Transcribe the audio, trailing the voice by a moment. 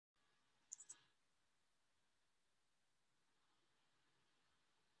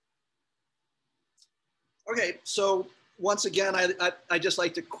Okay, so once again, I just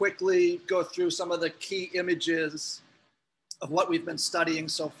like to quickly go through some of the key images of what we've been studying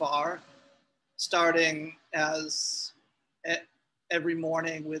so far, starting as every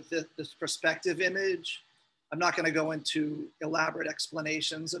morning with this perspective image. I'm not going to go into elaborate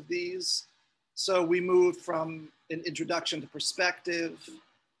explanations of these. So we moved from an introduction to perspective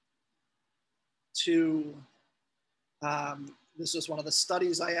to, this is one of the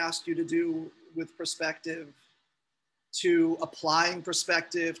studies I asked you to do with perspective, to applying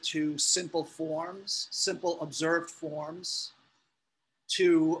perspective to simple forms, simple observed forms,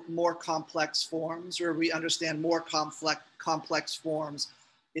 to more complex forms, where we understand more complex forms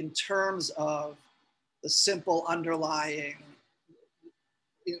in terms of the simple underlying,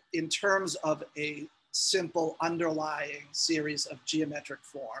 in terms of a simple underlying series of geometric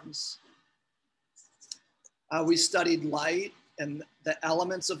forms. We studied light and the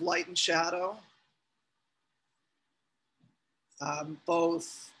elements of light and shadow,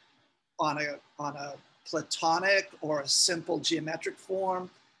 both on a platonic or a simple geometric form,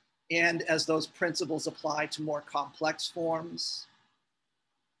 and as those principles apply to more complex forms.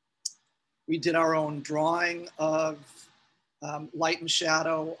 We did our own drawing of light and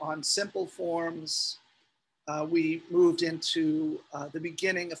shadow on simple forms. We moved into the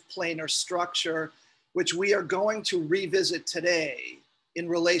beginning of planar structure, which we are going to revisit today in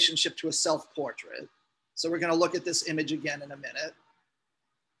relationship to a self-portrait. So we're going to look at this image again in a minute.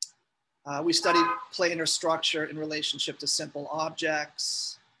 We studied planar structure in relationship to simple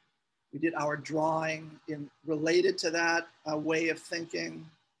objects. We did our drawing related to that way of thinking.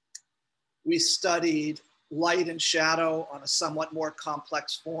 We studied light and shadow on a somewhat more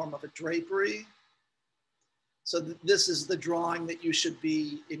complex form of a drapery. So this is the drawing that you should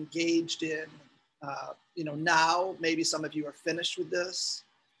be engaged in. Now, maybe some of you are finished with this.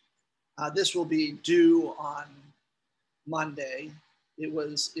 This will be due on Monday.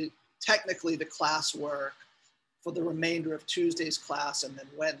 Technically the classwork for the remainder of Tuesday's class and then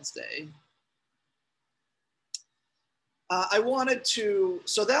Wednesday.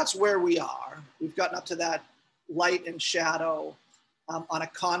 So that's where we are. We've gotten up to that light and shadow on a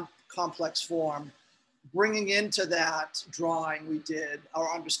complex form. Bringing into that drawing, we did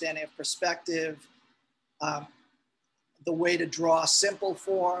our understanding of perspective, the way to draw simple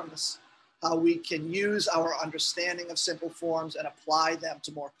forms, how we can use our understanding of simple forms and apply them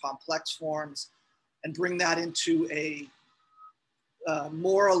to more complex forms, and bring that into a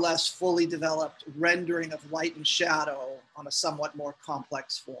more or less fully developed rendering of light and shadow on a somewhat more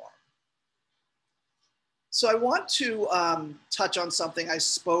complex form. So I want to touch on something I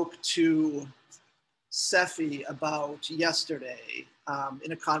spoke to Sefi about yesterday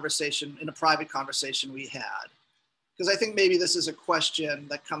in a private conversation we had. Because I think maybe this is a question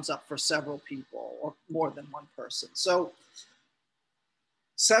that comes up for several people or more than one person. So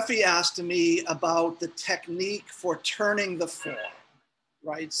Sefi asked me about the technique for turning the form,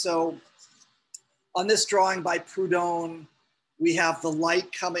 right? So on this drawing by Proudhon, we have the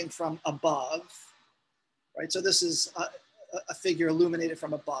light coming from above, right? So this is a figure illuminated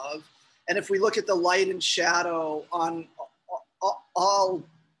from above. And if we look at the light and shadow on all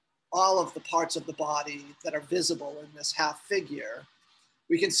of the parts of the body that are visible in this half figure,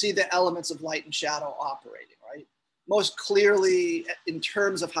 we can see the elements of light and shadow operating, right? Most clearly, in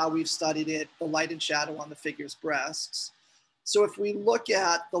terms of how we've studied it, the light and shadow on the figure's breasts. So if we look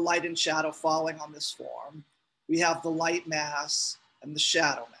at the light and shadow falling on this form, we have the light mass and the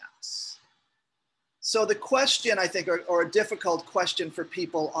shadow mass. So the question, I think, or a difficult question for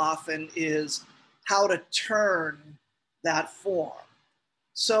people often is how to turn that form.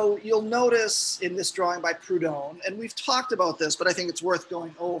 So you'll notice in this drawing by Proudhon, and we've talked about this, but I think it's worth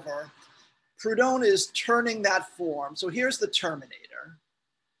going over. Proudhon is turning that form. So here's the Terminator,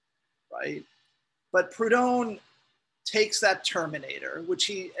 right? But Proudhon takes that Terminator, which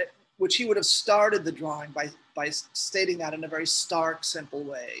he would have started the drawing by stating that in a very stark, simple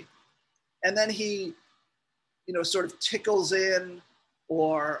way. And then he, sort of tickles in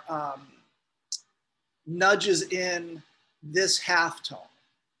or nudges in this halftone,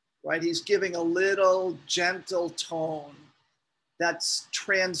 right? He's giving a little gentle tone that's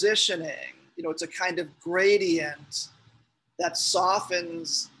transitioning. It's a kind of gradient that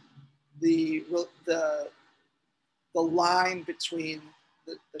softens the line between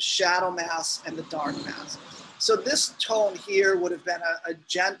the shadow mass and the dark mass. So this tone here would have been a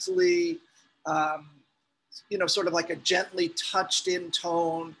gently, sort of like a gently touched in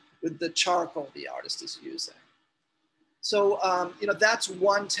tone with the charcoal the artist is using. So, that's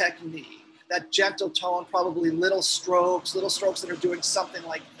one technique, that gentle tone, probably little strokes that are doing something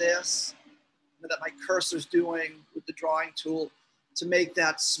like this. that my cursor's doing with the drawing tool to make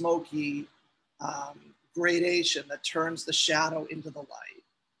that smoky gradation that turns the shadow into the light.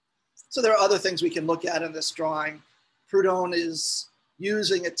 So there are other things we can look at in this drawing. Prud'homme is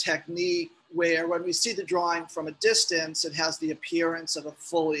using a technique where when we see the drawing from a distance, it has the appearance of a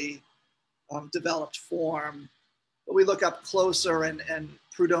fully developed form. But we look up closer and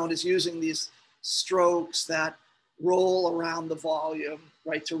Prud'homme is using these strokes that roll around the volume,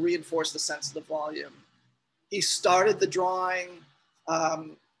 right, to reinforce the sense of the volume. He started the drawing,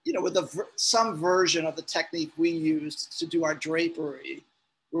 with some version of the technique we used to do our drapery,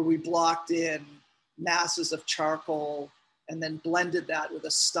 where we blocked in masses of charcoal and then blended that with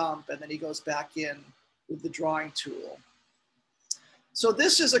a stump, and then he goes back in with the drawing tool. So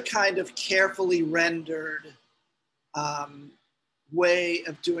this is a kind of carefully rendered way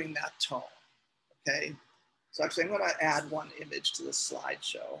of doing that tone, okay? So actually I'm gonna add one image to this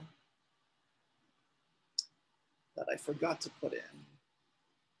slideshow that I forgot to put in.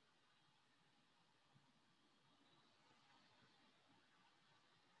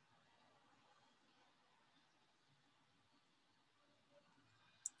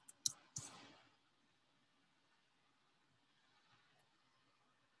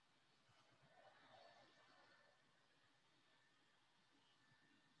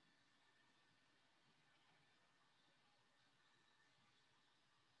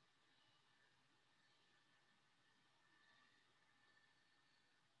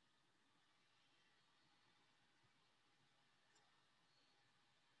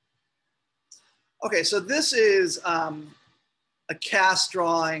 Okay, so this is a cast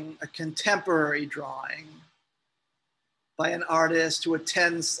drawing, a contemporary drawing by an artist who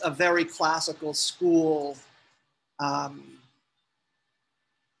attends a very classical school. A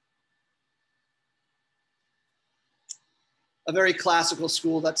very classical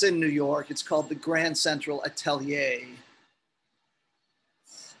school that's in New York. It's called the Grand Central Atelier.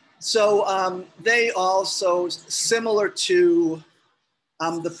 So they also, similar to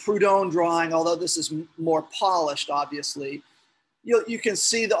the Prud'homme drawing, although this is more polished, obviously, you can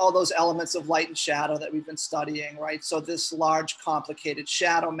see all those elements of light and shadow that we've been studying, right? So this large, complicated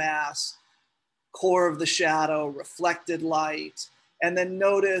shadow mass, core of the shadow, reflected light, and then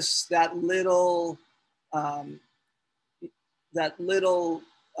notice that little halftone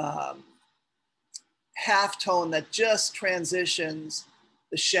that just transitions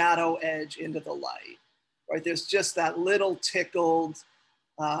the shadow edge into the light, right? There's just that little tickled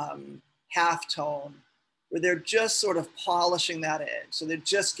halftone where they're just sort of polishing that edge. So they're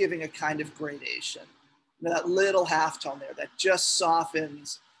just giving a kind of gradation. That little halftone there that just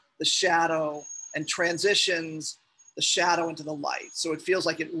softens the shadow and transitions the shadow into the light. So it feels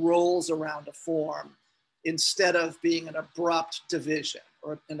like it rolls around a form instead of being an abrupt division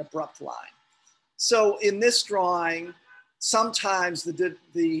or an abrupt line. So in this drawing, sometimes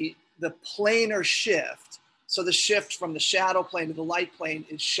the planar shift, so the shift from the shadow plane to the light plane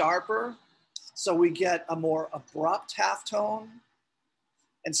is sharper. So we get a more abrupt halftone.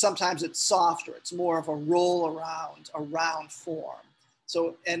 And sometimes it's softer. It's more of a roll around, a round form.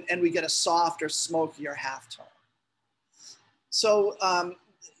 So, and we get a softer, smokier halftone. So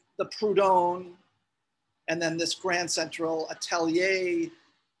the Prud'homme and then this Grand Central Atelier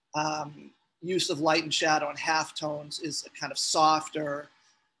use of light and shadow and halftones is a kind of softer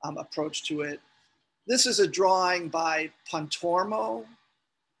approach to it. This is a drawing by Pontormo,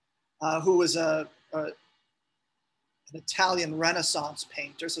 who was an Italian Renaissance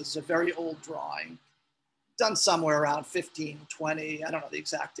painter. So it's a very old drawing, done somewhere around 1520, I don't know the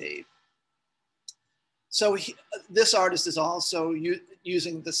exact date. So this artist is also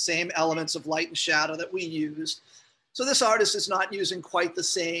using the same elements of light and shadow that we used. So this artist is not using quite the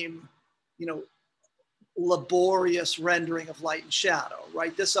same, laborious rendering of light and shadow,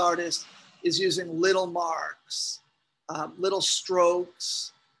 right? This artist is using little marks, little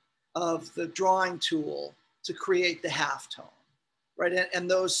strokes of the drawing tool to create the halftone, right? And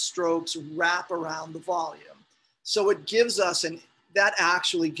those strokes wrap around the volume. So it gives us that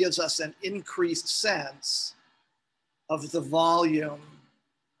actually gives us an increased sense of the volume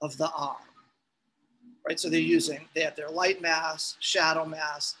of the arm, right? So they have their light mass, shadow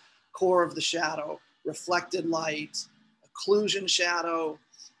mass, core of the shadow, reflected light, occlusion shadow,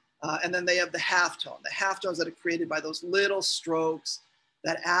 and then they have the halftone. The halftones that are created by those little strokes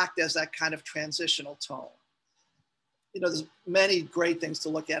that act as that kind of transitional tone. There's many great things to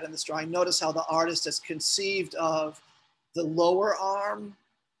look at in this drawing. Notice how the artist has conceived of the lower arm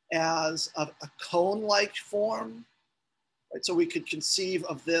as a cone-like form, right? So we could conceive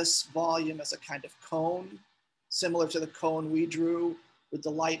of this volume as a kind of cone, similar to the cone we drew with the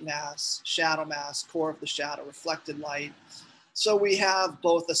light mass, shadow mass, core of the shadow, reflected light. So we have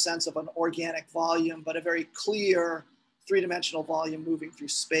both a sense of an organic volume, but a very clear three-dimensional volume moving through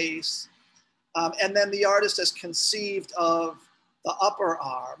space. And then the artist has conceived of the upper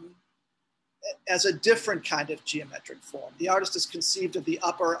arm as a different kind of geometric form. The artist has conceived of the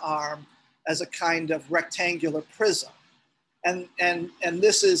upper arm as a kind of rectangular prism. And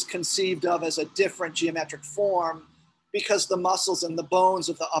this is conceived of as a different geometric form because the muscles and the bones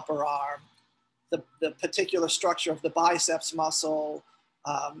of the upper arm, the particular structure of the biceps muscle,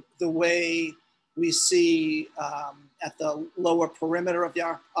 the way we see at the lower perimeter of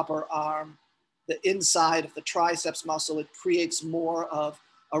the upper arm, the inside of the triceps muscle, it creates more of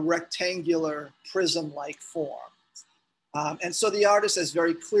a rectangular prism-like form. And so the artist has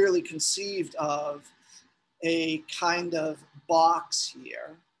very clearly conceived of a kind of box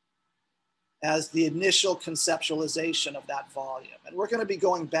here as the initial conceptualization of that volume. And we're going to be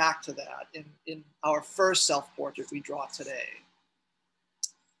going back to that in our first self-portrait we draw today.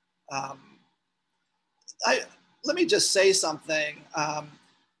 Let me just say something.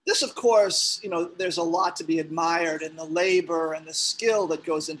 This, of course, you know, there's a lot to be admired in the labor and the skill that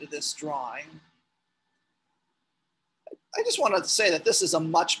goes into this drawing. I just wanted to say that this is a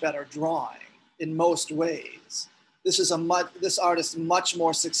much better drawing in most ways. This artist much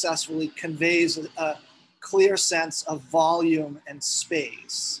more successfully conveys a clear sense of volume and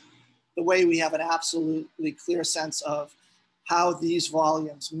space, the way we have an absolutely clear sense of how these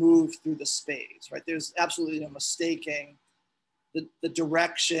volumes move through the space, right? There's absolutely no mistaking the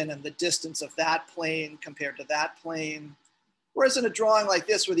direction and the distance of that plane compared to that plane. Whereas in a drawing like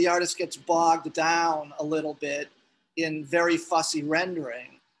this, where the artist gets bogged down a little bit in very fussy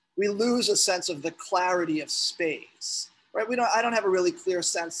rendering, we lose a sense of the clarity of space, right? I don't have a really clear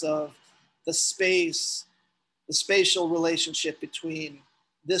sense of the space, the spatial relationship between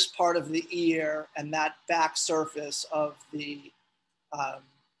this part of the ear and that back surface of the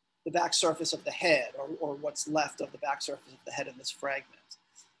back surface of the head, or what's left of the back surface of the head in this fragment.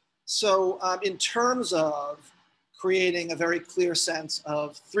 So in terms of creating a very clear sense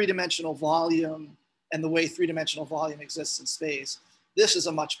of three-dimensional volume and the way three-dimensional volume exists in space, this is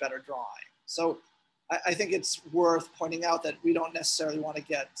a much better drawing. So I think it's worth pointing out that we don't necessarily want to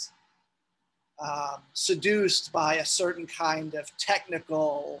get seduced by a certain kind of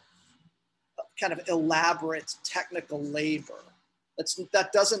technical, kind of elaborate technical labor.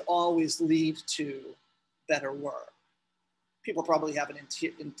 That doesn't always lead to better work. People probably have an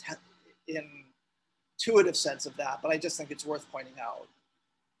intuitive sense of that, but I just think it's worth pointing out.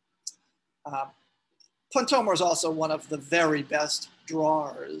 Pontomer is also one of the very best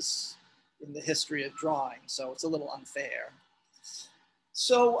drawers in the history of drawing, so it's a little unfair.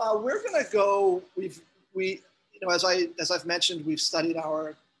 So we're going to go. As I've mentioned, we've studied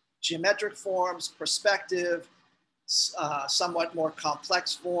our geometric forms, perspective, somewhat more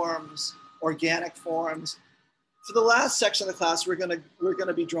complex forms, organic forms. For the last section of the class, we're going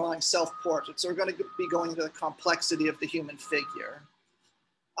to be drawing self-portraits. So we're going to be going into the complexity of the human figure.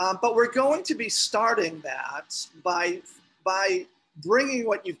 But we're going to be starting that by bringing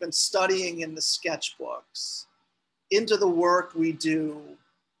what you've been studying in the sketchbooks into the work we do,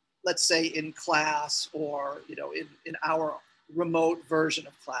 let's say in class, or in our remote version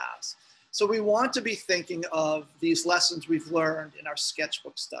of class. So we want to be thinking of these lessons we've learned in our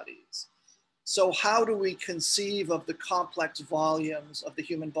sketchbook studies. So how do we conceive of the complex volumes of the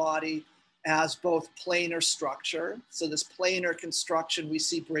human body as both planar structure, so this planar construction we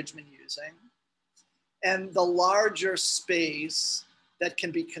see Bridgman using, and the larger space that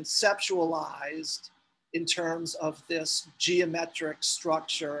can be conceptualized in terms of this geometric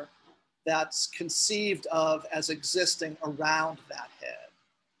structure that's conceived of as existing around that head.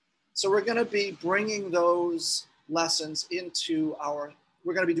 So we're going to be bringing those lessons into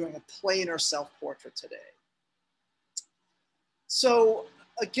we're going to be doing a planar self-portrait today. So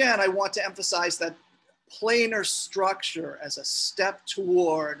again, I want to emphasize that planar structure as a step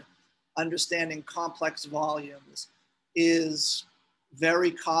toward understanding complex volumes is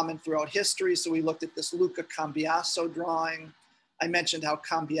very common throughout history. So we looked at this Luca Cambiaso drawing. I mentioned how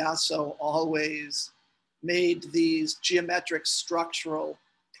Cambiaso always made these geometric, structural,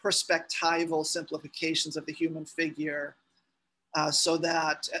 perspectival simplifications of the human figure, so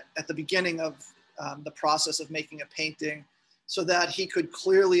that at the beginning of the process of making a painting, so that he could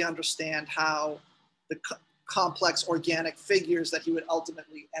clearly understand how the complex organic figures that he would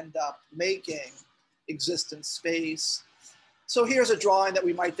ultimately end up making exist in space. So here's a drawing that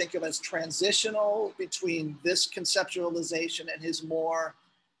we might think of as transitional between this conceptualization and his more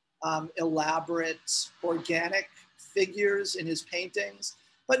elaborate organic figures in his paintings.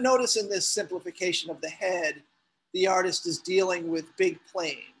 But notice in this simplification of the head, the artist is dealing with big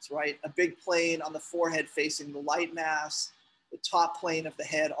planes, right? A big plane on the forehead facing the light mass, the top plane of the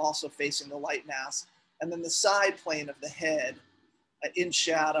head also facing the light mass, and then the side plane of the head in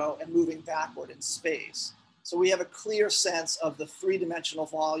shadow and moving backward in space. So we have a clear sense of the three-dimensional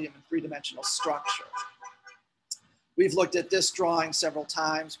volume and three-dimensional structure. We've looked at this drawing several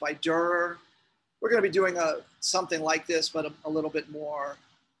times by Dürer. We're going to be doing something like this, but a little bit more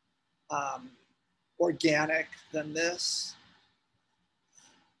organic than this.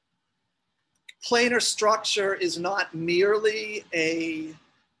 Planar structure is not merely a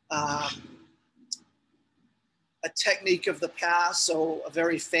technique of the past. So a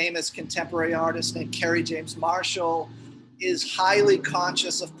very famous contemporary artist named Kerry James Marshall is highly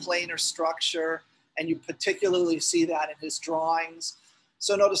conscious of planar structure, and you particularly see that in his drawings.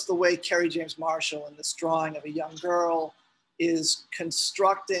 So notice the way Kerry James Marshall in this drawing of a young girl is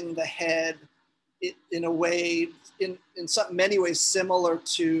constructing the head in a way, in many ways similar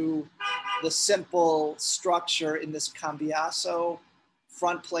to the simple structure in this Cambiasso: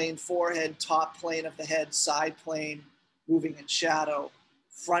 front plane, forehead, top plane of the head, side plane, moving in shadow.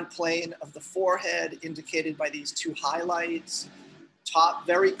 Front plane of the forehead indicated by these two highlights. Top,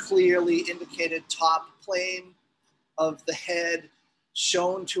 very clearly indicated top plane of the head,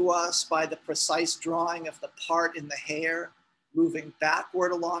 shown to us by the precise drawing of the part in the hair moving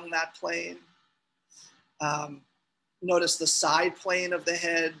backward along that plane. Notice the side plane of the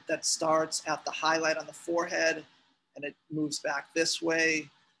head that starts at the highlight on the forehead and it moves back this way.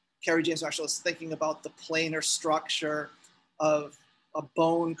 Kerry James Marshall is thinking about the planar structure of a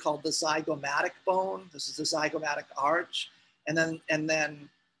bone called the zygomatic bone. This is the zygomatic arch. And then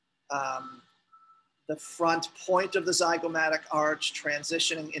the front point of the zygomatic arch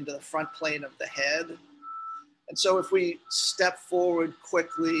transitioning into the front plane of the head. And so if we step forward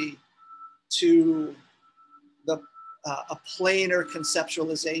quickly to a planar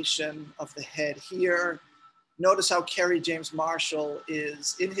conceptualization of the head here, notice how Kerry James Marshall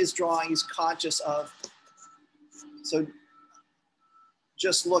is, in his drawing, he's conscious of, so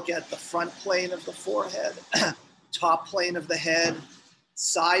just look at the front plane of the forehead, top plane of the head,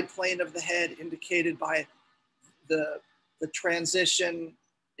 side plane of the head indicated by the transition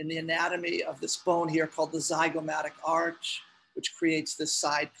in the anatomy of this bone here called the zygomatic arch, which creates this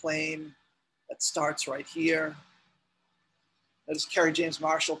side plane that starts right here. Notice Kerry James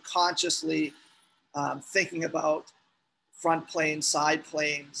Marshall consciously thinking about front plane, side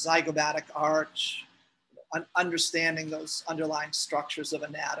plane, zygomatic arch, understanding those underlying structures of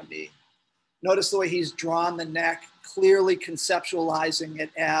anatomy. Notice the way he's drawn the neck, clearly conceptualizing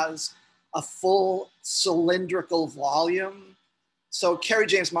it as a full cylindrical volume. So Kerry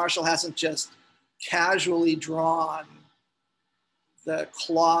James Marshall hasn't just casually drawn the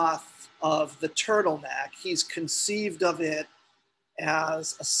cloth of the turtleneck. He's conceived of it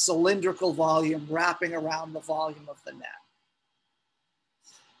as a cylindrical volume wrapping around the volume of the neck.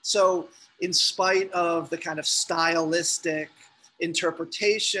 So in spite of the kind of stylistic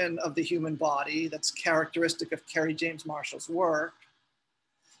interpretation of the human body that's characteristic of Kerry James Marshall's work,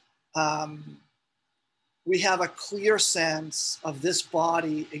 we have a clear sense of this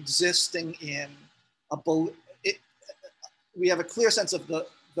body existing in we have a clear sense of the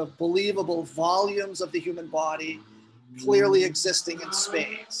believable volumes of the human body clearly existing in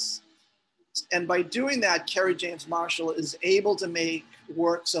space. And by doing that, Kerry James Marshall is able to make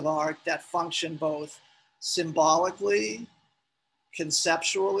works of art that function both symbolically,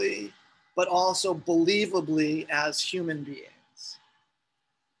 conceptually, but also believably as human beings.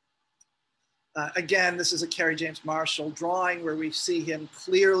 Again, this is a Kerry James Marshall drawing where we see him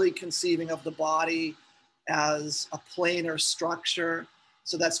clearly conceiving of the body as a planar structure.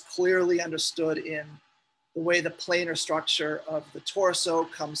 So that's clearly understood in the way the planar structure of the torso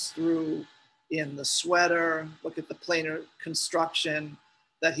comes through in the sweater. Look at the planar construction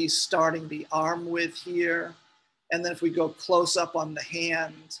that he's starting the arm with here. And then if we go close up on the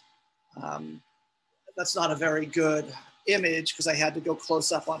hand, that's not a very good image because I had to go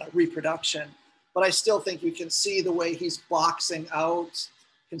close up on a reproduction, but I still think you can see the way he's boxing out,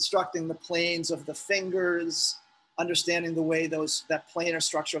 constructing the planes of the fingers, understanding the way that planar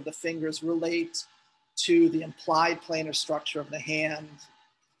structure of the fingers relate to the implied planar structure of the hand.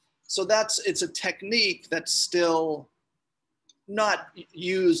 So it's a technique that's still not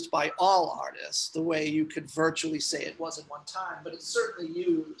used by all artists the way you could virtually say it was at one time, but it's certainly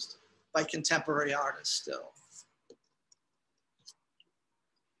used by contemporary artists still.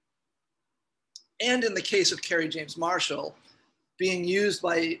 And in the case of Kerry James Marshall, being used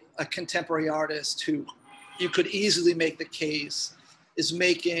by a contemporary artist who you could easily make the case is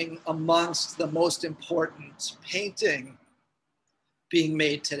making amongst the most important painting being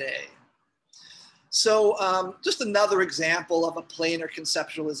made today. So just another example of a planar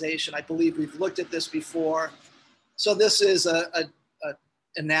conceptualization. I believe we've looked at this before. So this is an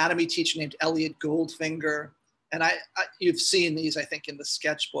anatomy teacher named Elliot Goldfinger. And you've seen these, I think, in the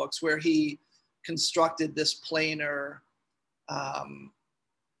sketchbooks where he constructed this planar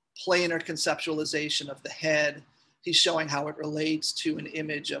conceptualization of the head. He's showing how it relates to an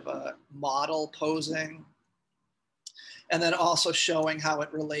image of a model posing, and then also showing how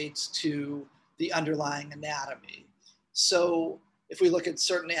it relates to the underlying anatomy. So if we look at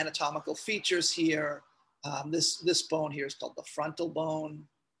certain anatomical features here, this bone here is called the frontal bone.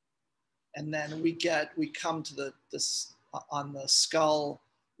 And then we come to on the skull,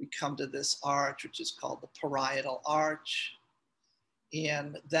 we come to this arch, which is called the parietal arch.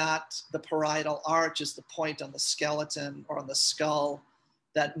 And the parietal arch is the point on the skeleton or on the skull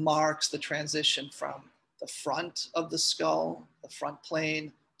that marks the transition from the front of the skull, the front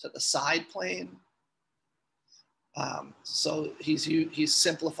plane, to the side plane. So he's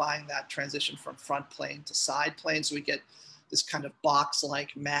simplifying that transition from front plane to side plane. So we get this kind of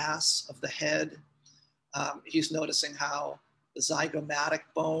box-like mass of the head. He's noticing how the zygomatic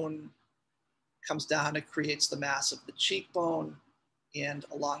bone comes down and creates the mass of the cheekbone. And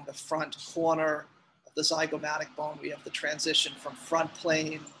along the front corner of the zygomatic bone, we have the transition from front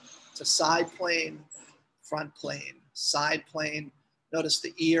plane to side plane, front plane, side plane. Notice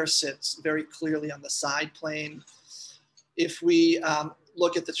the ear sits very clearly on the side plane. If we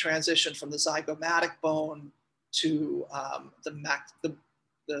look at the transition from the zygomatic bone to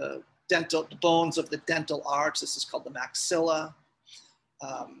the bones of the dental arch, this is called the maxilla.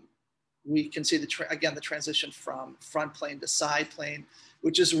 We can see the transition from front plane to side plane,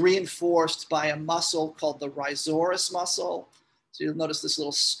 which is reinforced by a muscle called the rhizoris muscle. So you'll notice this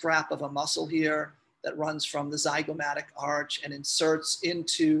little strap of a muscle here that runs from the zygomatic arch and inserts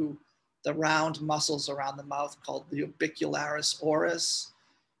into the round muscles around the mouth called the orbicularis oris.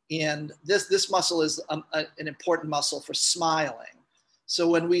 And this muscle is an important muscle for smiling. So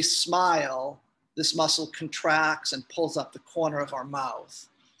when we smile, this muscle contracts and pulls up the corner of our mouth.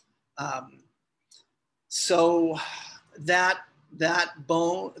 So that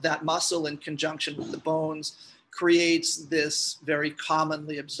muscle in conjunction with the bones creates this very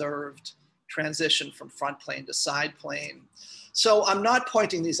commonly observed transition from front plane to side plane. So I'm not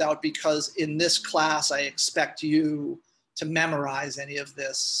pointing these out because in this class, I expect you to memorize any of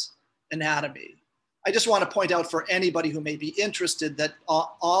this anatomy. I just want to point out for anybody who may be interested that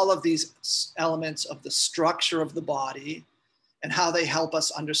all of these elements of the structure of the body and how they help us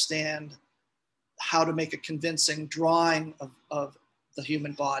understand how to make a convincing drawing of the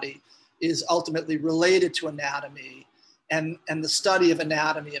human body is ultimately related to anatomy. And the study of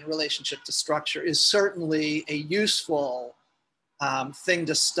anatomy in relationship to structure is certainly a useful thing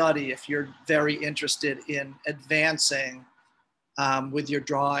to study if you're very interested in advancing with your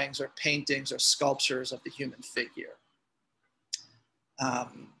drawings or paintings or sculptures of the human figure.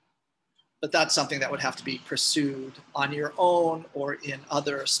 But that's something that would have to be pursued on your own or in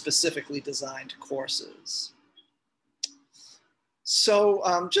other specifically designed courses.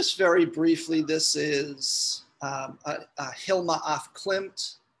 So just very briefly, this is a Hilma af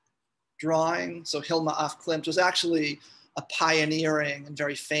Klint drawing. So Hilma af Klint was actually a pioneering and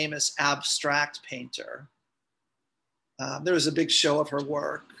very famous abstract painter. There was a big show of her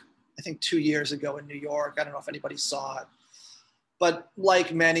work, I think 2 years ago in New York. I don't know if anybody saw it. But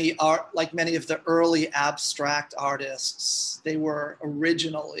like many of the early abstract artists, they were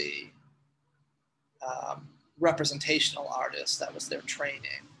originally representational artists. That was their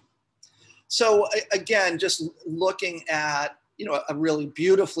training. So again, just looking at a really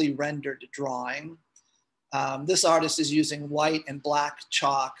beautifully rendered drawing. This artist is using white and black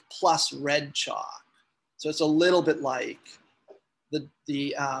chalk plus red chalk. So it's a little bit like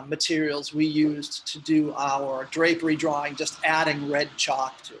the materials we used to do our drapery drawing, just adding red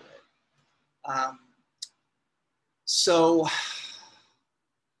chalk to it. So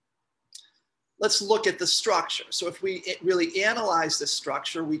let's look at the structure. So if we really analyze this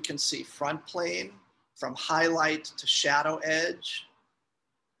structure, we can see front plane from highlight to shadow edge.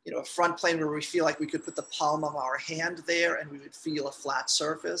 A front plane where we feel like we could put the palm of our hand there and we would feel a flat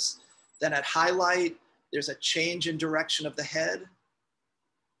surface. Then at highlight, there's a change in direction of the head,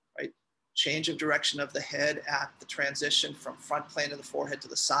 right? Change of direction of the head at the transition from front plane of the forehead to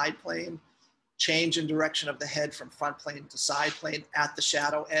the side plane. Change in direction of the head from front plane to side plane at the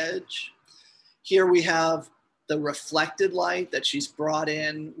shadow edge. Here we have the reflected light that she's brought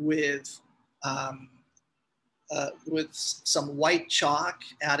in with some white chalk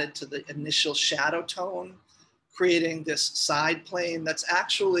added to the initial shadow tone, creating this side plane that's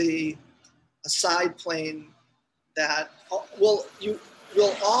actually a side plane that will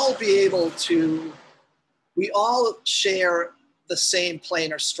all be able to, we all share the same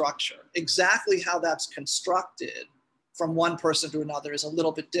planar structure. Exactly how that's constructed from one person to another is a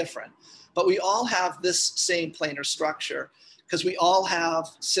little bit different, but we all have this same planar structure because we all have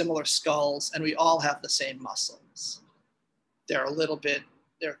similar skulls and we all have the same muscles. They're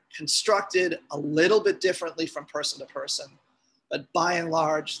constructed a little bit differently from person to person, but by and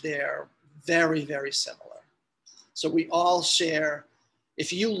large, they're very, very similar. So we all share,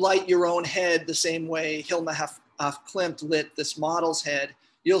 if you light your own head the same way Hilma af Klint lit this model's head,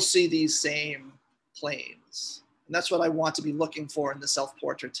 you'll see these same planes. And that's what I want to be looking for in the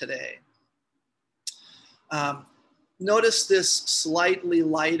self-portrait today. Notice this slightly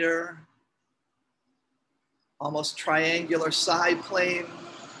lighter, almost triangular side plane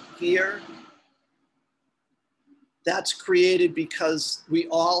here. That's created because we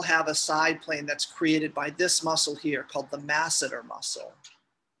all have a side plane that's created by this muscle here called the masseter muscle.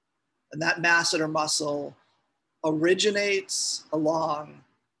 And that masseter muscle originates along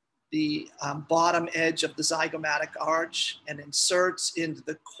the bottom edge of the zygomatic arch and inserts into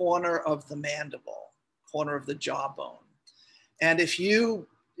the corner of the mandible, corner of the jawbone. And if you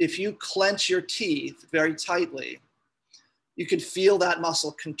clench your teeth very tightly, you can feel that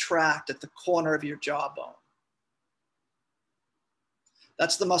muscle contract at the corner of your jawbone.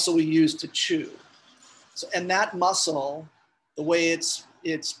 That's the muscle we use to chew. So, and that muscle, the way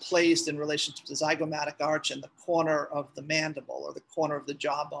it's placed in relation to the zygomatic arch and the corner of the mandible or the corner of the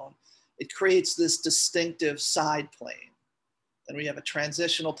jawbone, it creates this distinctive side plane. Then we have a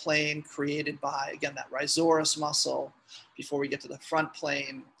transitional plane created by, again, that rhizoras muscle before we get to the front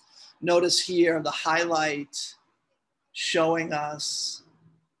plane. Notice here the highlight showing us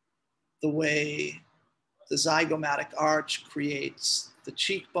the way the zygomatic arch creates the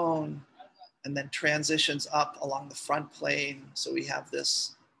cheekbone and then transitions up along the front plane. So we have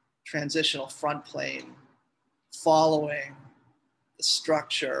this transitional front plane following the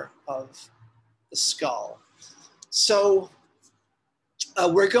structure of the skull. So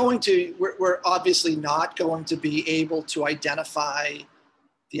we're obviously not going to be able to identify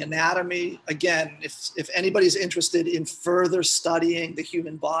the anatomy. Again, if anybody's interested in further studying the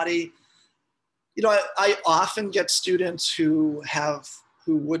human body, you know, I often get students who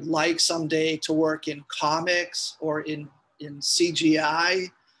would like someday to work in comics or in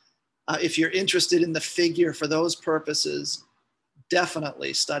CGI. If you're interested in the figure for those purposes,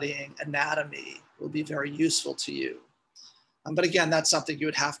 definitely studying anatomy will be very useful to you. But again, that's something you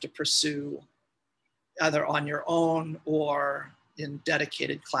would have to pursue either on your own or in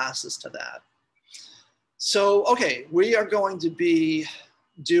dedicated classes to that. So, okay, we are going to be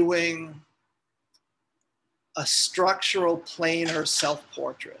doing a structural planar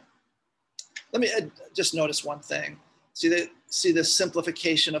self-portrait. Let me just notice one thing. See the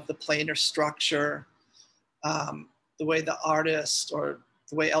simplification of the planar structure, the way the artist or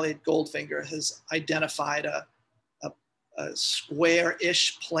the way Elliot Goldfinger has identified a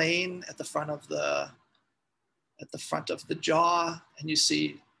square-ish plane at the front of the jaw, and you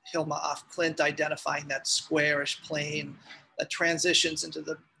see Hilma af Klint identifying that squarish plane that transitions into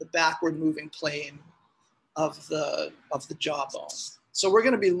the backward moving plane of the jawbone. So we're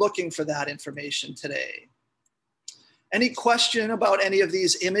going to be looking for that information today. Any question about any of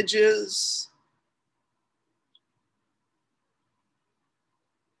these images?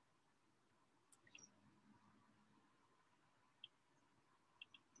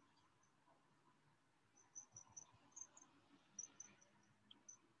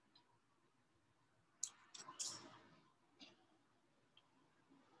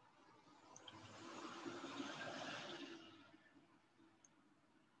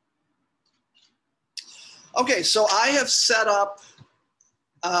 Okay, so I have set up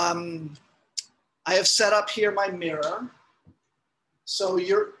here my mirror. So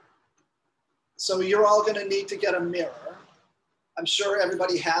you're all going to need to get a mirror. I'm sure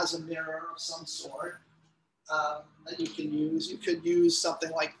everybody has a mirror of some sort that you can use. You could use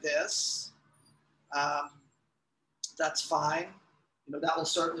something like this. That's fine. You know, that will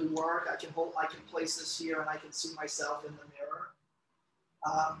certainly work. I can place this here and I can see myself in the mirror.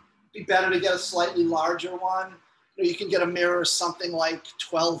 Be better to get a slightly larger one. You know, you can get a mirror something like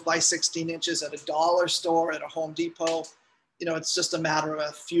 12 by 16 inches at a dollar store, at a Home Depot. You know, it's just a matter of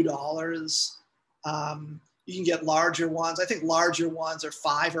a few dollars. You can get larger ones. I think larger ones are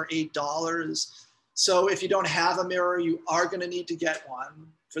 $5 or $8. So if you don't have a mirror, you are going to need to get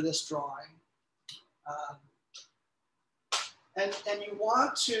one for this drawing. And you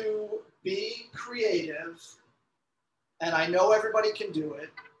want to be creative. And I know everybody can do it.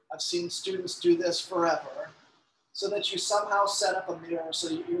 I've seen students do this forever. So that you somehow set up a mirror so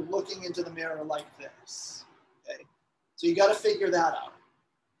you're looking into the mirror like this. Okay? So you got to figure that out.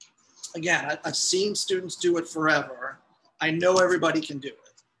 Again, I've seen students do it forever. I know everybody can do it.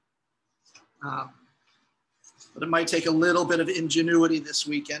 But it might take a little bit of ingenuity this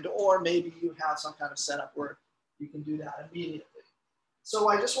weekend, or maybe you have some kind of setup where you can do that immediately. So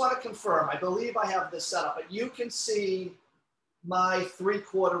I just want to confirm, I believe I have this set up, but you can see my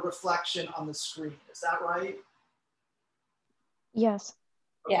 3/4 reflection on the screen. Is that right? Yes.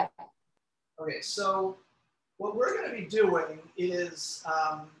 Okay. Yeah. Okay, so what we're going to be doing is,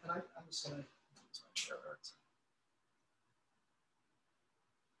 and I'm just going to make sure.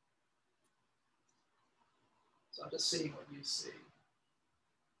 So I'm just seeing what you see.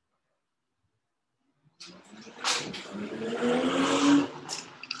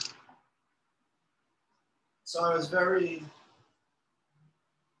 So I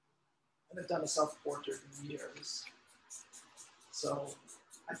haven't done a self-portrait in years. So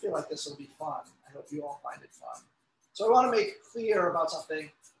I feel like this will be fun. I hope you all find it fun. So I want to make clear about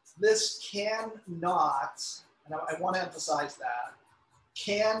something. This cannot, and I want to emphasize that,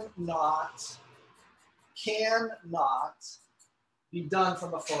 cannot be done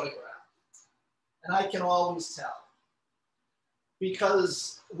from a photograph. And I can always tell.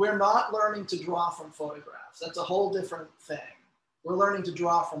 Because we're not learning to draw from photographs. That's a whole different thing. We're learning to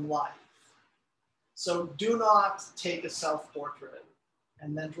draw from life. So do not take a self-portrait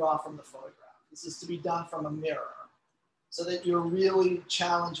and then draw from the photograph. This is to be done from a mirror so that you're really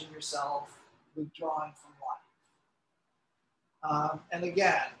challenging yourself with drawing from life. And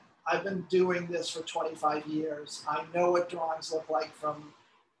again, I've been doing this for 25 years. I know what drawings look like from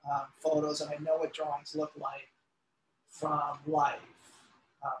photos, and I know what drawings look like from life.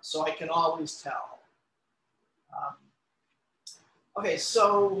 So I can always tell. Okay,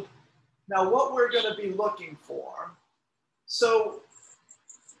 so now what we're going to be looking for. So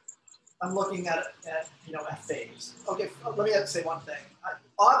I'm looking at a face. Okay, let me say one thing.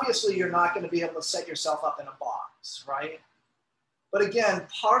 Obviously, you're not going to be able to set yourself up in a box, right? But again,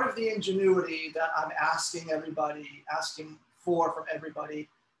 part of the ingenuity that I'm asking for from everybody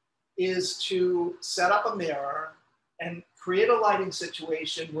is to set up a mirror and create a lighting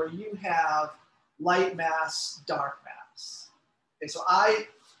situation where you have light mass, dark mass. Okay, so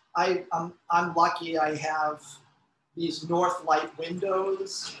I'm lucky I have these north light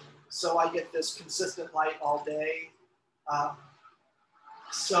windows, so I get this consistent light all day.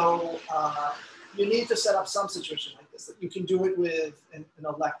 You need to set up some situation like this. You can do it with an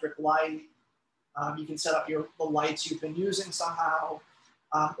electric light. You can set up the lights you've been using somehow.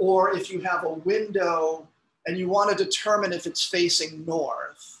 Or if you have a window and you want to determine if it's facing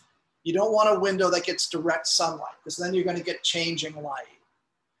north, you don't want a window that gets direct sunlight because then you're going to get changing light.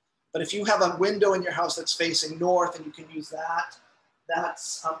 But if you have a window in your house that's facing north and you can use that,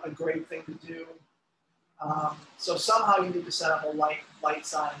 that's a great thing to do. So somehow you need to set up a light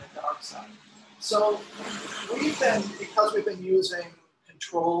side and a dark side. So because we've been using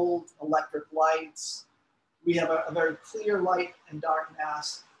controlled electric lights, we have a very clear light and dark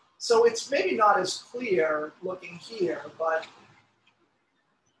mass. So it's maybe not as clear looking here, but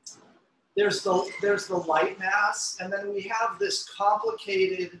there's the light mass, and then we have this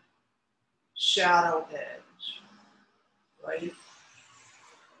complicated shadow edge, right?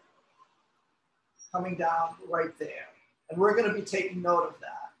 Coming down right there. And we're going to be taking note of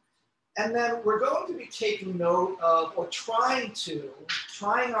that. And then we're going to be taking note of, or trying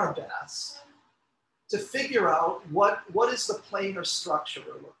our best to figure out what is the planar structure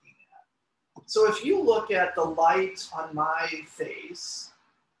we're looking at. So if you look at the light on my face,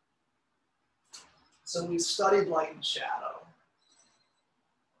 so we've studied light and shadow.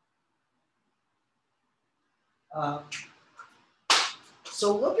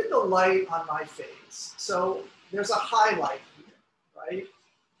 So look at the light on my face. So there's a highlight here, right?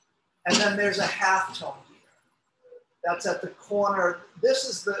 And then there's a halftone here. That's at the corner. This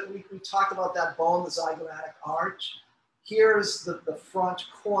is we talked about that bone, the zygomatic arch. Here's the front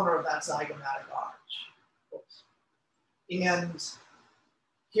corner of that zygomatic arch. Oops. And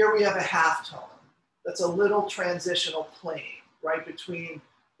here we have a halftone. That's a little transitional plane, right, between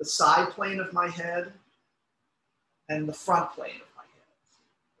the side plane of my head and the front plane of my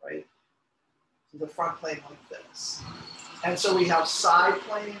head, right? So the front plane like this. And so we have side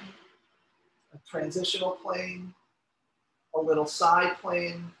plane, a transitional plane, a little side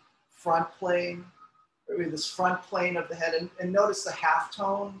plane, front plane, Maybe this front plane of the head, and notice the half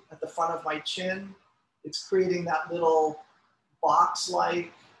tone at the front of my chin. It's creating that little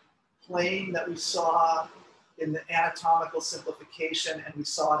box-like plane that we saw in the anatomical simplification, and we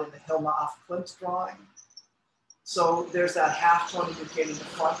saw it in the Hilma af Klint drawing. So there's that half tone indicating the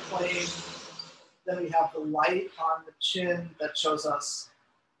front plane. Then we have the light on the chin that shows us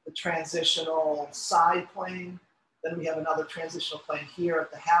the transitional side plane. Then we have another transitional plane here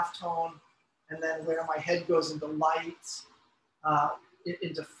at the half tone. And then where my head goes into light,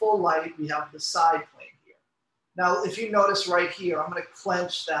 into full light, we have the side plane here. Now, if you notice right here, I'm going to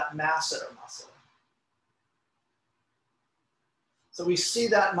clench that masseter muscle. So we see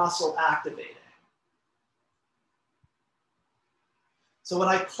that muscle activating. So when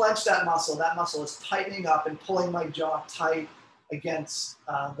I clench that muscle is tightening up and pulling my jaw tight against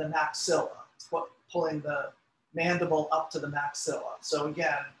the maxilla. It's pulling the mandible up to the maxilla. So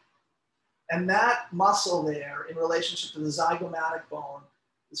again, and that muscle there in relationship to the zygomatic bone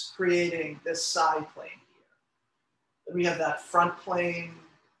is creating this side plane here. Then we have that front plane,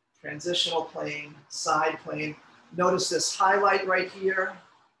 transitional plane, side plane. Notice this highlight right here.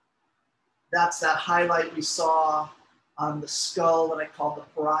 That's that highlight we saw on the skull that I call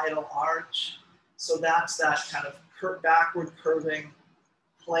the parietal arch. So that's that kind of backward curving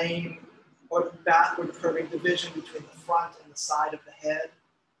plane or backward curving division between the front and the side of the head.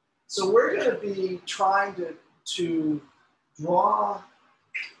 So we're going to be trying to draw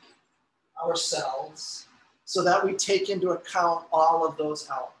ourselves so that we take into account all of those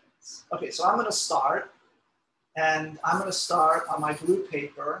elements. Okay, so I'm going to start, and I'm going to start on my blue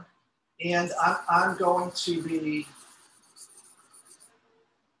paper, and I'm going to be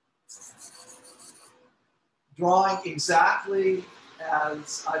drawing exactly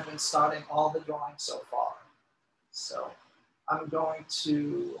as I've been starting all the drawings so far. So I'm going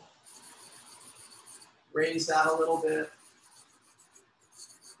to raise that a little bit,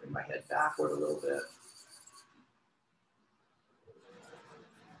 bring my head backward a little bit.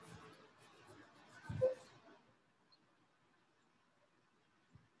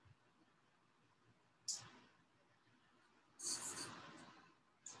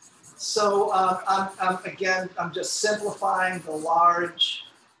 So I'm just simplifying the large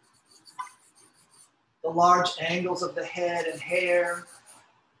angles of the head and hair.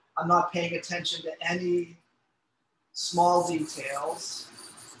 I'm not paying attention to any small details.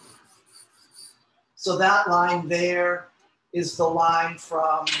 So that line there is the line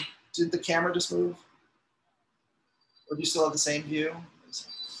from, did the camera just move? Or do you still have the same view?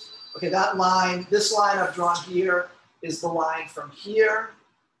 Okay, that line, this line I've drawn here is the line from here,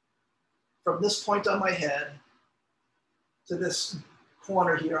 from this point on my head to this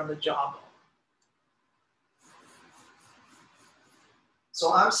corner here on the jawbone.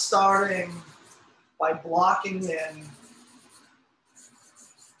 So I'm starting by blocking in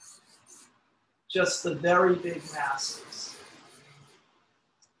just the very big masses.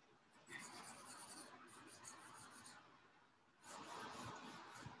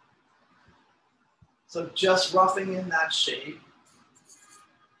 So just roughing in that shape.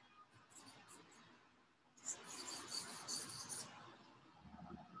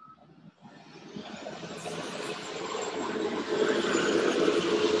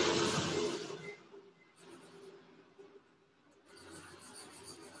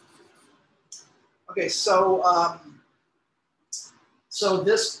 Okay, so so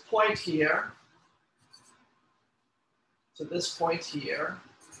this point here, to this point here,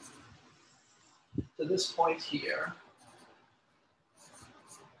 to this point here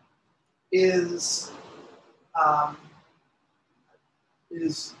is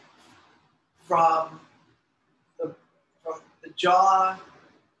from the jaw,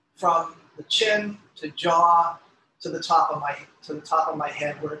 from the chin to jaw to the top of my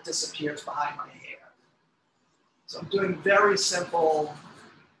head where it disappears behind my hair. So I'm doing very simple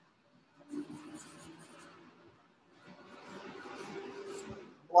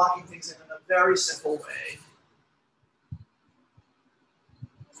blocking things in a very simple way.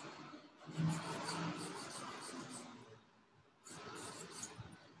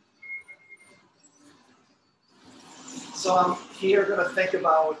 So I'm here going to think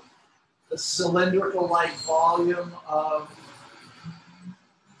about the cylindrical-like volume of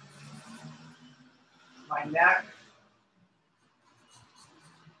my neck.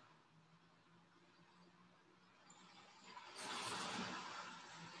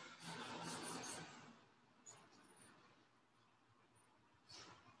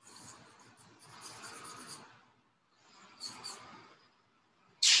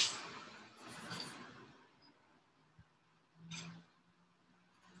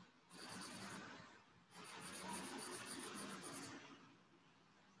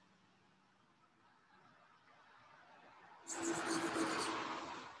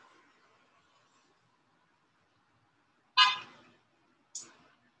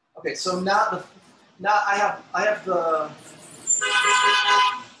 Okay, so now I have the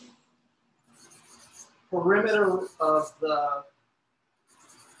perimeter of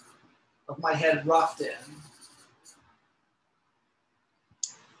my head roughed in.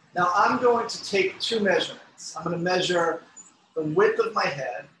 Now I'm going to take two measurements. I'm going to measure the width of my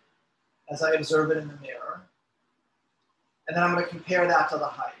head as I observe it in the mirror, and then I'm going to compare that to the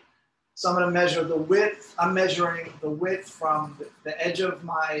height. So I'm going to measure the width. I'm measuring the width from the edge of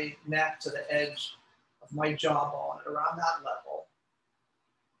my neck to the edge of my jawbone, around that level.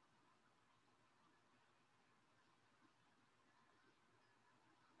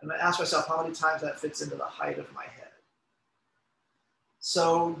 I'm going to ask myself how many times that fits into the height of my head.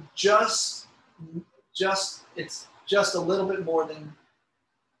 So it's just a little bit more than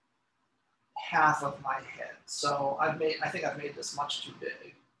half of my head. So I think I've made this much too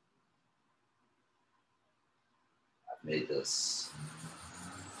big. I've made this,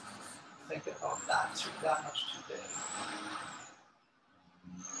 think about that much too big.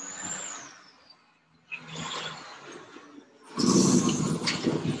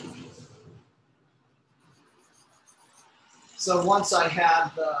 So once I had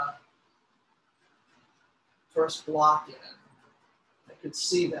the first block in, I could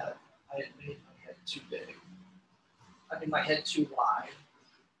see that I had made my head too big. I made my head too wide.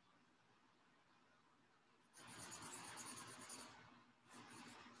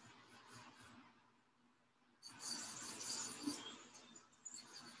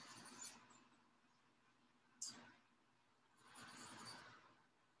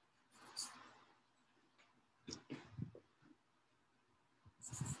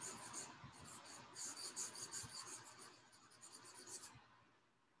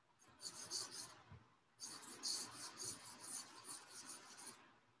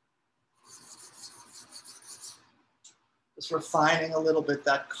 Just refining a little bit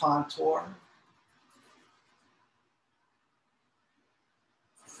that contour.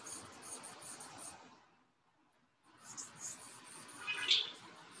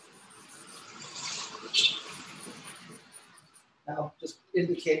 Now just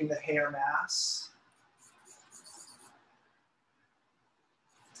indicating the hair mass.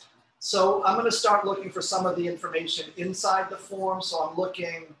 So I'm going to start looking for some of the information inside the form. So I'm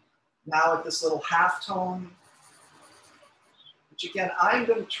looking now at this little halftone, which again, I'm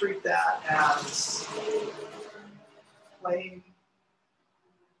going to treat that as plain.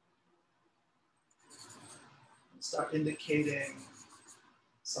 Start indicating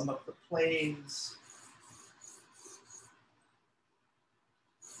some of the planes.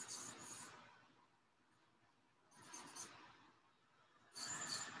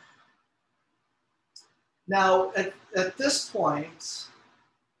 Now, at this point,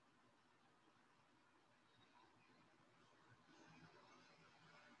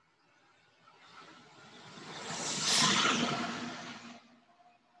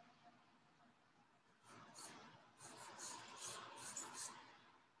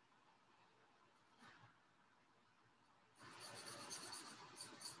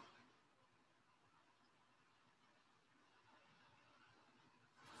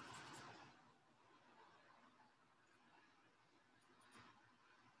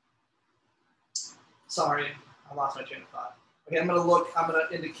 sorry, I lost my train of thought. Okay, I'm going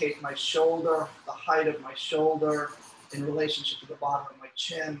to indicate my shoulder, the height of my shoulder in relationship to the bottom of my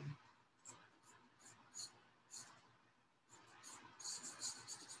chin.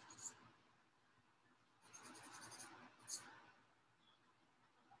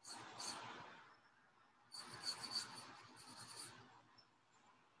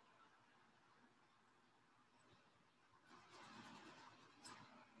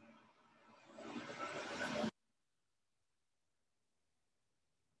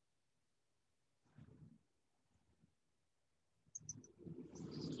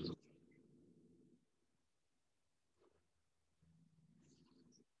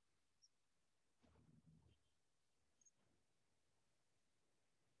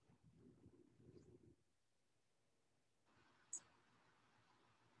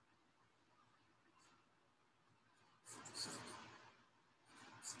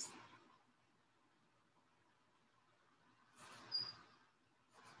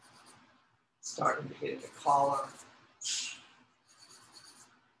 Start indicating the collar.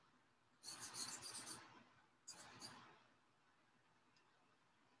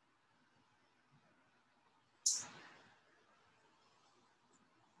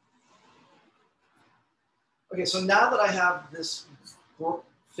 Okay, so now that I have this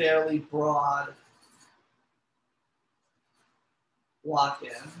fairly broad lock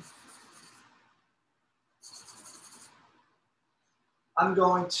in. I'm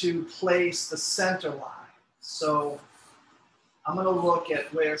going to place the center line. So I'm going to look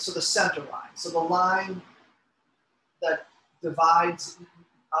at where, so the center line. So the line that divides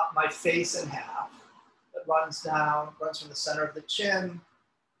up my face in half, that runs down, runs from the center of the chin,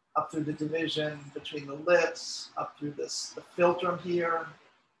 up through the division between the lips, up through this, the philtrum here,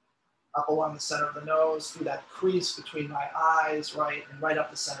 up along the center of the nose, through that crease between my eyes, right, and right up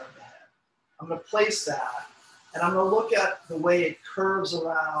the center of the head. I'm going to place that, and I'm going to look at the way it curves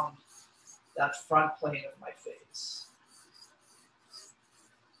around that front plane of my face.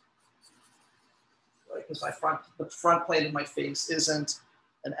 Right, because the front plane of my face isn't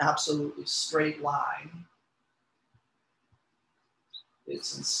an absolutely straight line.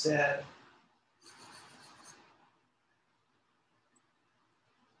 It's instead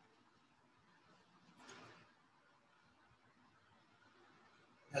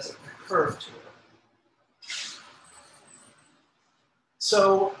has a curve to it.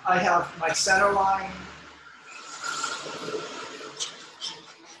 So I have my center line.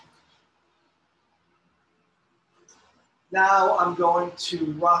 Now I'm going to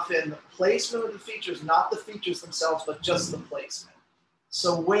rough in the placement of the features, not the features themselves, but just the placement.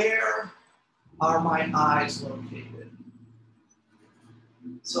 So where are my eyes located?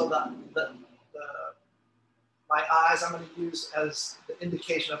 So my eyes, I'm going to use as the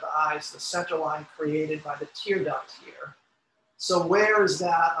indication of the eyes, the center line created by the tear duct here. So where is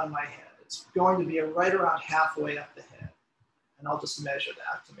that on my head? It's going to be right around halfway up the head. And I'll just measure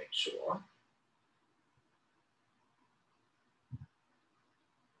that to make sure.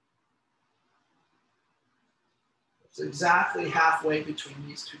 It's exactly halfway between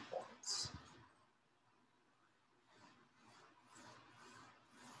these 2 points.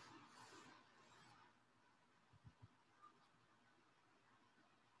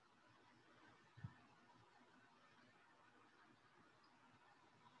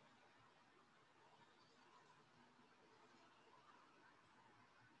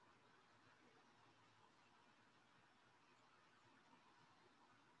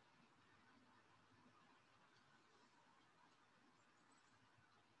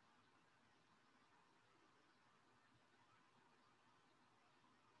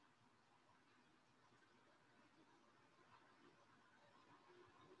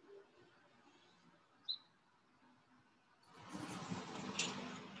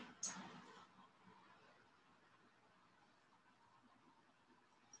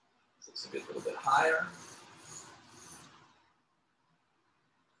 So it's a little bit higher.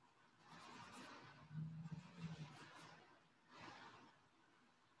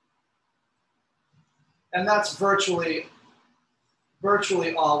 And that's virtually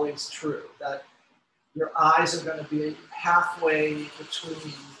always true, that your eyes are going to be halfway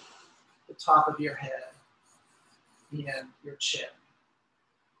between the top of your head and your chin.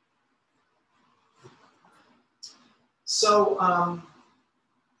 So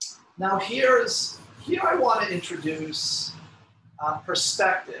now here I want to introduce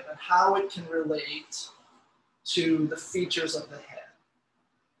perspective and how it can relate to the features of the head.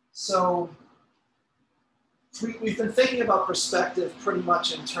 So we've been thinking about perspective pretty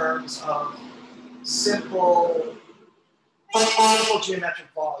much in terms of simple geometric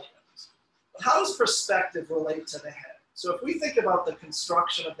volumes. But how does perspective relate to the head? So if we think about the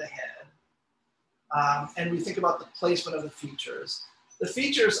construction of the head, and we think about the placement of the features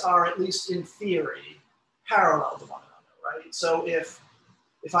are, at least in theory, parallel to one another, right? So if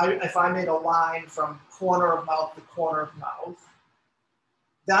I made a line from corner of mouth to corner of mouth,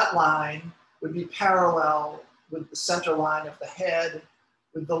 that line would be parallel with the center line of the head,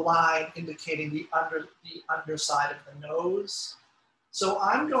 with the line indicating the underside of the nose. So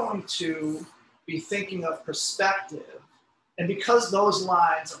I'm going to be thinking of perspective, and because those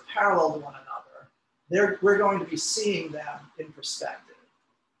lines are parallel to one another, we're going to be seeing them in perspective.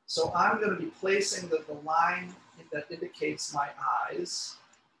 So I'm going to be placing the line that indicates my eyes,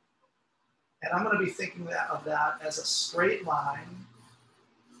 and I'm going to be thinking of that as a straight line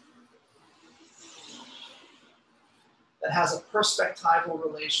that has a perspectival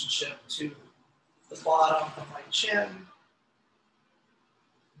relationship to the bottom of my chin,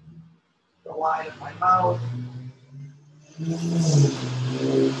 the line of my mouth,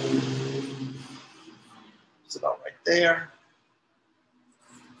 it's about right there.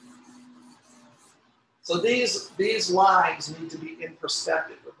 So these lines need to be in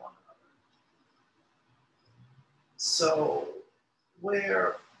perspective with one another. So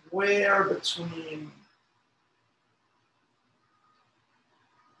where between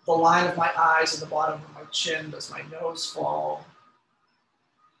the line of my eyes and the bottom of my chin does my nose fall?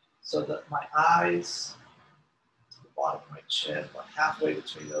 so that my eyes to the bottom of my chin, about halfway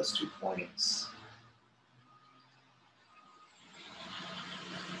between those 2 points.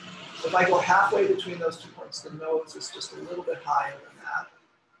 So if I go halfway between those 2 points, the nose is just a little bit higher than that.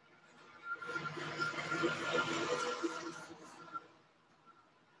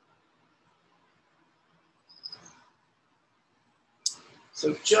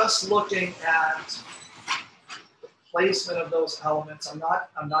 So just looking at the placement of those elements, I'm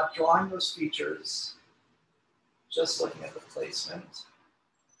not drawing those features, just looking at the placement.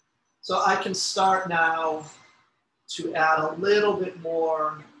 So I can start now to add a little bit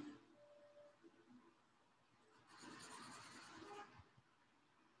more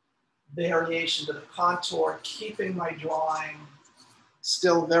variation to the contour, keeping my drawing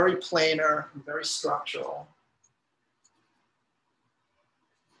still very planar and very structural.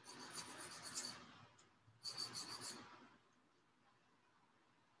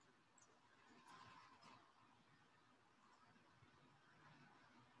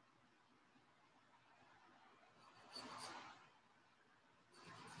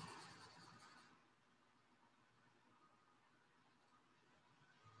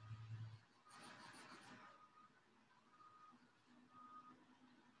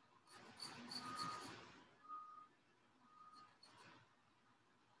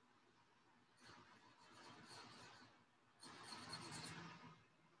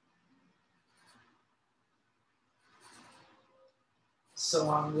 So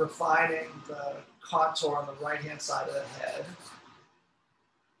I'm refining the contour on the right-hand side of the head.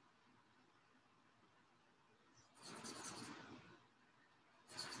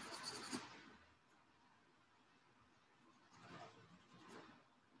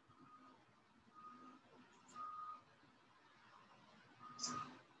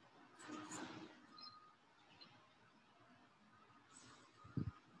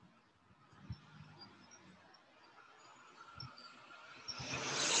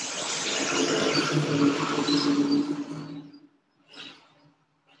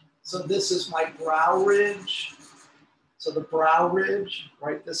 So this is my brow ridge. So the brow ridge,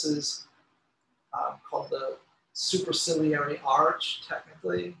 right? This is called the superciliary arch,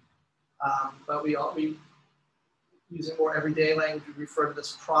 technically. But we using more everyday language, we refer to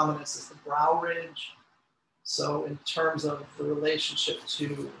this prominence as the brow ridge. So in terms of the relationship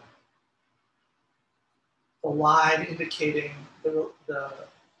to the line indicating the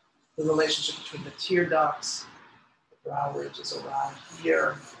relationship between the tear ducts, the brow ridge is around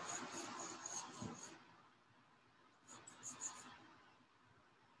here.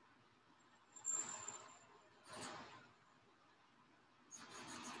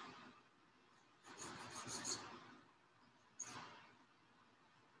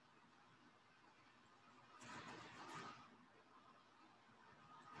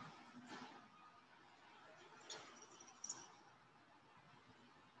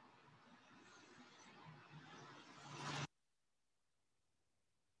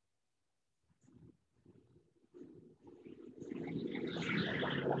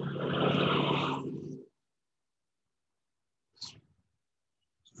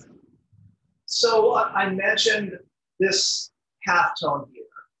 So I mentioned this halftone here,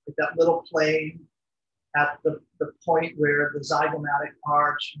 with that little plane at the point where the zygomatic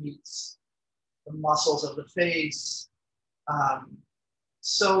arch meets the muscles of the face.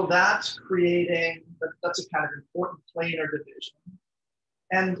 So that's creating, that's a kind of important planar division.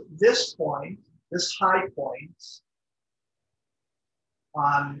 And this point, this high point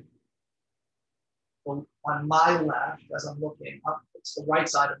on my left, as I'm looking up, it's the right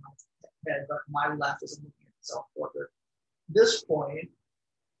side of my head, but my left as I'm looking at the self-portrait. This point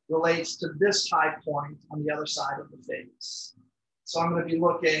relates to this high point on the other side of the face. So I'm going to be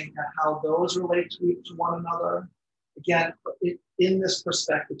looking at how those relate to one another. Again, in this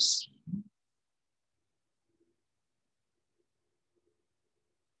perspective scheme.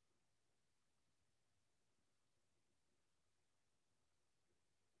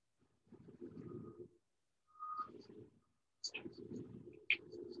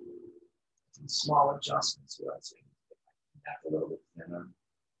 Some small adjustments here. I'd say neck a little bit thinner.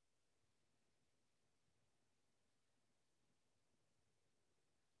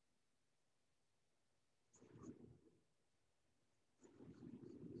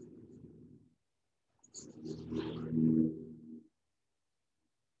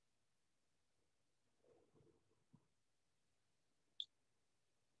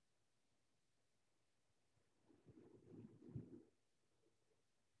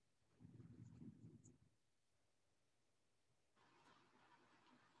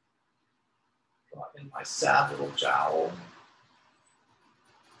 In my sad little jowl.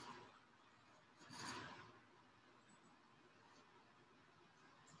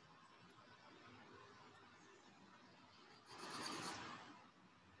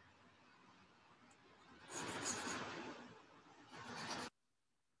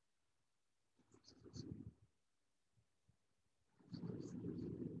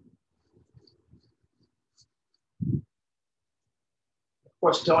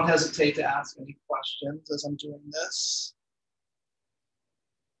 course, don't hesitate to ask any questions as I'm doing this.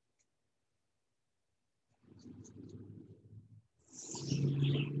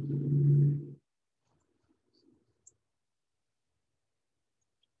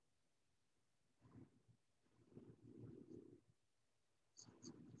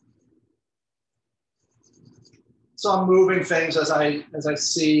 So I'm moving things as I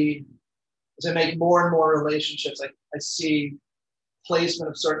see, as I make more and more relationships. I see placement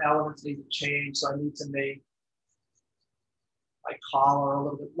of certain elements need to change. So I need to make my collar a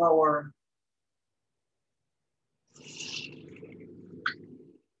little bit lower.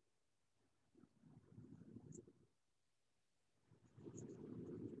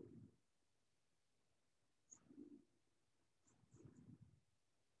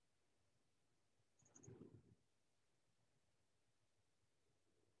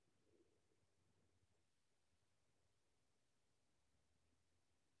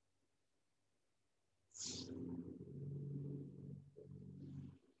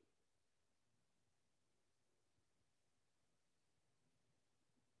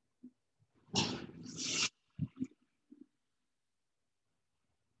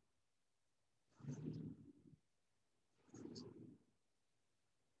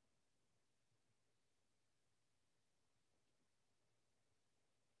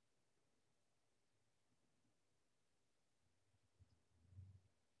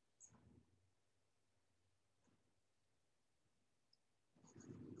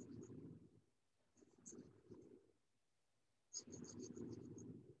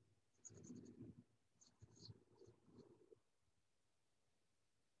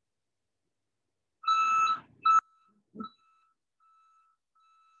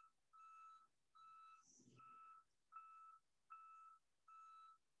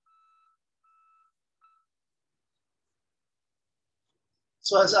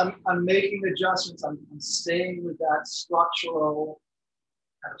 So as I'm making adjustments, I'm staying with that structural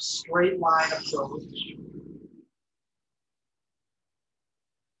kind of straight line approach.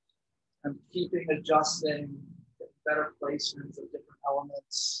 I'm keeping adjusting better placements of different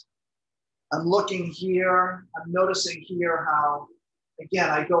elements. I'm looking here, I'm noticing here how, again,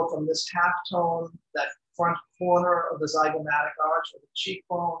 I go from this half tone, that front corner of the zygomatic arch or the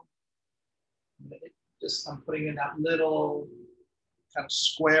cheekbone. I'm putting in that little kind of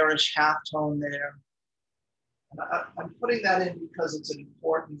squarish half tone there. And I'm putting that in because it's an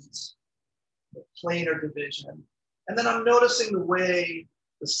important planar division. And then I'm noticing the way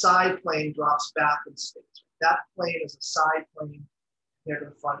the side plane drops back in space. That plane is a side plane near to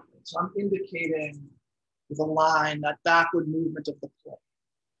the front plane. So I'm indicating with a line that backward movement of the plane.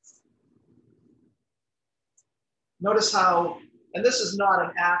 Notice how, and this is not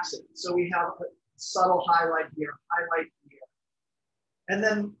an accident. So we have a subtle highlight here. And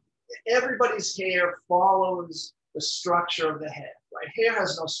then everybody's hair follows the structure of the head, right? Hair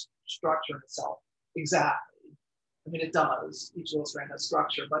has no structure in itself, exactly. I mean, it does. Each little strand has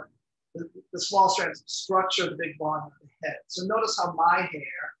structure, but the small strands structure the big bond of the head. So notice how my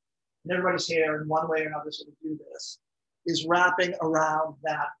hair, and everybody's hair in one way or another is going to do this, is wrapping around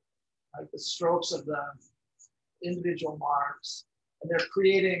that, right? The strokes of the individual marks, and they're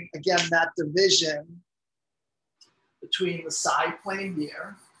creating, again, that division between the side plane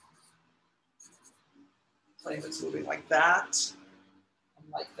here, plane that's moving like that, and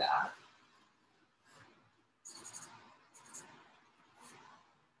like that.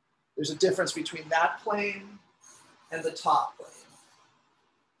 There's a difference between that plane and the top plane.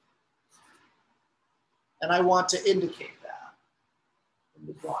 And I want to indicate that in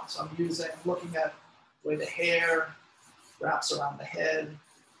the drawing. So I'm looking at the way the hair wraps around the head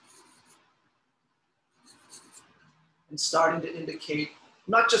and starting to indicate,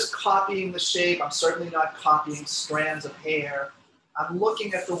 I'm not just copying the shape, I'm certainly not copying strands of hair. I'm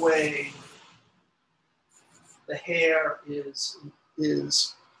looking at the way the hair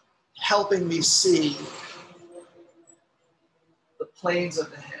is helping me see the planes of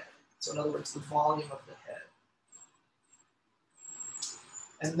the head. So in other words, the volume of the head.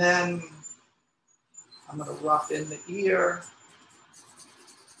 And then I'm going to rough in the ear.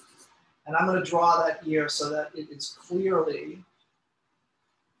 And I'm going to draw that ear so that it is clearly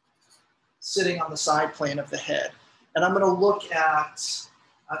sitting on the side plane of the head. And I'm going to look at,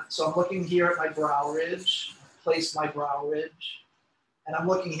 so I'm looking here at my brow ridge, place my brow ridge. And I'm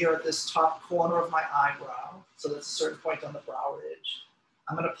looking here at this top corner of my eyebrow. So that's a certain point on the brow ridge.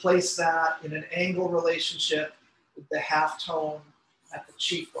 I'm going to place that in an angle relationship with the half tone at the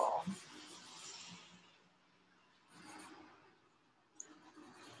cheekbone.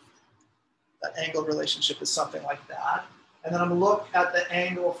 That angle relationship is something like that. And then I'm gonna look at the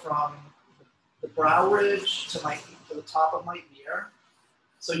angle from the brow ridge to the top of my ear.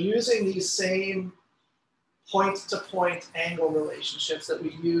 So using these same point-to-point angle relationships that we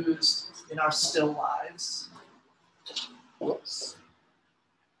used in our still lives. Whoops.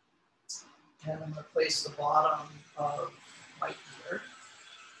 And I'm gonna place the bottom of my ear.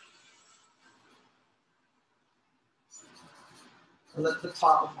 Or the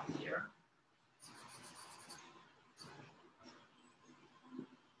top of my ear.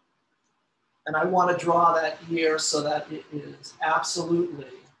 And I want to draw that ear so that it is absolutely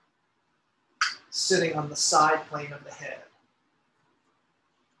sitting on the side plane of the head.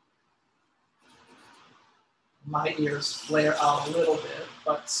 My ears flare out a little bit,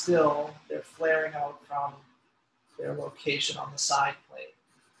 but still they're flaring out from their location on the side plane.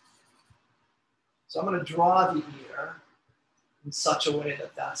 So I'm going to draw the ear in such a way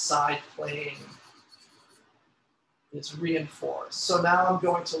that that side plane is reinforced. So now I'm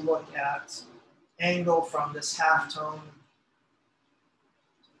going to look at angle from this halftone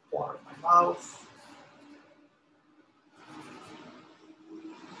corner of my mouth.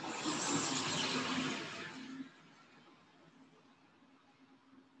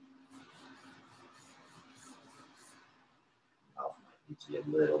 Mouth might need to be a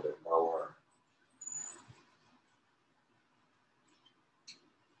little bit lower.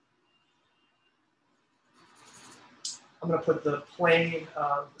 I'm going to put the plane,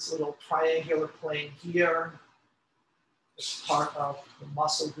 this little triangular plane here, as part of the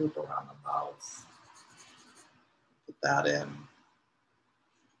muscle group around the mouth. Put that in. And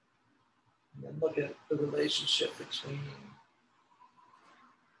then look at the relationship between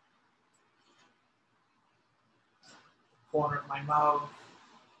the corner of my mouth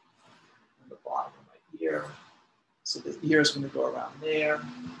and the bottom of my ear. So the ear is going to go around there.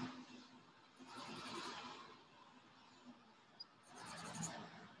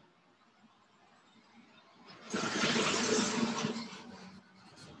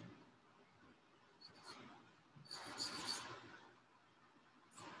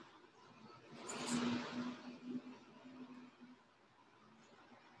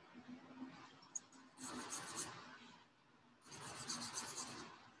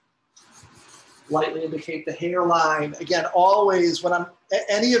 Lightly indicate the hairline. Again, always when I'm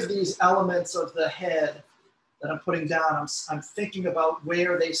any of these elements of the head that I'm putting down, I'm thinking about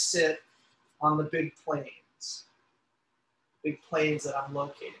where they sit on the big planes that I'm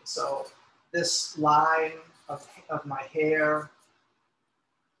locating. So this line of my hair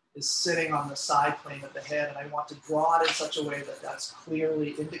is sitting on the side plane of the head, and I want to draw it in such a way that that's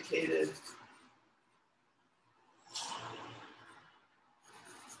clearly indicated.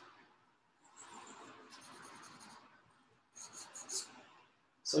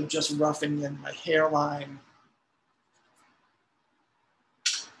 So just roughing in my hairline.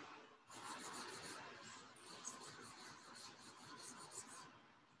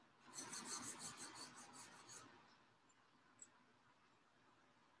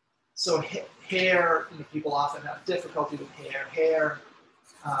 So hair, people often have difficulty with hair.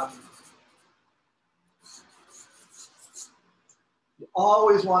 You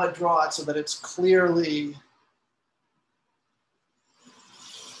always want to draw it so that it's clearly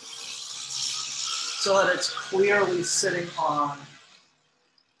sitting on,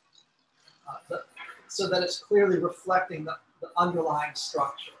 so that it's clearly reflecting the underlying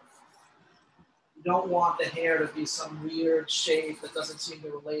structure. You don't want the hair to be some weird shape that doesn't seem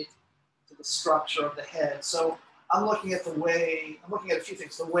to relate to the structure of the head. So I'm looking at a few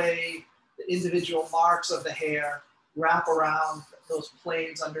things, the way the individual marks of the hair wrap around those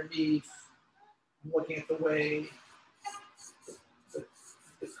planes underneath. I'm looking at the way the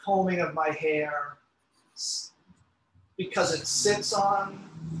combing of my hair, because it sits on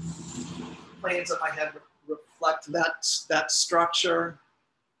planes of my head, reflect that structure.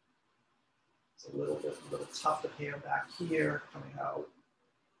 It's a little tuft of hair back here coming out.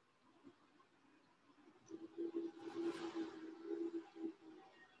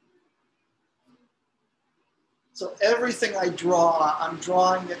 So everything I draw, I'm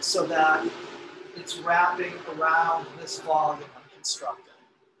drawing it so that it's wrapping around this volume I'm constructing.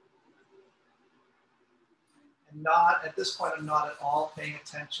 And at this point, I'm not at all paying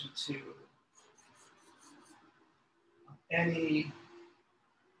attention to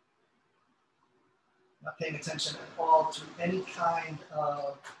not paying attention at all to any kind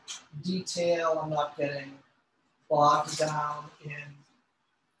of detail. I'm not getting bogged down in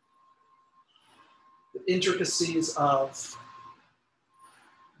the intricacies of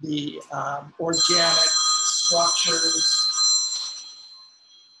the organic structures.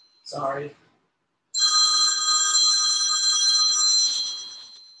 Sorry.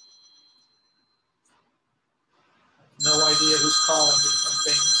 Sophia, who's calling me from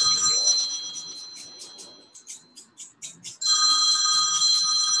Binghamton, New York.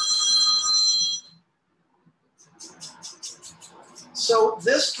 So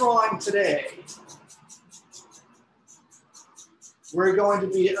this drawing today, we're going to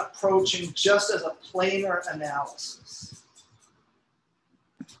be approaching just as a planar analysis.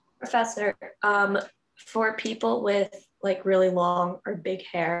 Professor, for people with like really long or big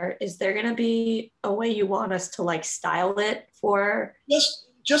hair, is there going to be a way you want us to like style it for? Just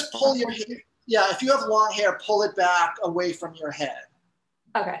pull your hair. Yeah, if you have long hair, pull it back away from your head.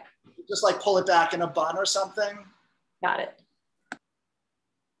 Okay. Just like pull it back in a bun or something. Got it.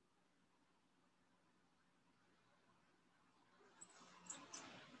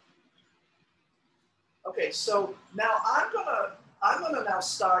 Okay, so now I'm gonna now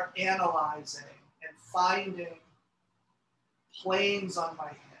start analyzing and finding planes on my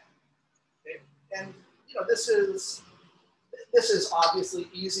head. Okay? And you know, this is obviously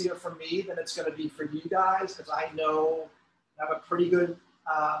easier for me than it's going to be for you guys, because I have a pretty good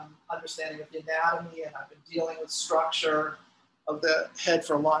understanding of the anatomy, and I've been dealing with structure of the head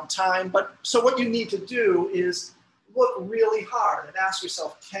for a long time. But so what you need to do is look really hard and ask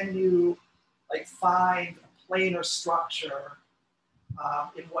yourself, can you like find a planar structure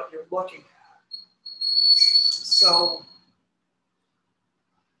in what you're looking at?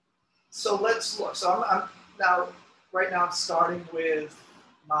 So let's look. So I'm now, right now I'm starting with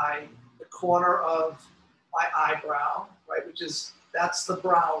the corner of my eyebrow, right, that's the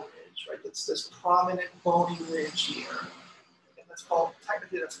brow ridge, right? It's this prominent bony ridge here. And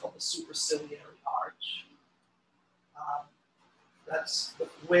technically that's called the superciliary arch. That's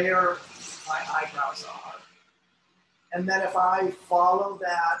where my eyebrows are. And then if I follow the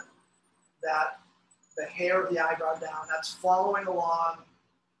hair of the eyebrow down, that's following along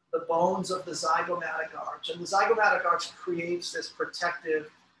the bones of the zygomatic arch. And the zygomatic arch creates this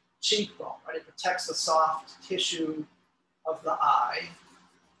protective cheekbone, right? It protects the soft tissue of the eye.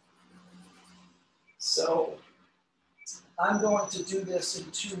 So I'm going to do this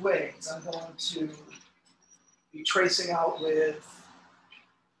in two ways. I'm going to be tracing out with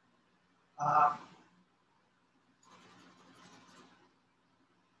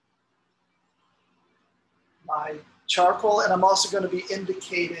my charcoal, and I'm also going to be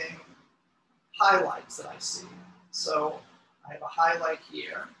indicating highlights that I see. So I have a highlight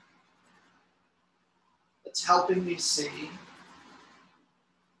here that's helping me see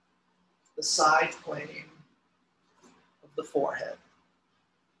the side plane of the forehead.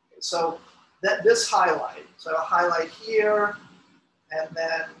 Okay, so this highlight, so I have a highlight here, and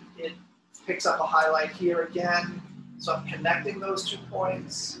then it picks up a highlight here again. So I'm connecting those 2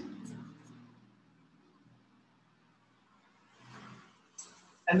 points.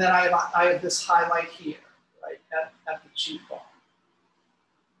 And then I have this highlight here, right, at the cheekbone.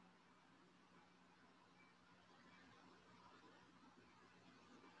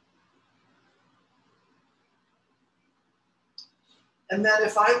 And then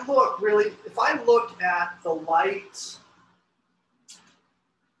if I look at the light,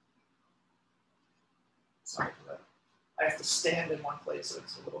 sorry, I have to stand in one place, so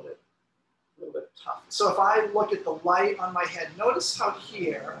it's a little bit tough. So if I look at the light on my head, notice how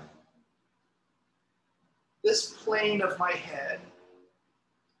here, this plane of my head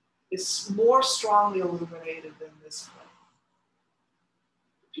is more strongly illuminated than this plane.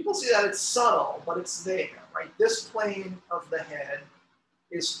 People see that it's subtle, but it's there, right? This plane of the head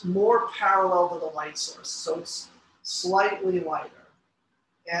is more parallel to the light source, so it's slightly lighter.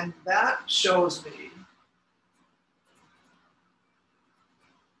 And that shows me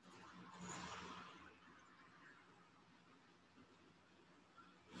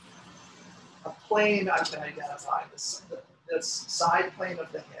a plane I can identify, this side plane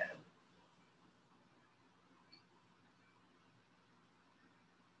of the head.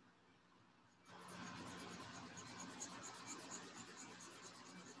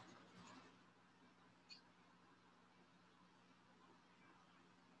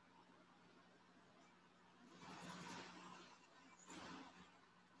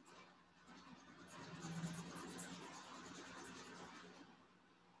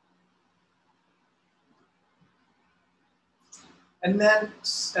 And then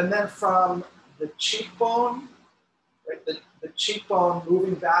from the cheekbone, right, the cheekbone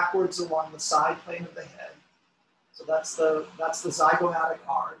moving backwards along the side plane of the head. So that's the zygomatic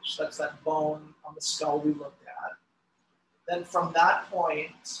arch. That's that bone on the skull we looked at. Then from that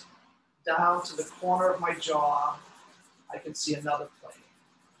point down to the corner of my jaw, I can see another plane.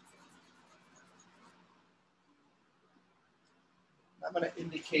 I'm going to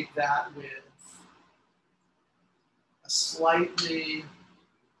indicate that with a slightly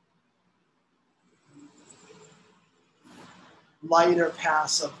lighter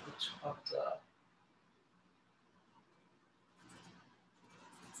pass of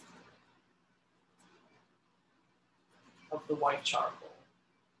the white charcoal.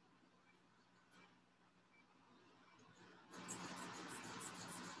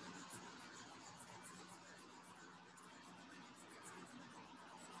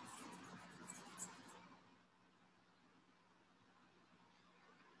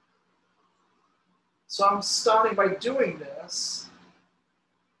 So I'm starting by doing this,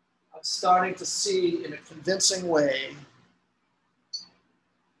 I'm starting to see in a convincing way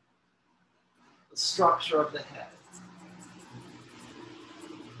the structure of the head.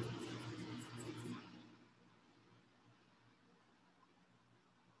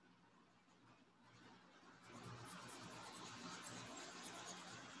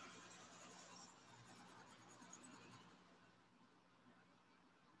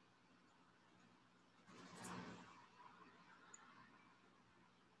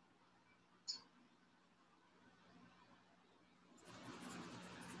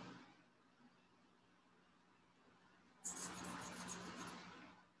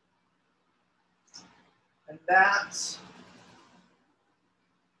 And that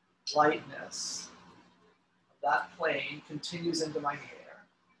lightness of that plane continues into my hair.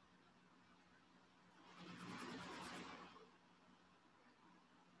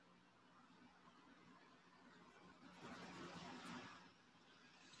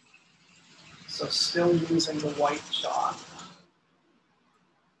 So still using the white chalk.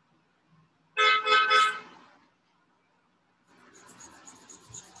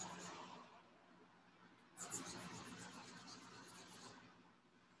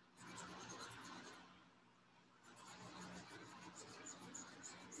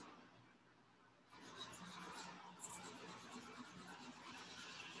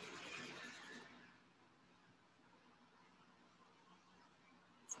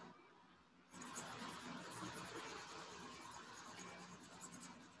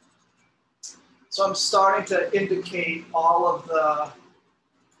 So I'm starting to indicate I'm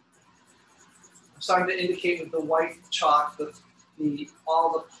starting to indicate with the white chalk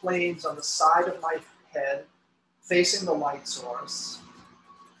all the planes on the side of my head facing the light source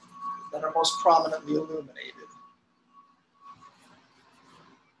that are most prominently illuminated.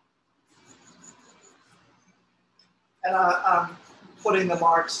 And I'm putting the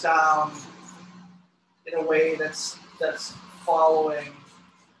marks down in a way that's following,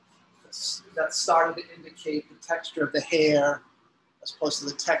 that's starting to indicate the texture of the hair as opposed to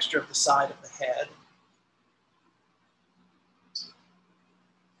the texture of the side of the head.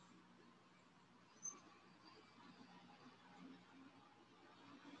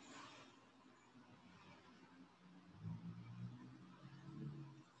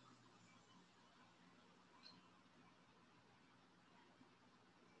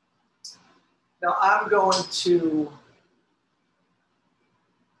 Now I'm going to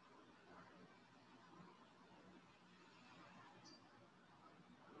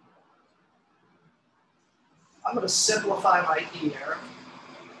simplify my ear.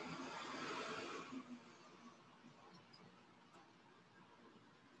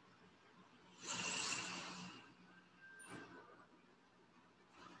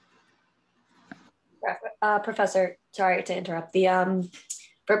 Professor, sorry to interrupt.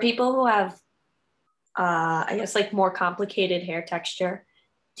 For people who have, I guess, like more complicated hair texture,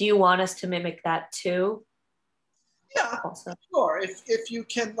 do you want us to mimic that too? Yeah, Also, sure. If you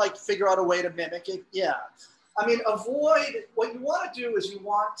can like figure out a way to mimic it, yeah. I mean, what you want to do is you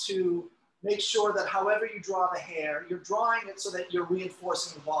want to make sure that however you draw the hair, you're drawing it so that you're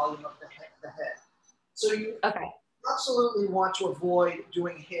reinforcing the volume of the head. So you absolutely want to avoid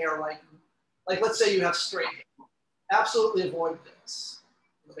doing hair like let's say you have straight hair. Absolutely avoid this.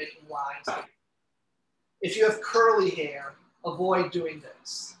 You're making lines. If you have curly hair, avoid doing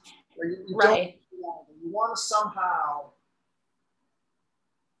this. You right. You want to somehow.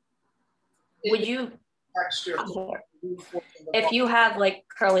 Would you texture. If you have like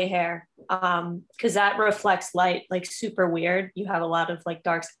curly hair, because that reflects light like super weird. You have a lot of like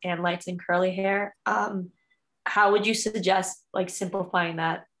darks and lights in curly hair. How would you suggest like simplifying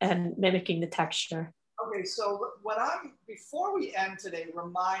that and mimicking the texture? Okay, so before we end today,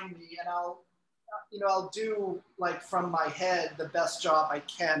 remind me, and I'll do like from my head the best job I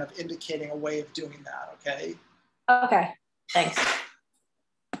can of indicating a way of doing that. Okay. Okay. Thanks.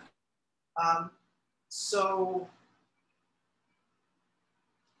 So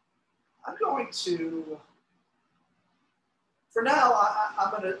I'm going to, for now,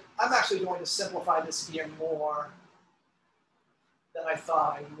 I'm actually going to simplify this even more than I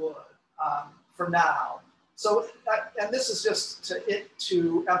thought I would for now. So, and this is just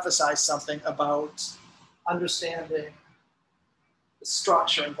to emphasize something about understanding the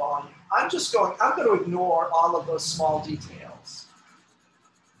structure and volume. I'm going to ignore all of those small details.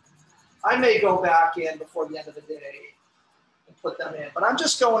 I may go back in before the end of the day and put them in, but I'm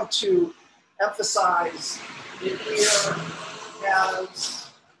just going to emphasize the ear as,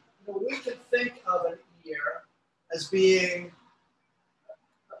 we can think of an ear as being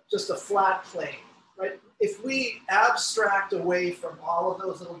just a flat plane, right? If we abstract away from all of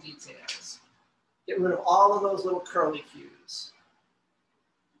those little details, get rid of all of those little curly cues,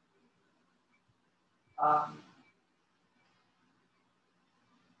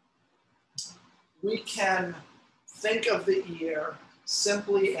 we can think of the ear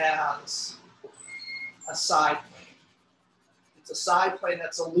simply as a side plane. It's a side plane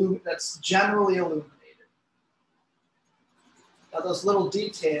that's generally illuminated. Now those little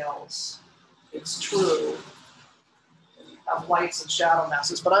details, it's true, have lights and shadow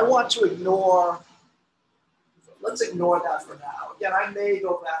masses, but I want to ignore, let's ignore that for now. Again, I may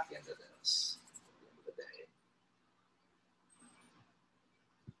go back into this at the end of the day.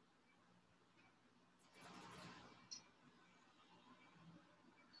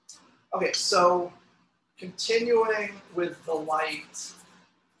 Okay, so continuing with the lights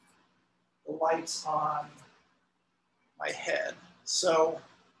on my head. So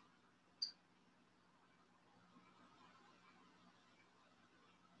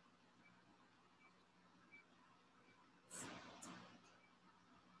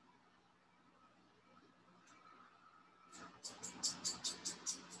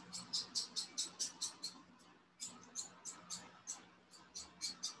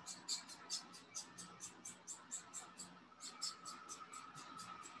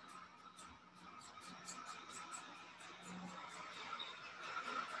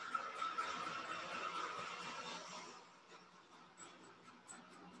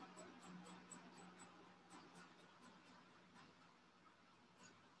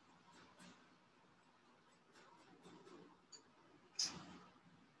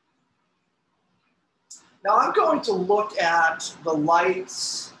now I'm going to look at the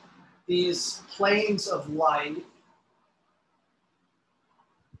lights, these planes of light,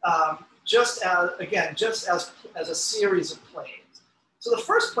 just as a series of planes. So the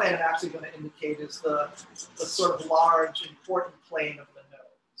first plane I'm actually going to indicate is the sort of large, important plane of the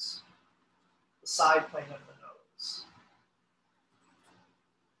nose, the side plane of the nose.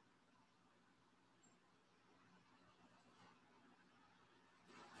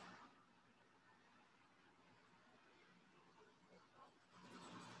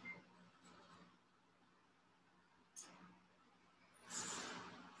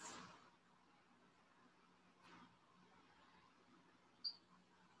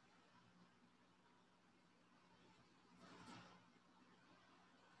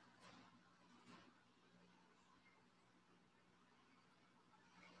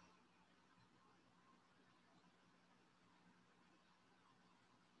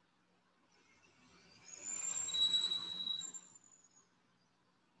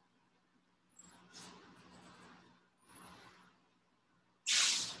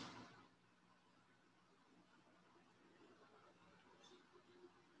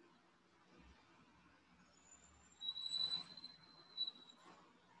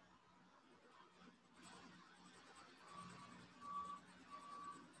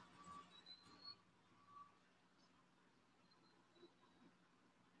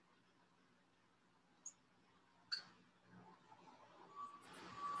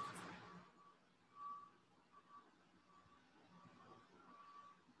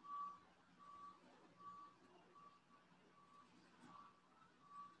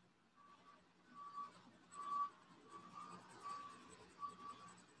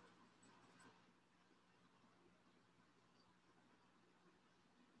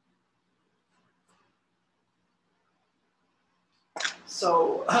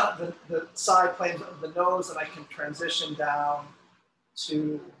 So the side planes of the nose, and I can transition down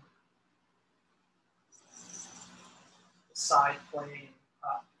to the side plane,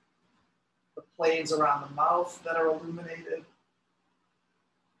 the planes around the mouth that are illuminated.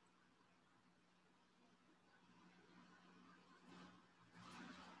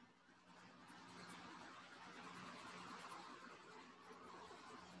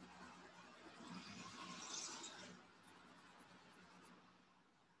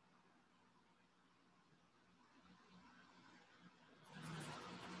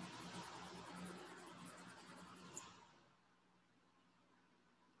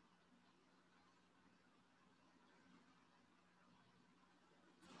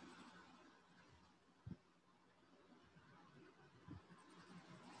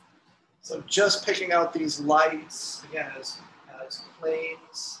 So just picking out these lights, again, as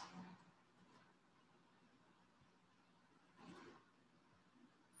planes.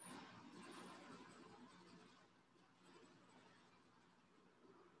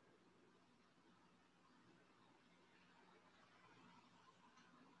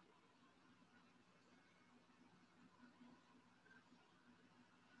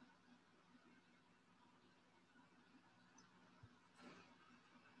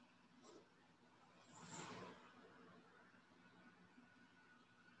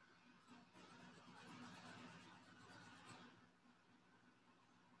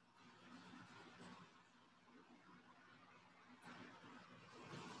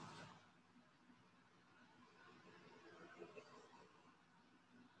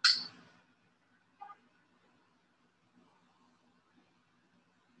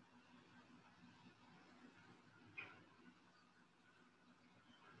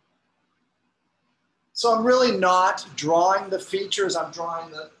 So I'm really not drawing the features. I'm drawing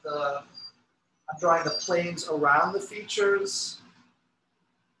the planes around the features.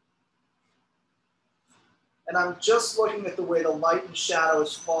 And I'm just looking at the way the light and shadow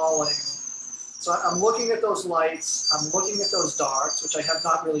is falling. So I'm looking at those lights. I'm looking at those darks, which I have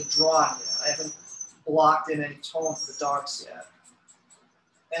not really drawn yet. I haven't blocked in any tone for the darks yet.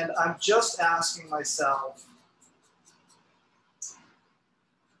 And I'm just asking myself,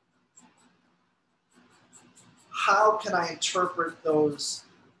 how can I interpret those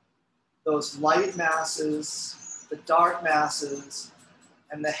light masses, the dark masses,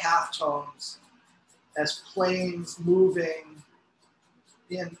 and the halftones as planes moving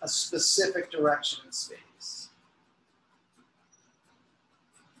in a specific direction in space?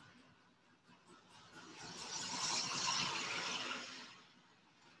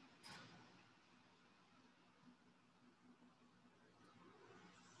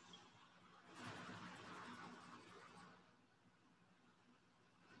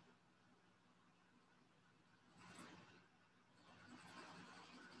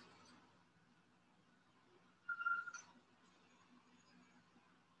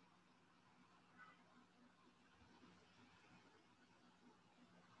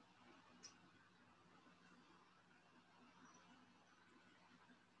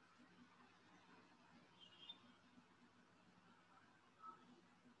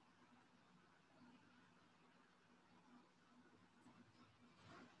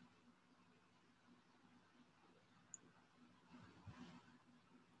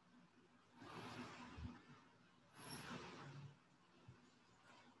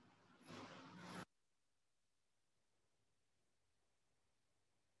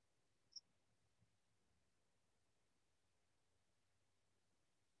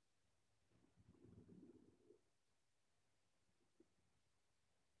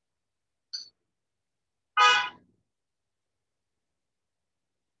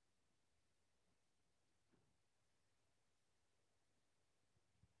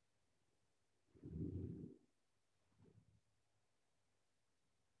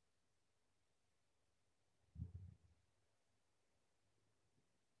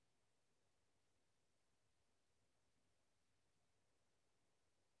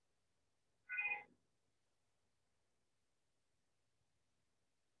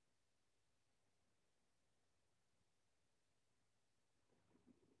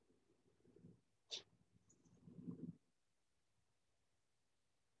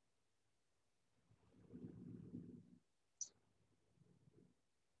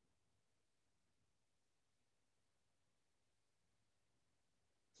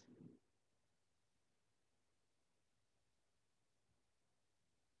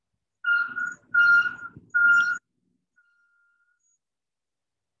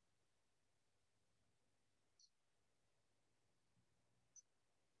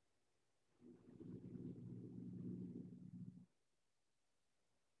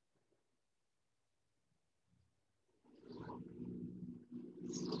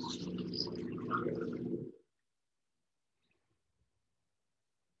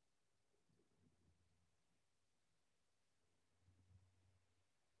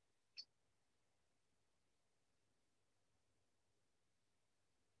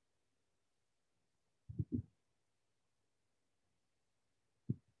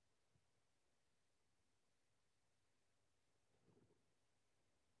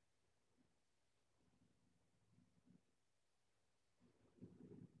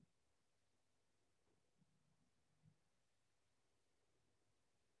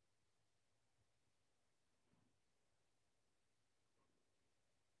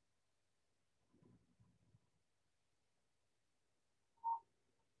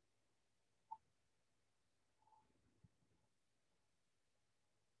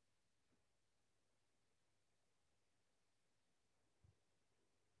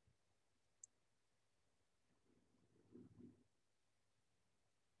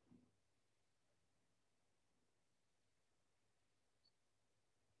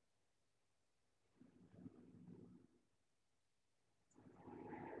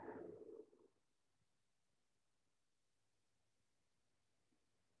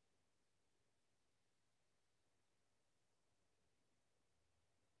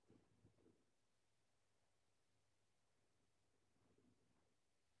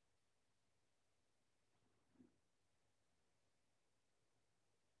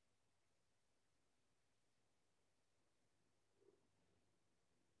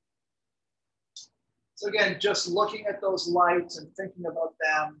 So again, just looking at those lights and thinking about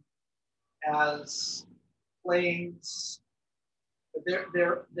them as planes.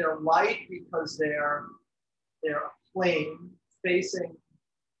 They're light because they're a plane facing,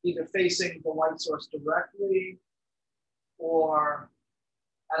 either facing the light source directly or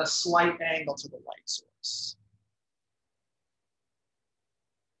at a slight angle to the light source.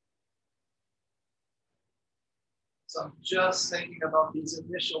 So I'm just thinking about these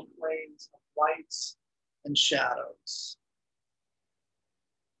initial planes of lights and shadows.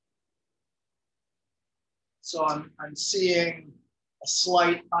 So I'm seeing a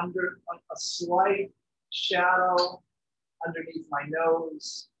slight shadow underneath my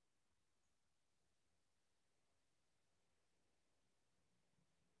nose.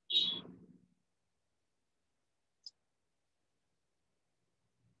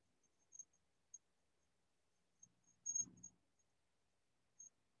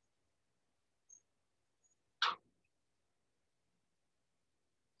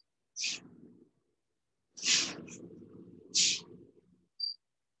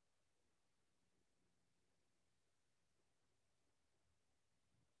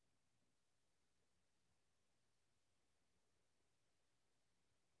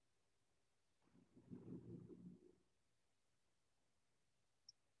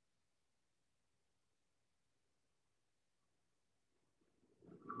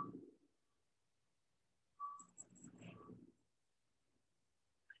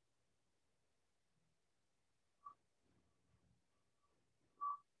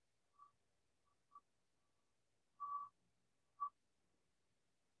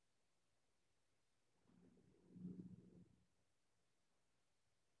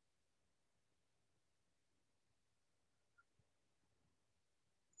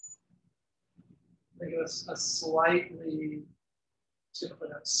 I guess a slightly, just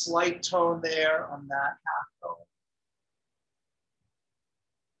put a slight tone there on that half tone.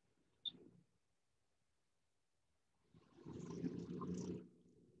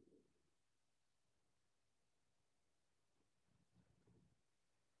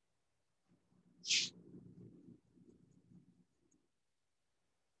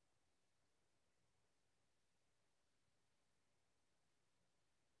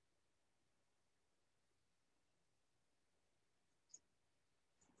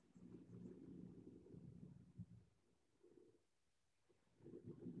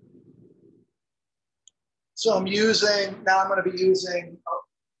 So I'm going to be using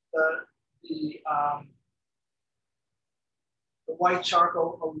the white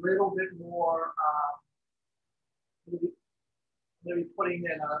charcoal a little bit more. I'm going to be putting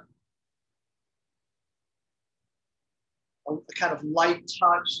in a kind of light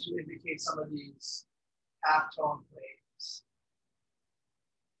touch to indicate some of these halftone planes.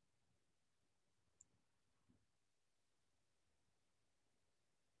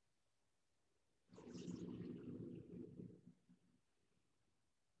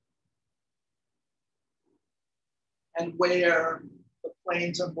 And where the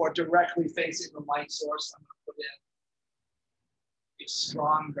planes are more directly facing the light source, I'm going to put in a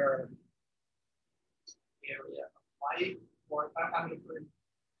stronger area of light. Or I'm going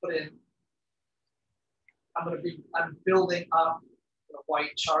to I'm building up the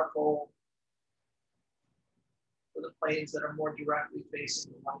white charcoal for the planes that are more directly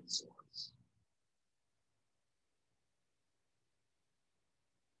facing the light source.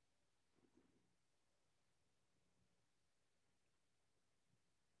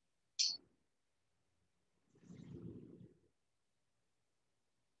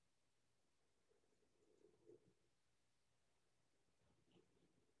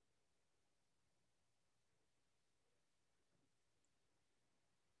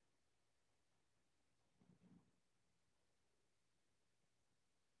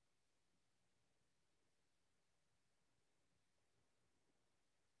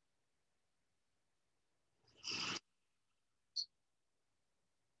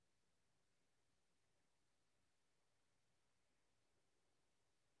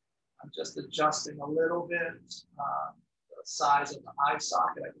 I'm just adjusting a little bit the size of the eye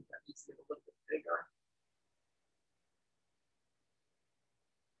socket. I think that needs to get a little bit bigger.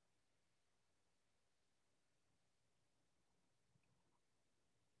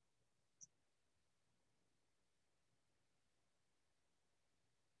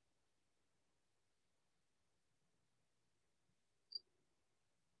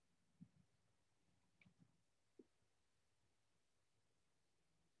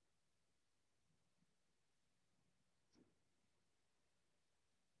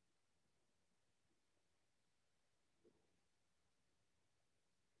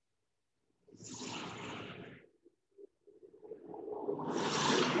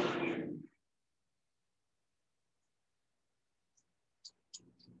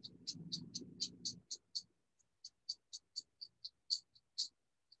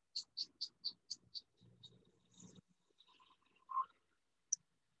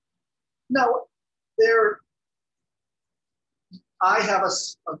 No, I have a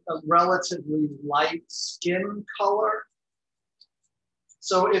relatively light skin color.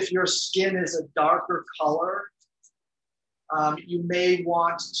 So if your skin is a darker color, you may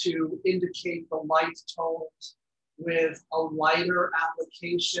want to indicate the light tones with a lighter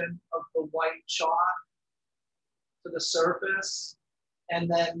application of the white chalk to the surface. And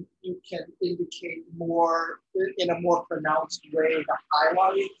then you can indicate more, in a more pronounced way, the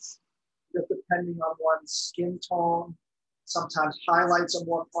highlights. Because depending on one's skin tone, sometimes highlights are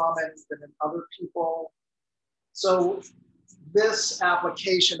more prominent than in other people. So this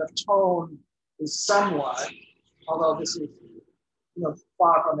application of tone is somewhat, although this is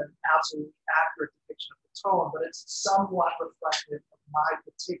far from an absolutely accurate depiction of the tone, but it's somewhat reflective of my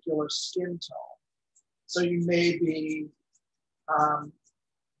particular skin tone. So you may be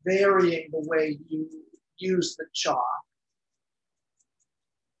varying the way you use the chalk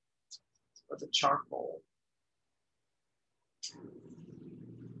or the charcoal.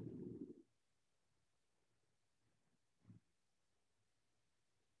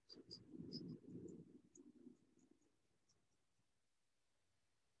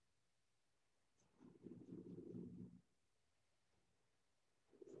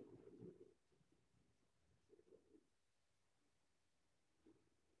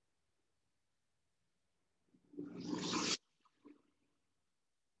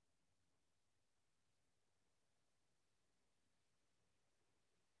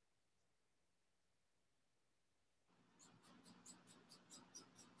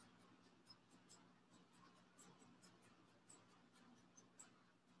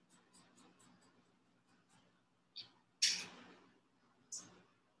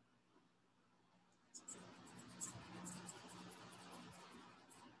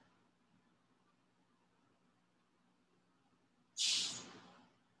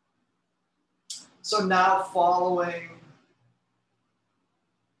 So now following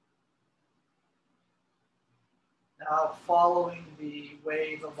the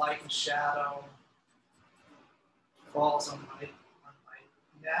way the light and shadow falls on my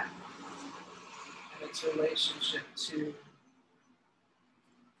neck and its relationship to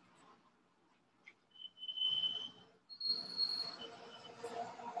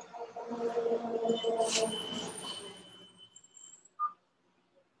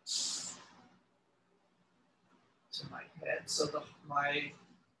my head. So my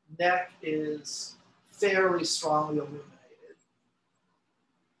neck is fairly strongly illuminated.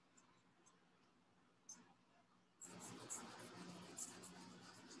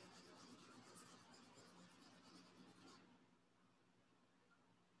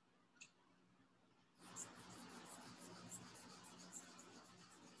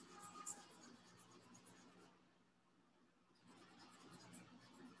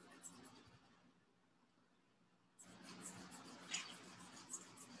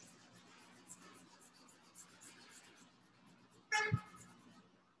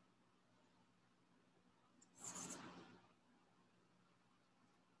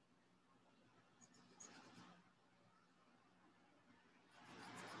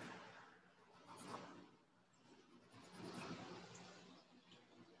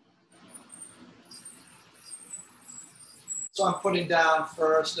 So I'm putting down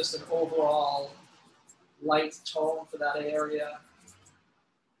first just an overall light tone for that area.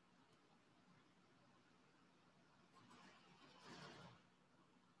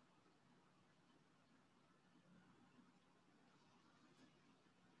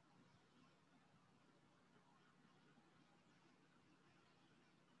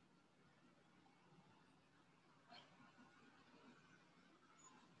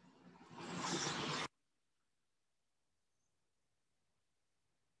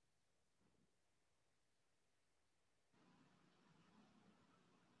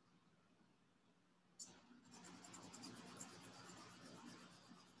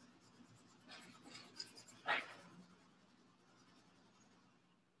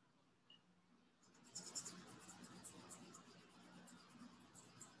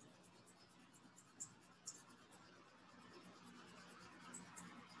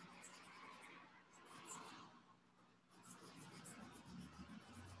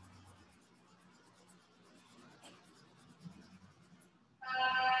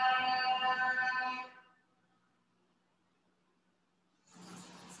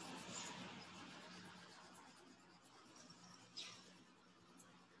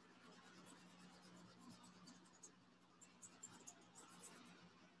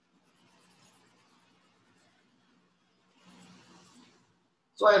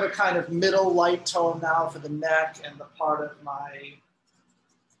 So I have a kind of middle light tone now for the neck and the part of my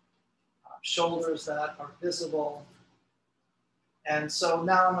shoulders that are visible. And so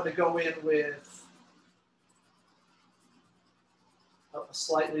now I'm going to go in with a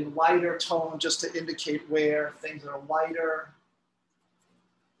slightly lighter tone just to indicate where things are lighter.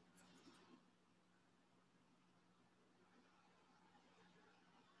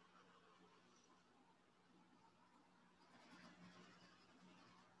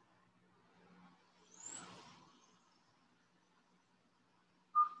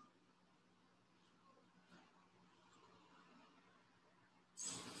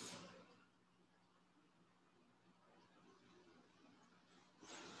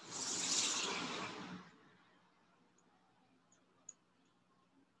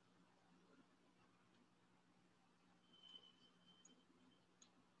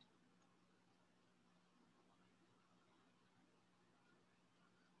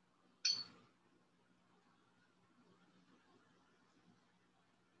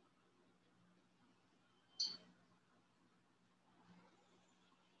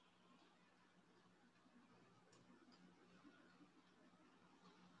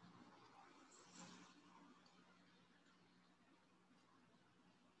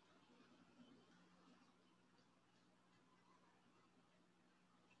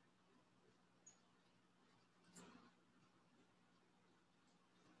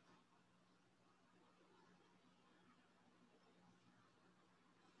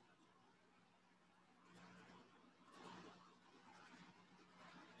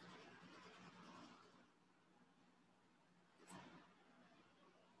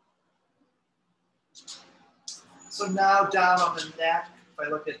 So now down on the neck, if I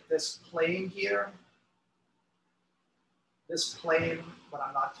look at this plane here, this plane, when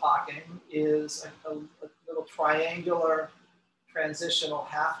I'm not talking, is a little triangular transitional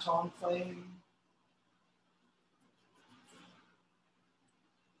halftone plane.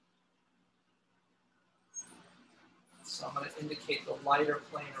 So I'm going to indicate the lighter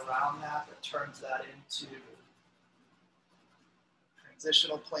plane around that turns that into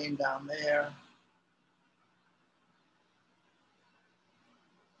transitional plane down there.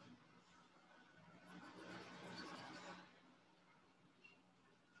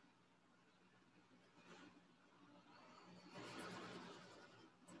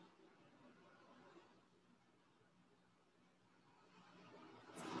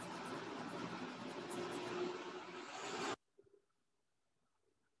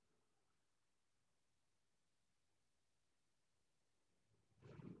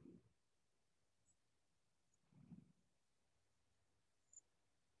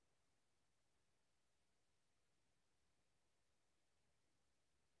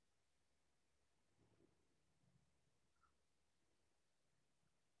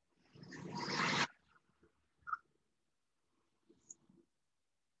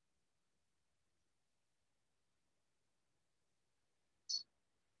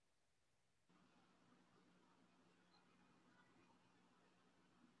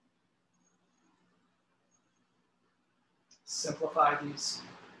 Simplify these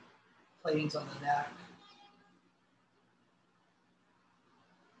planes on the neck.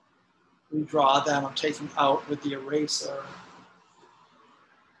 Redraw them, I'm taking out with the eraser.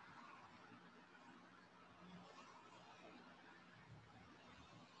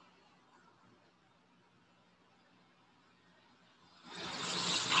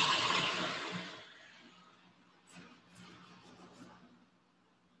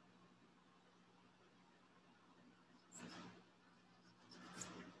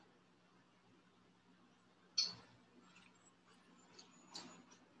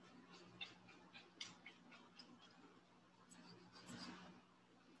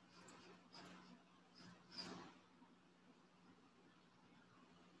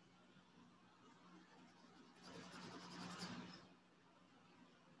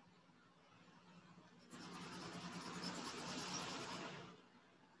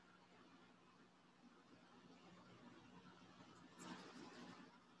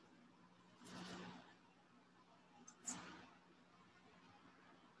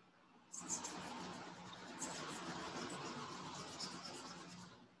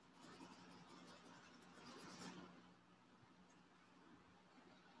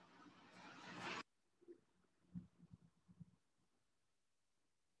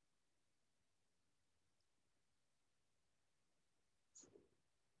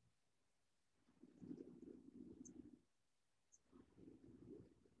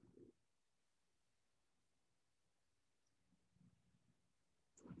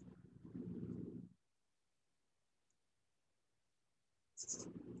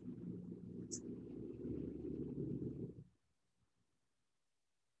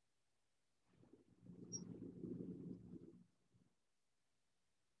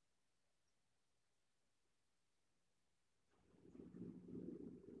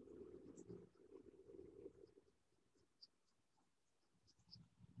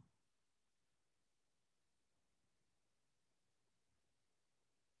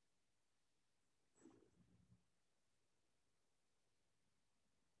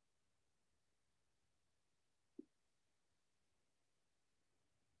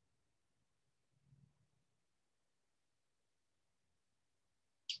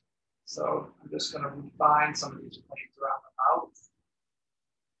 So I'm just going to refine some of these planes around the mouth.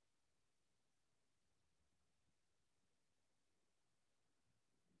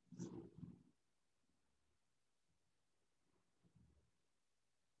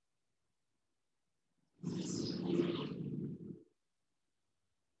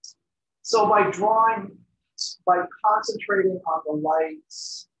 So by concentrating on the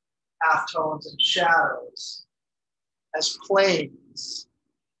lights, halftones, and shadows as planes,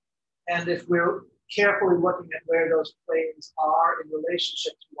 and if we're carefully looking at where those planes are in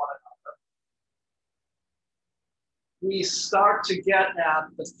relationship to one another, we start to get at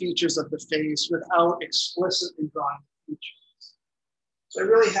the features of the face without explicitly drawing the features. So I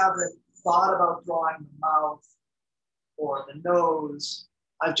really haven't thought about drawing the mouth or the nose.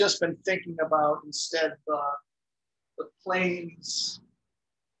 I've just been thinking about instead the planes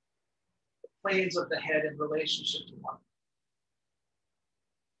of the head in relationship to one another.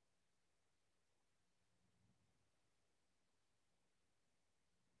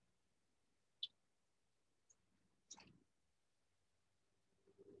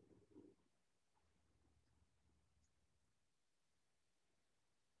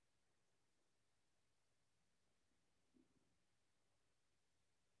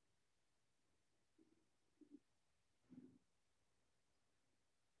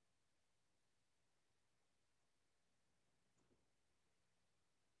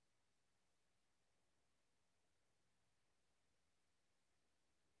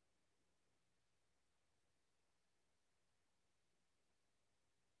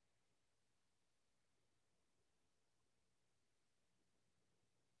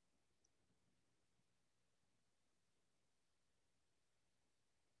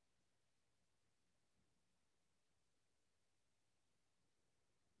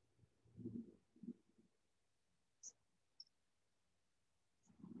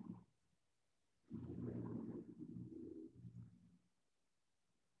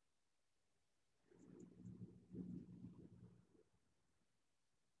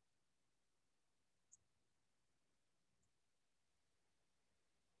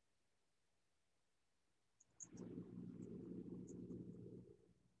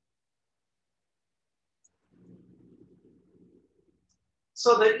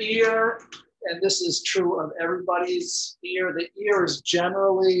 So the ear, and this is true of everybody's ear, the ear is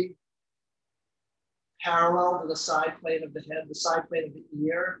generally parallel to the side plane of the head, the side plane of the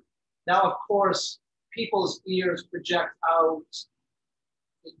ear. Now, of course, people's ears project out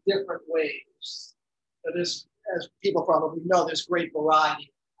in different ways. But as people probably know, there's great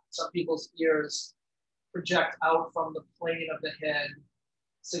variety. Some people's ears project out from the plane of the head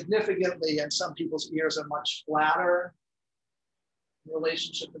significantly, and some people's ears are much flatter in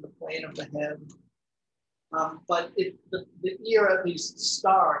relationship to the plane of the head. But the ear at least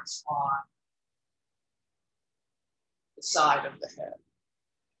starts on the side of the head.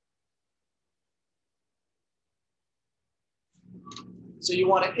 So you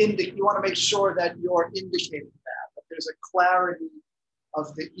want to make sure that you're indicating that there's a clarity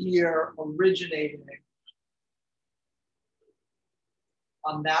of the ear originating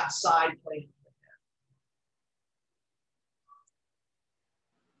on that side plane.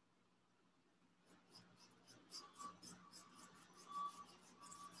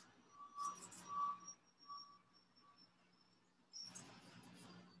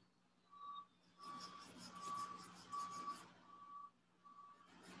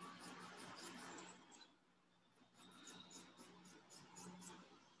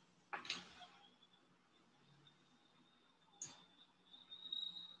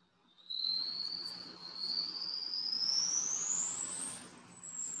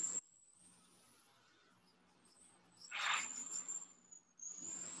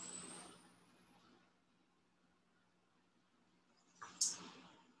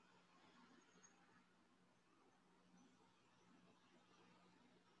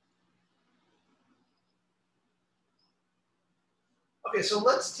 Okay, so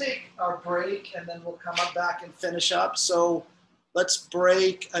let's take our break and then we'll come up back and finish up. So let's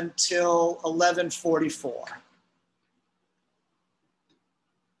break until 11:44.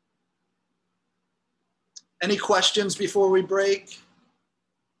 Any questions before we break?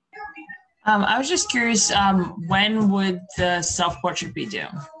 I was just curious, when would the self-portrait be due?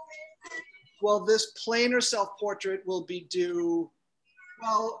 Well, this planar self-portrait will be due,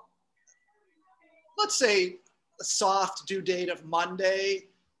 well, let's say a soft due date of Monday.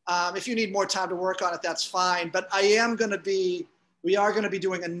 If you need more time to work on it, that's fine. But we are going to be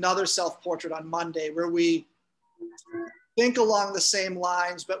doing another self-portrait on Monday where we think along the same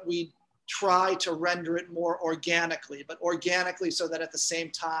lines, but we try to render it more organically, but organically so that at the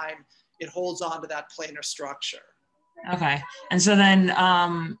same time, it holds on to that planar structure. Okay. And so then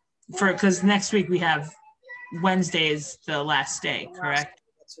because next week we have Wednesday is the last day, correct?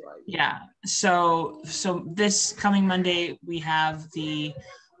 That's right. Yeah. So this coming Monday we have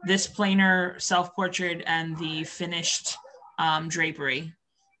this planar self-portrait and the finished drapery.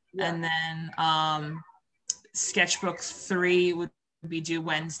 Yeah. And then sketchbook 3 would be due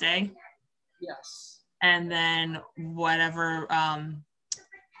Wednesday. Yes. And then whatever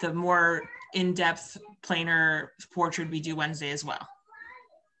the more in-depth planar portrait we do Wednesday as well.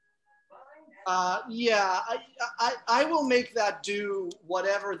 Yeah, I will make that due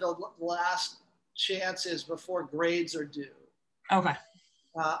whatever the last chance is before grades are due. Okay.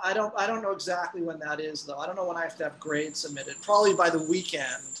 I don't know exactly when that is though. I don't know when I have to have grades submitted. Probably by the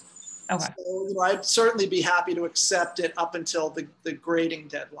weekend. Okay. So, I'd certainly be happy to accept it up until the grading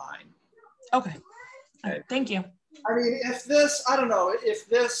deadline. Okay. All right. Thank you. I mean, if this, I don't know,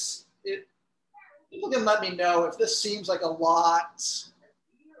 people can let me know if this seems like a lot.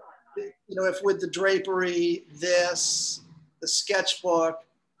 If with the drapery, the sketchbook,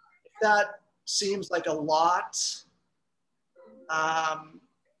 if that seems like a lot, I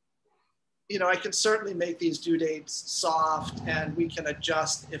can certainly make these due dates soft and we can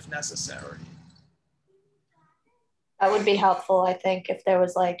adjust if necessary. That would be helpful, I think, if there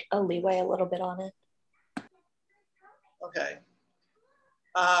was like a leeway a little bit on it. Okay.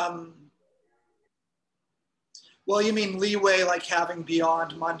 Well, you mean leeway like having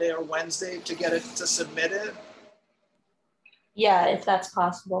beyond Monday or Wednesday to get it to submit it? Yeah, if that's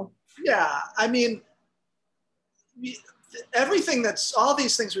possible. Yeah, I mean, all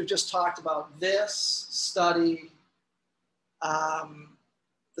these things we've just talked about, this study, the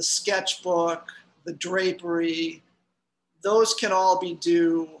sketchbook, the drapery, those can all be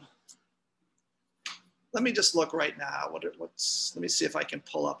due. Let me just look right now. Let me see if I can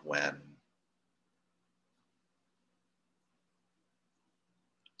pull up when.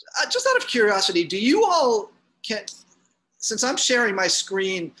 Just out of curiosity, do you all since I'm sharing my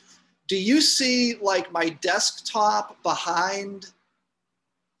screen, do you see like my desktop behind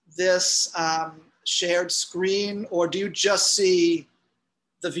this shared screen, or do you just see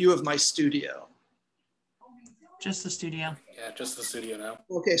the view of my studio? Just the studio. Yeah, just the studio now.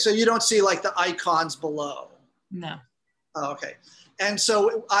 Okay, so you don't see like the icons below? No. Oh, okay. And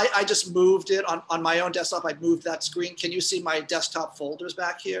so I just moved it on my own desktop. I moved that screen. Can you see my desktop folders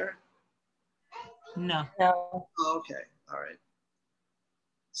back here? No. No. Oh, okay, all right.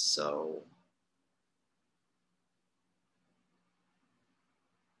 So.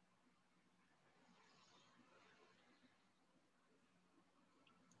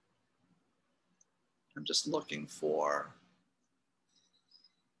 I'm just looking for.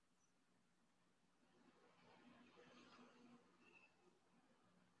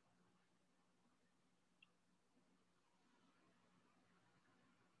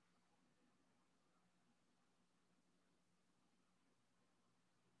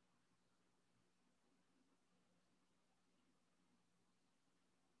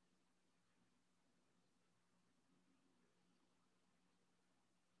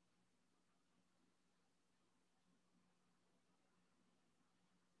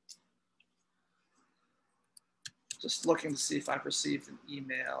 Just looking to see if I've received an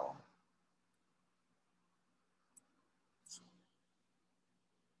email.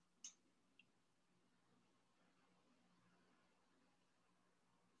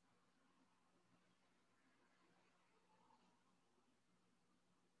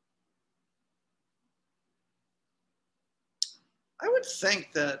 I would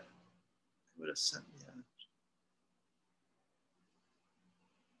think that it would have sent me a.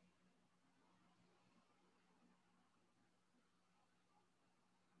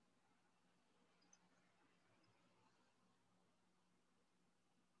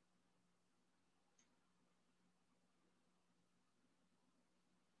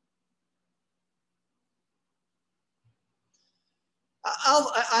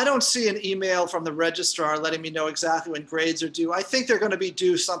 I don't see an email from the registrar letting me know exactly when grades are due. I think they're going to be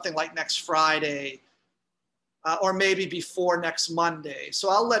due something like next Friday, or maybe before next Monday. So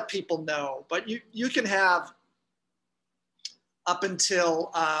I'll let people know. But you can have up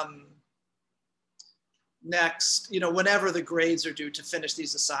until next, whenever the grades are due to finish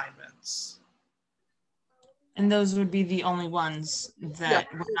these assignments. And those would be the only ones that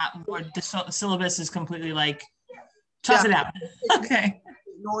where the syllabus is completely like, toss it out. Okay.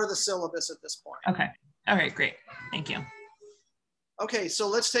 Ignore the syllabus at this point. Okay. All right, great. Thank you. Okay, so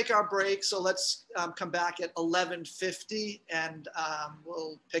let's take our break. So let's come back at 11:50 and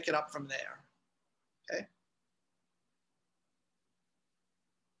we'll pick it up from there. Okay.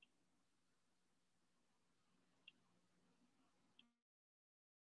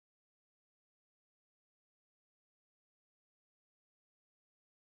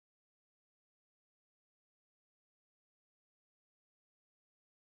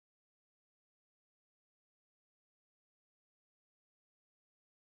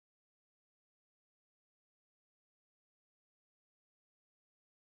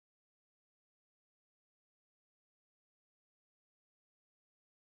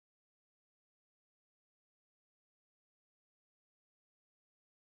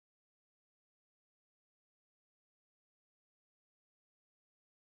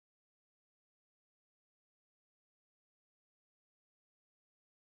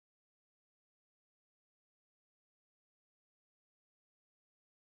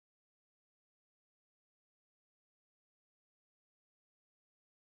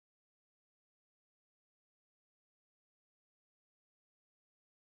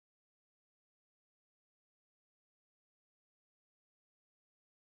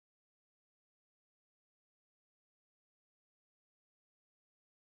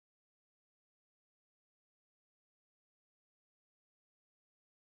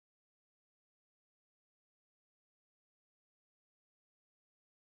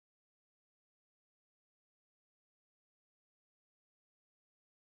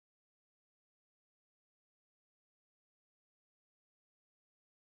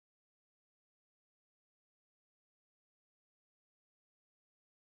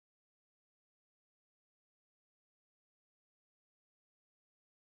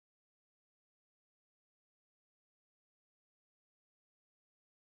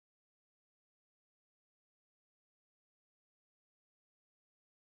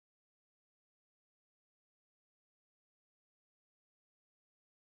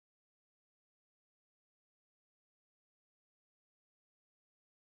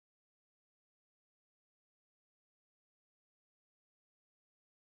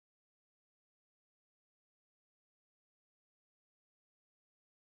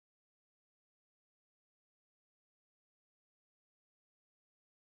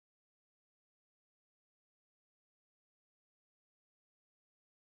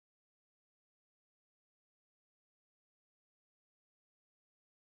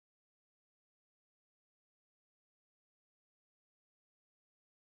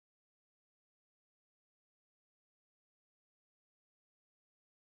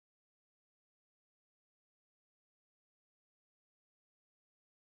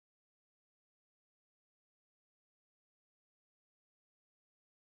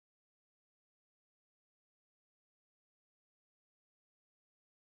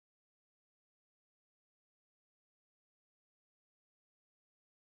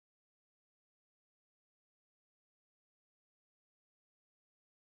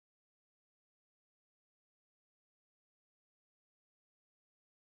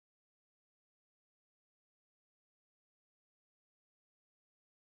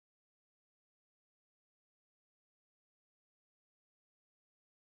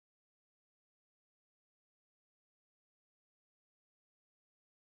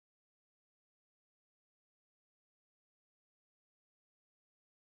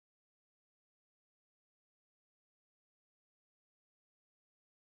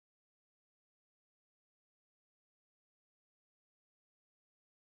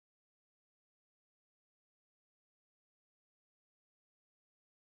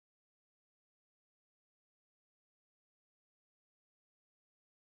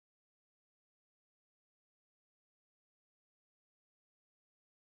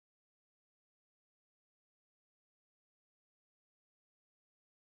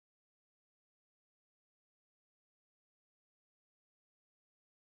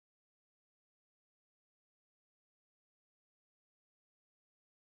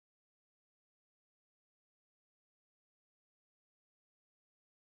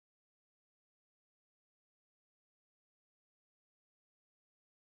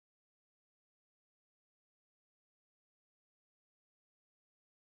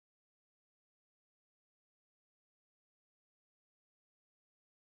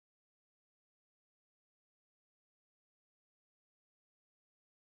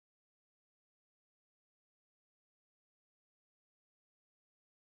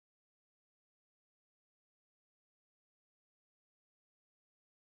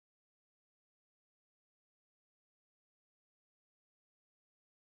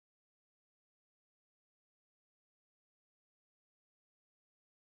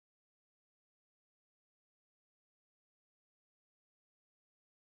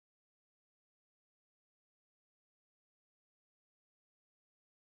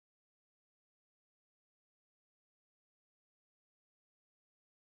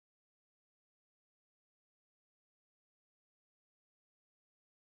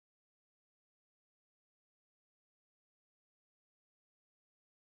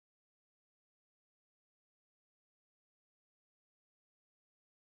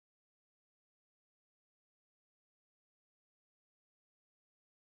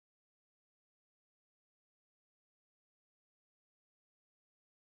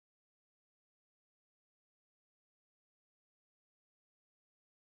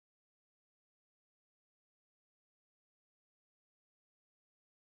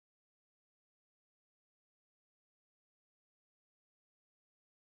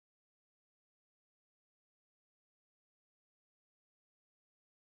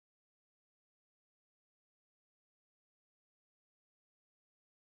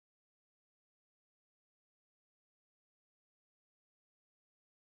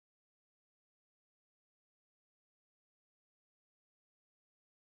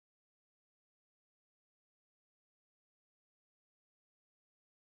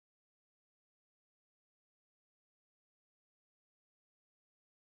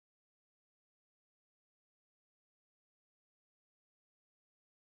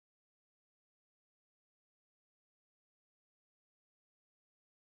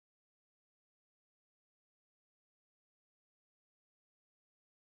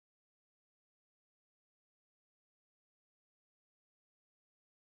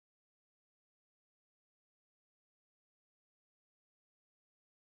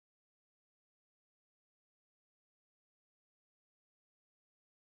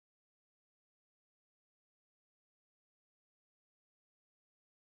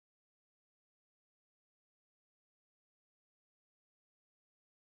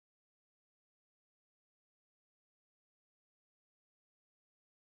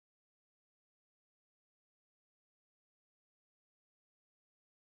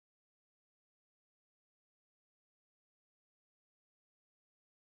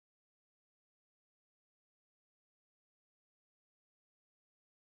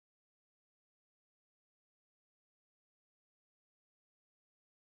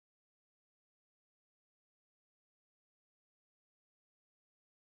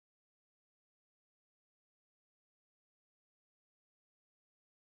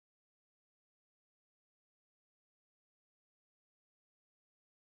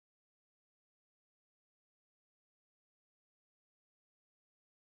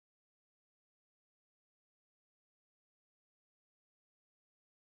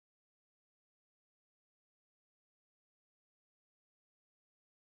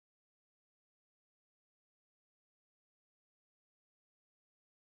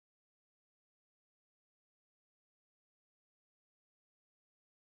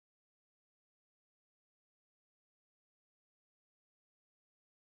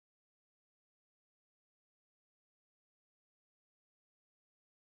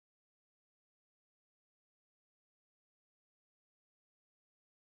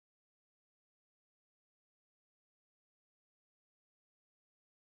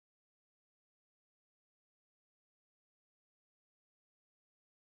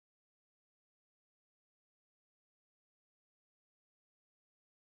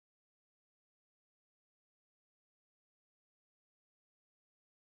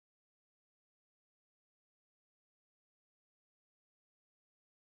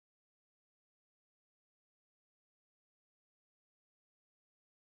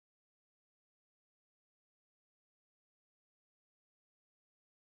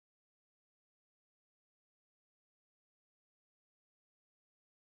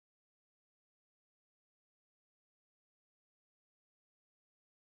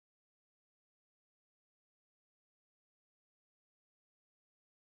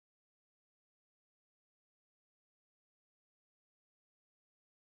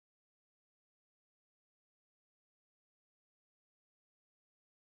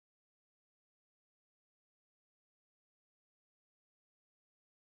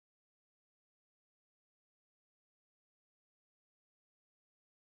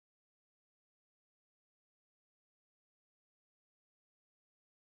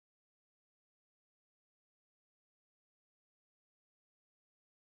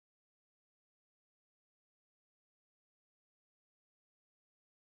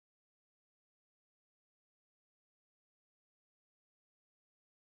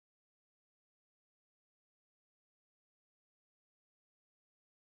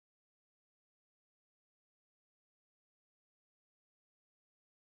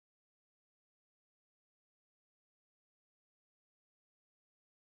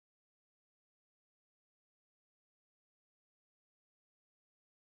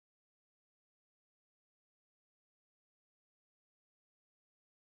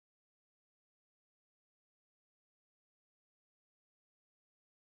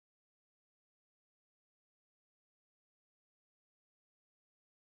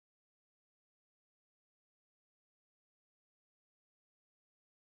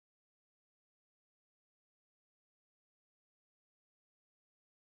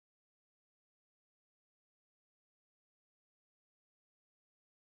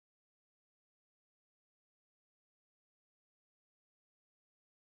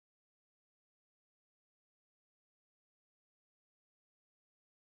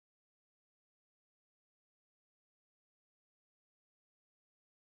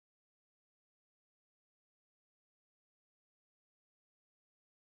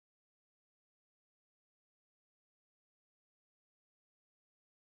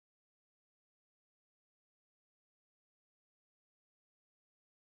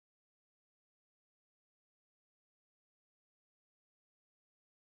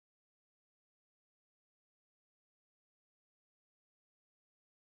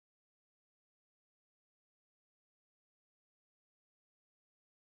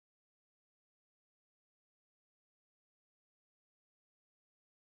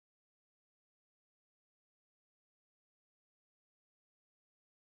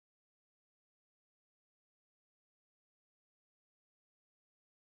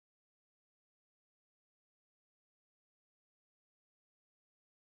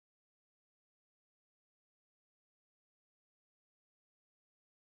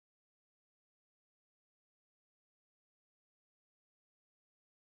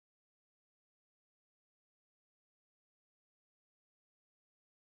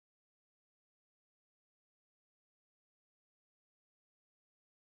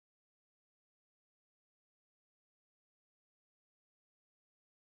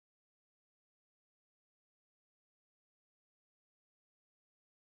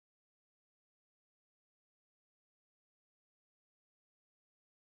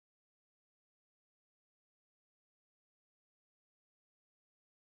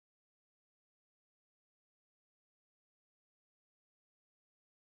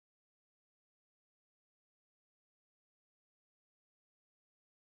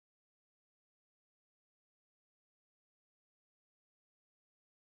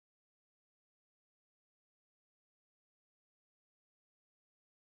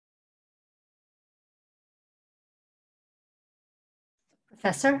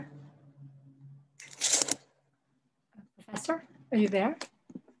 Professor? Professor, are you there?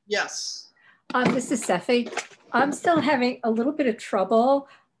 Yes. This is Seffi. I'm still having a little bit of trouble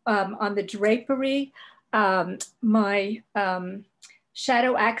on the drapery. My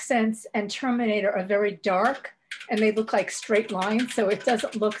shadow accents and terminator are very dark and they look like straight lines, so it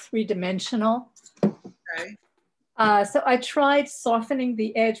doesn't look three-dimensional. Okay. So I tried softening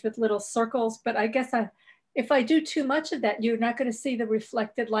the edge with little circles, but I guess if I do too much of that, you're not going to see the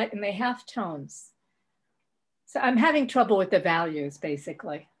reflected light in the halftones. So I'm having trouble with the values,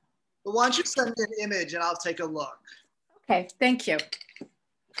 basically. Well, why don't you send me an image and I'll take a look. Okay, thank you.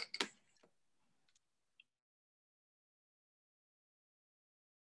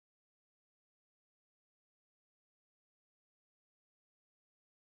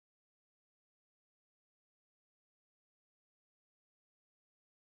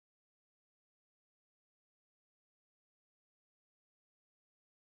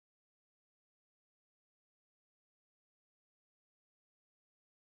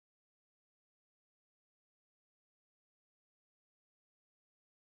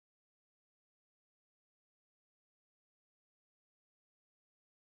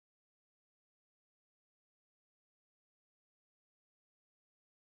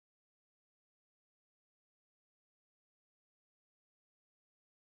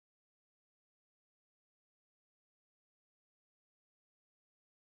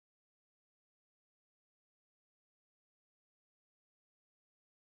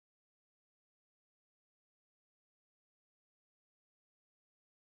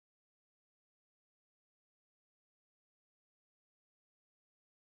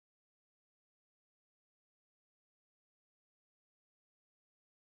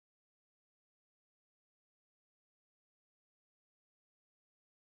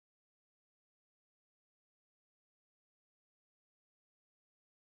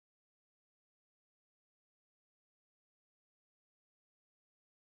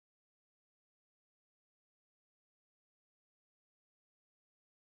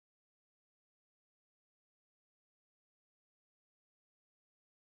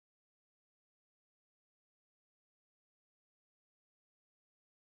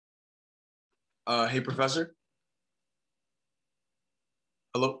 Hey, Professor.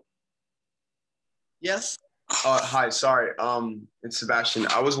 Hello. Yes. Hi. Sorry. It's Sebastian.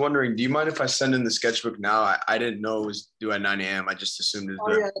 I was wondering, do you mind if I send in the sketchbook now? I didn't know it was due at 9 a.m. I just assumed it was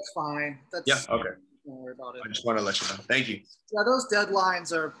Oh due. yeah, that's fine. Yeah. Okay. Don't worry about it. I just want to let you know. Thank you. Yeah, those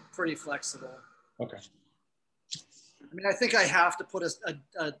deadlines are pretty flexible. Okay. I mean, I think I have to put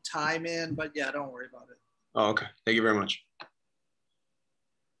a time in, but yeah, don't worry about it. Oh, okay. Thank you very much.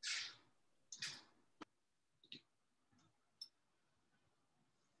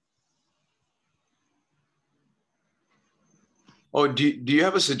 Oh, do you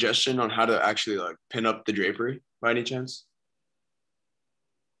have a suggestion on how to actually like pin up the drapery by any chance?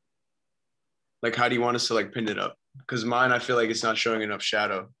 Like, how do you want us to like pin it up? Because mine, I feel like it's not showing enough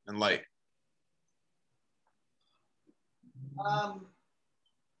shadow and light.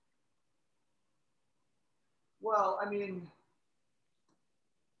 Well, I mean,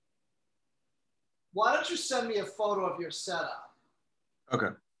 why don't you send me a photo of your setup? Okay.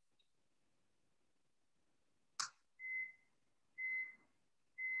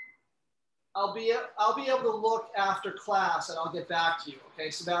 I'll be able to look after class and I'll get back to you. Okay,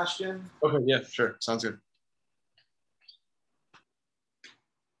 Sebastian? Okay. Yeah, sure. Sounds good.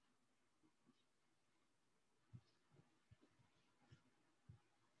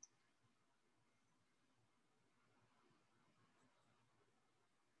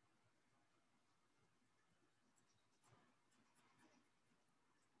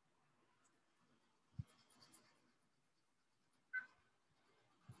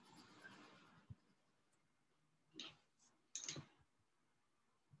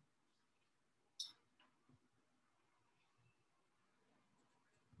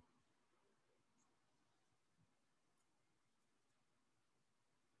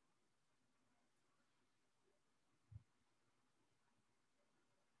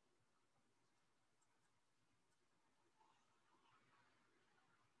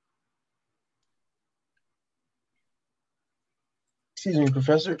 Excuse me,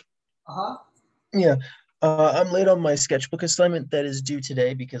 Professor. Uh-huh. Yeah, I'm late on my sketchbook assignment that is due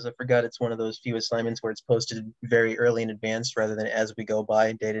today because I forgot it's one of those few assignments where it's posted very early in advance rather than as we go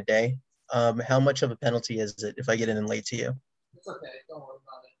by day to day. How much of a penalty is it if I get in late to you? It's okay. Don't worry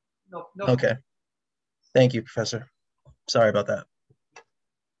about it. No. Okay. Thank you, Professor. Sorry about that.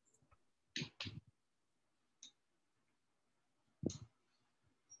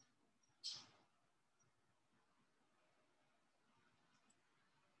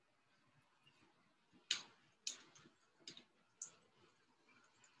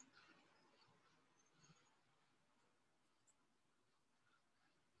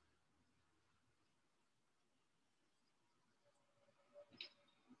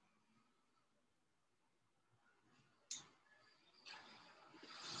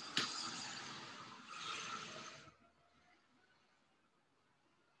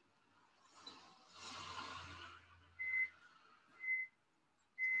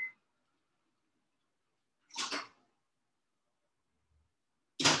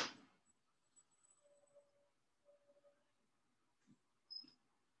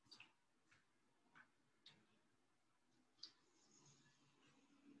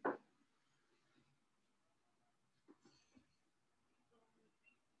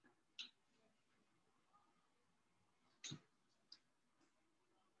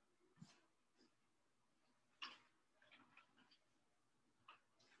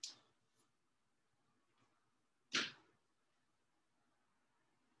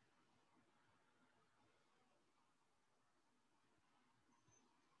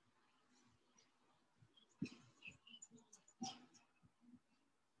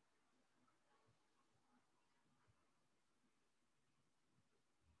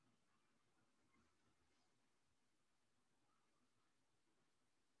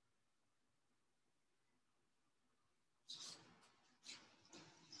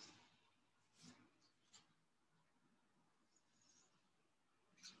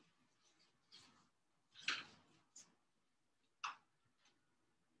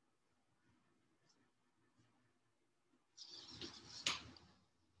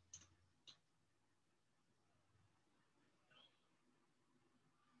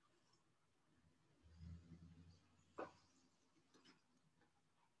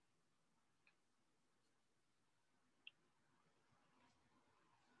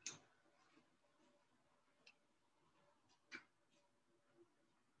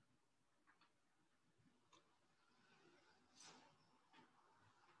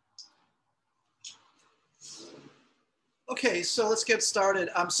 Okay, so let's get started.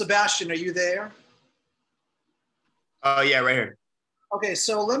 Sebastian, are you there? Yeah, right here. Okay,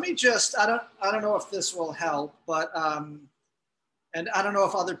 so let me just, I don't know if this will help, but, and I don't know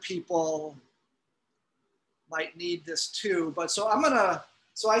if other people might need this too, but so I have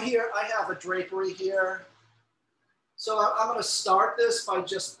a drapery here. So I'm gonna start this by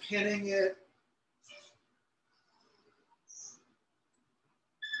just pinning it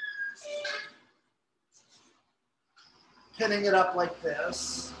up like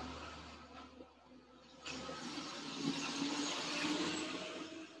this.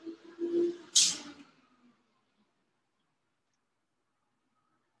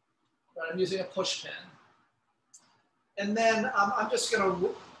 I'm using a push pin. And then I'm just going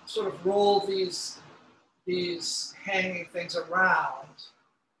to sort of roll these hanging things around.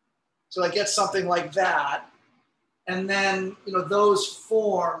 So I get something like that. And then, you know, those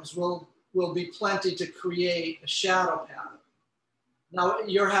forms will be plenty to create a shadow pattern. Now,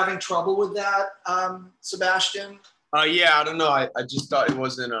 you're having trouble with that, Sebastian? Yeah, I don't know. I just thought it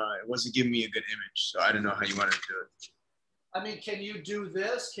wasn't giving me a good image, so I didn't know how you wanted to do it. I mean, can you do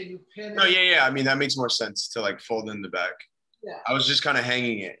this? Can you pin it? No, yeah. I mean, that makes more sense to like fold in the back. Yeah. I was just kind of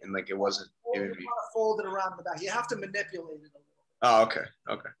hanging it and like it wasn't giving me. You want to fold it around the back. You have to manipulate it a little bit. Oh, okay.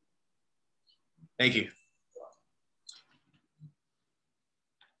 Okay. Thank you.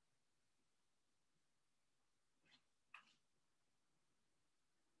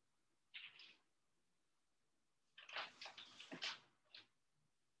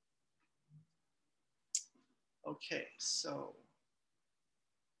 Okay, so.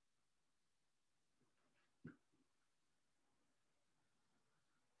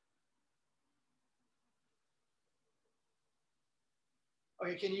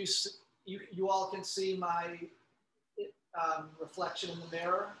 Okay, can you all can see my reflection in the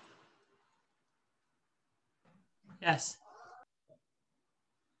mirror? Yes.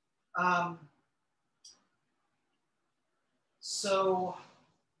 So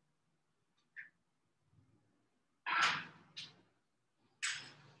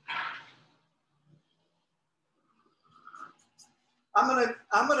I'm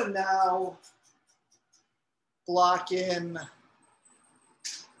gonna now block in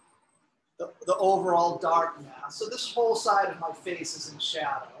the overall dark mass. So this whole side of my face is in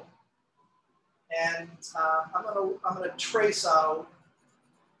shadow, and I'm gonna trace out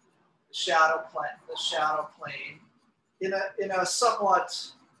the shadow plane in a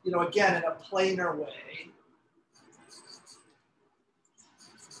somewhat, you know, again in a planar way.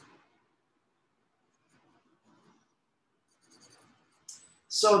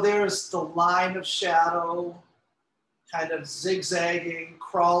 So there's the line of shadow kind of zigzagging,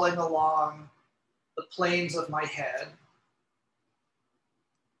 crawling along the planes of my head.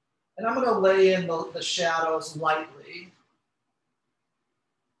 And I'm going to lay in the shadows lightly.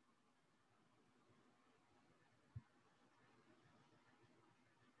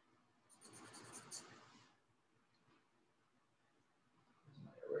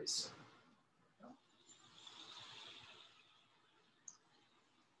 My eraser.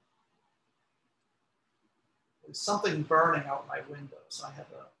 There's something burning out my window, so I have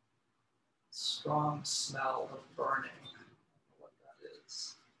a strong smell of burning. I don't know what that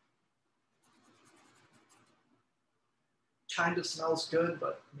is. Kind of smells good,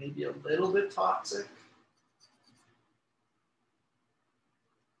 but maybe a little bit toxic.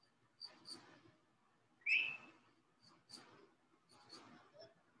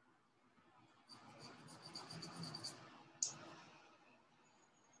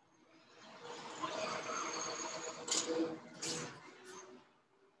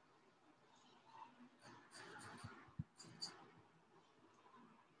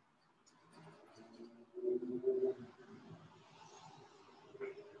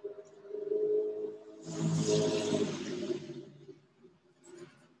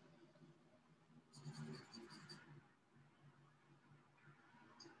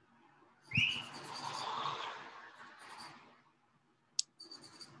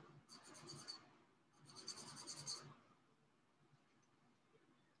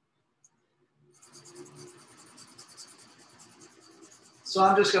 So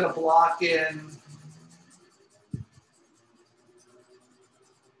I'm just going to block in a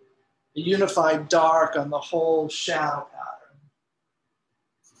unified dark on the whole shadow pattern.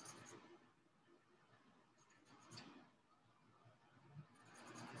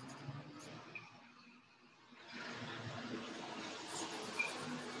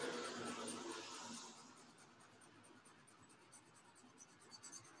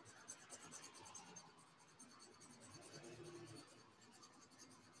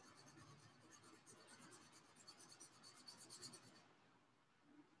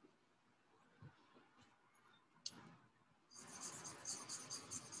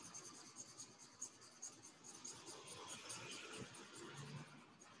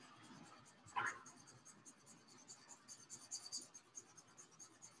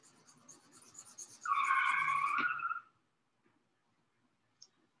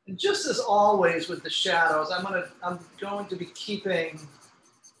 And just as always with the shadows, I'm going to be keeping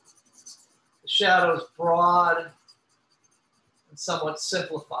the shadows broad and somewhat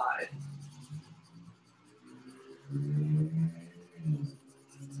simplified.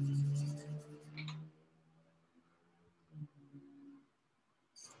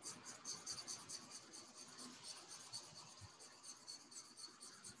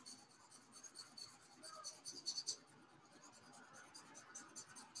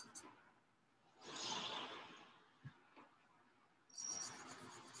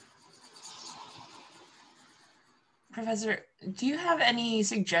 Professor, do you have any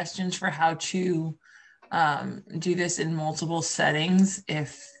suggestions for how to do this in multiple settings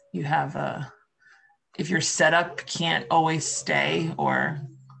if you have if your setup can't always stay, or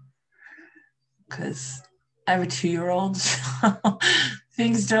because I have a 2-year-old, so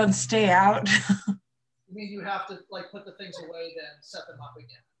things don't stay out. You mean you have to like put the things away, then set them up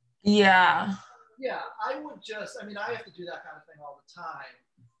again? Yeah. Yeah, I would just, I mean, I have to do that kind of thing all the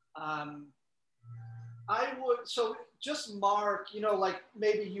time. I would, so just mark, you know, like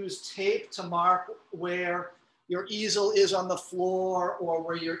maybe use tape to mark where your easel is on the floor or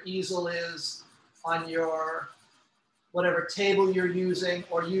where your easel is on your, whatever table you're using,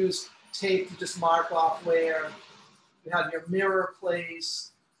 or use tape to just mark off where you have your mirror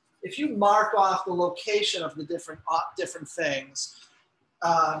placed. If you mark off the location of the different things,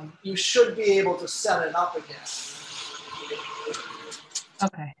 you should be able to set it up again.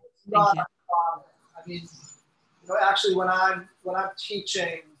 Okay, thank you. I mean, you know, actually, when I'm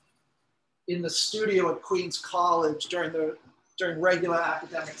teaching in the studio at Queens College during regular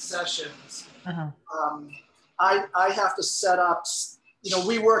academic sessions, I have to set up. You know,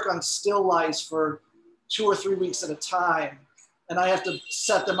 we work on still lifes for 2 or 3 weeks at a time, and I have to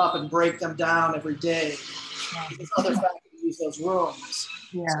set them up and break them down every day because other faculty use those rooms.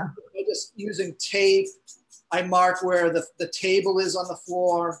 Yeah. So I'm just using tape. I mark where the table is on the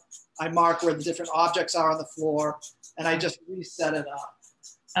floor. I mark where the different objects are on the floor, and I just reset it up.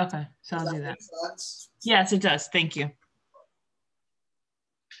 Okay, so I'll do that. Make sense? Yes, it does. Thank you.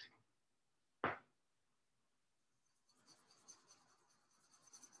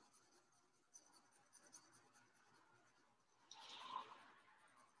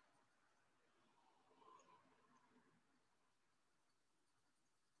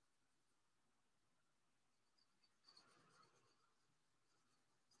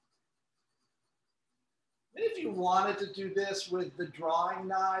 If you wanted to do this with the drawing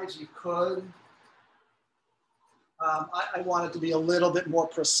knives, you could. I wanted to be a little bit more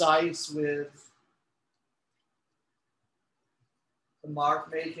precise with the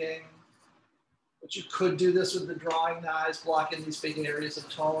mark making, but you could do this with the drawing knives, blocking these big areas of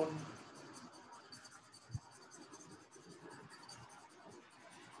tone.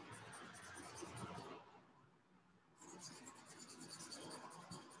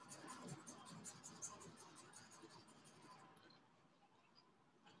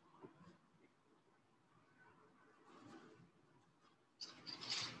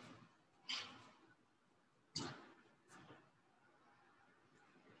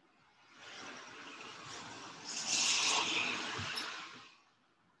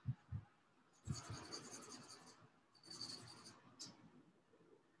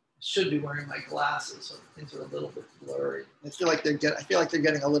 Should be wearing my glasses, so things are a little bit blurry. I feel like they're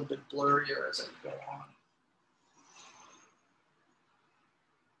getting a little bit blurrier as I go on.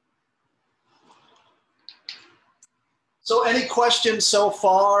 So any questions so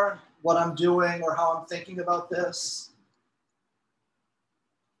far, what I'm doing or how I'm thinking about this?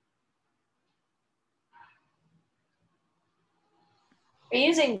 Are you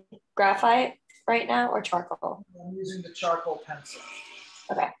using graphite right now or charcoal? I'm using the charcoal pencil.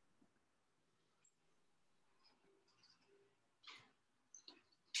 Okay.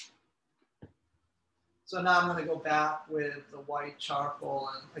 So now I'm going to go back with the white charcoal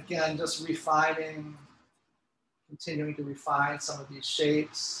and again, just refining, continuing to refine some of these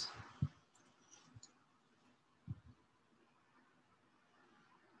shapes.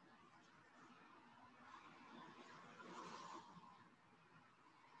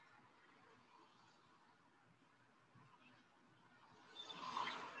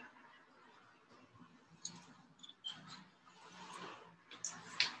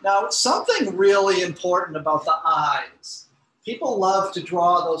 Now, something really important about the eyes. People love to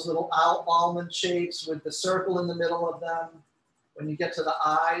draw those little almond shapes with the circle in the middle of them when you get to the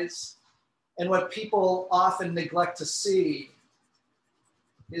eyes. And what people often neglect to see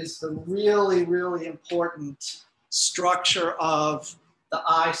is the really, really important structure of the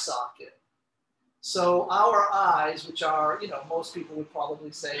eye socket. So our eyes, which are, most people would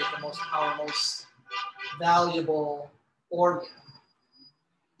probably say our most valuable organ,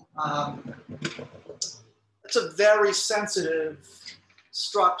 it's a very sensitive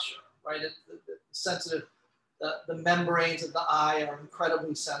structure, right? Sensitive. The membranes of the eye are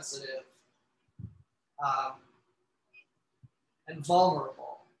incredibly sensitive and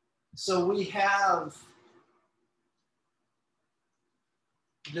vulnerable. So we have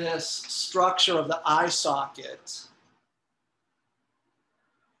this structure of the eye socket,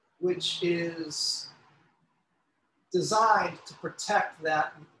 which is designed to protect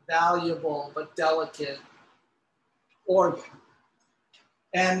that valuable but delicate organ.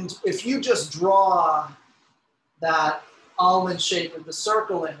 And if you just draw that almond shape with the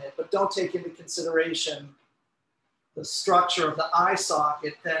circle in it, but don't take into consideration the structure of the eye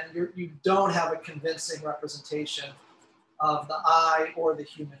socket, then you don't have a convincing representation of the eye or the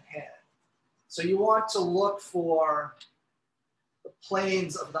human head. So you want to look for the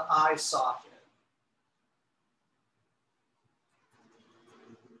planes of the eye socket.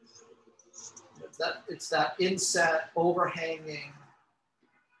 It's that inset, overhanging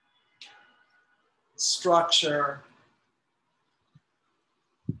structure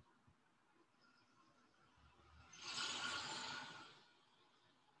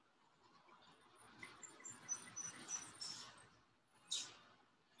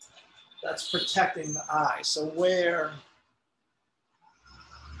that's protecting the eye. So where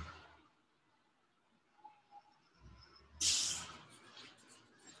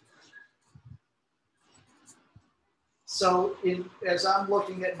as I'm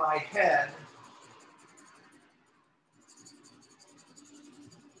looking at my head,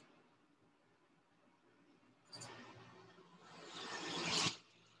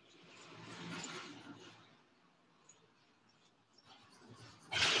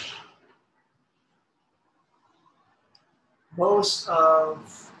 most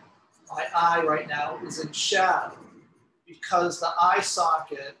of my eye right now is in shadow because the eye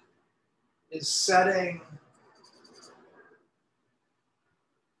socket is setting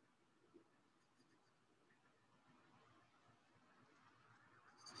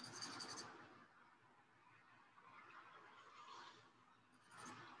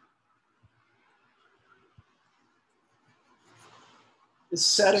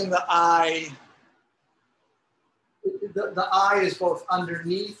the eye. The eye is both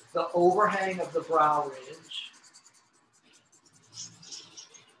underneath the overhang of the brow ridge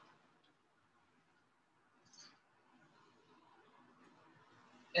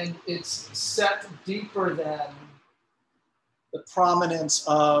and it's set deeper than the prominence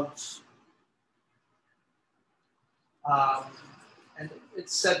of, and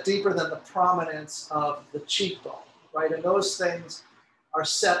it's set deeper than the prominence of the cheekbone, right? And those things are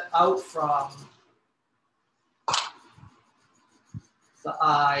set out from the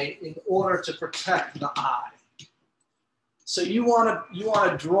eye in order to protect the eye. So you want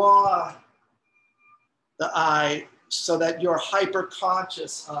to draw the eye so that you're hyper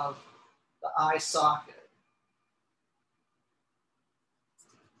conscious of the eye socket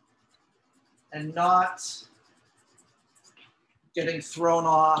and not getting thrown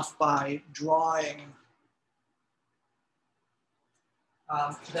off by drawing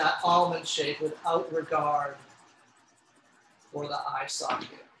that almond shape without regard for the eye socket.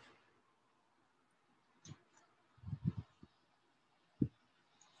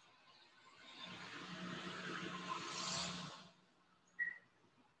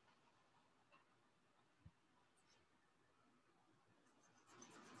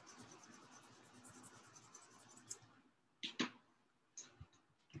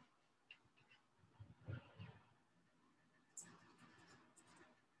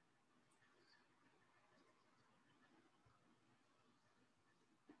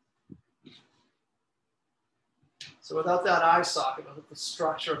 So without that eye socket, without the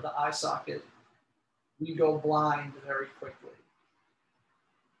structure of the eye socket, we go blind very quickly.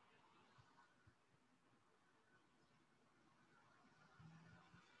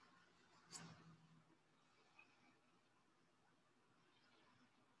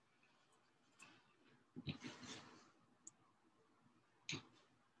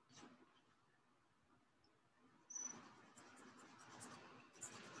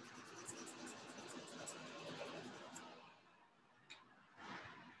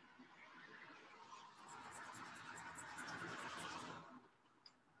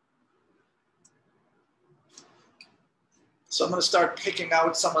 So I'm going to start picking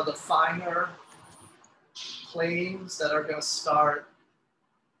out some of the finer planes that are going to start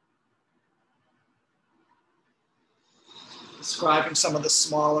describing some of the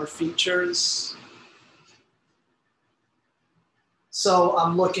smaller features. So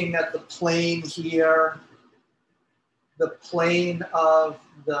I'm looking at the plane here, the plane of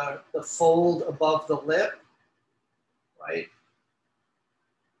the fold above the lip, right?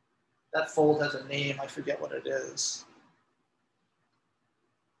 That fold has a name, I forget what it is.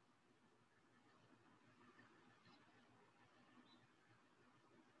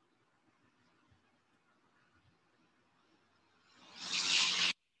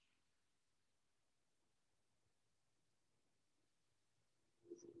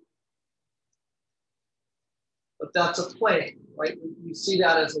 But that's a plane, right? You see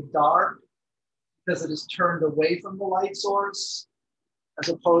that as a dark because it is turned away from the light source, as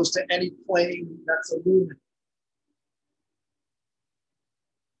opposed to any plane that's illuminated,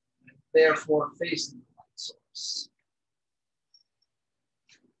 therefore facing the light source.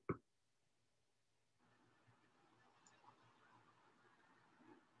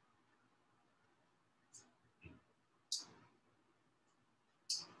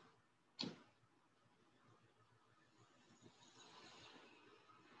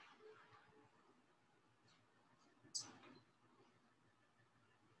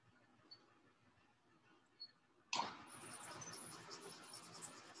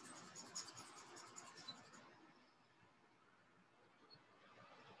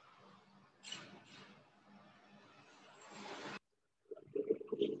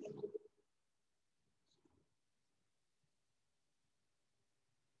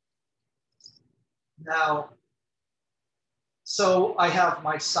 Now, so I have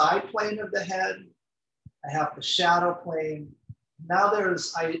my side plane of the head, I have the shadow plane. Now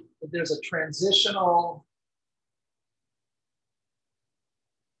there's a transitional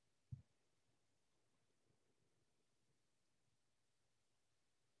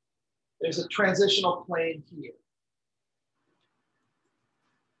plane here.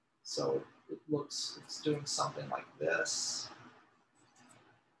 So it's doing something like this.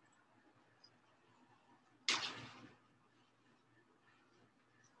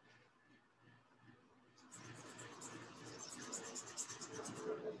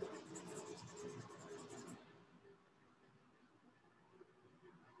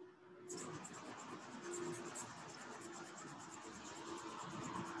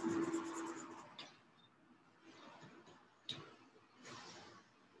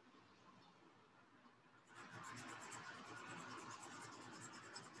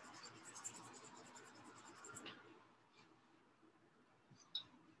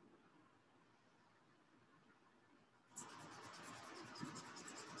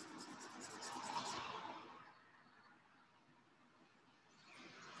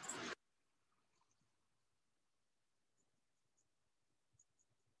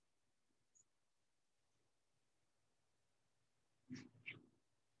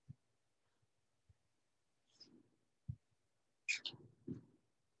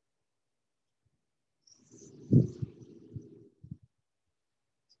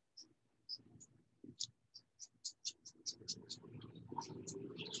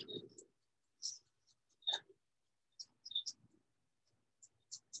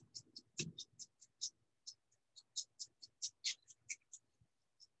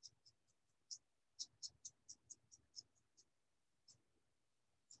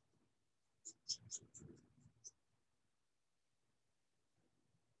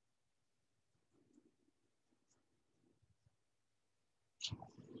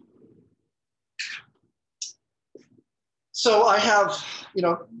 So I have,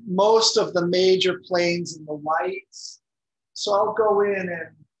 most of the major planes in the lights. So I'll go in and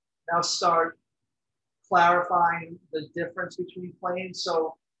now start clarifying the difference between planes.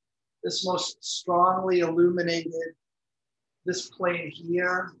 So this most strongly illuminated, this plane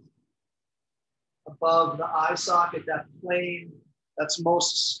here above the eye socket, that plane that's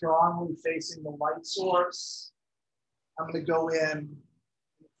most strongly facing the light source. I'm going to go in and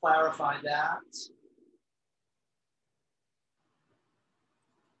clarify that.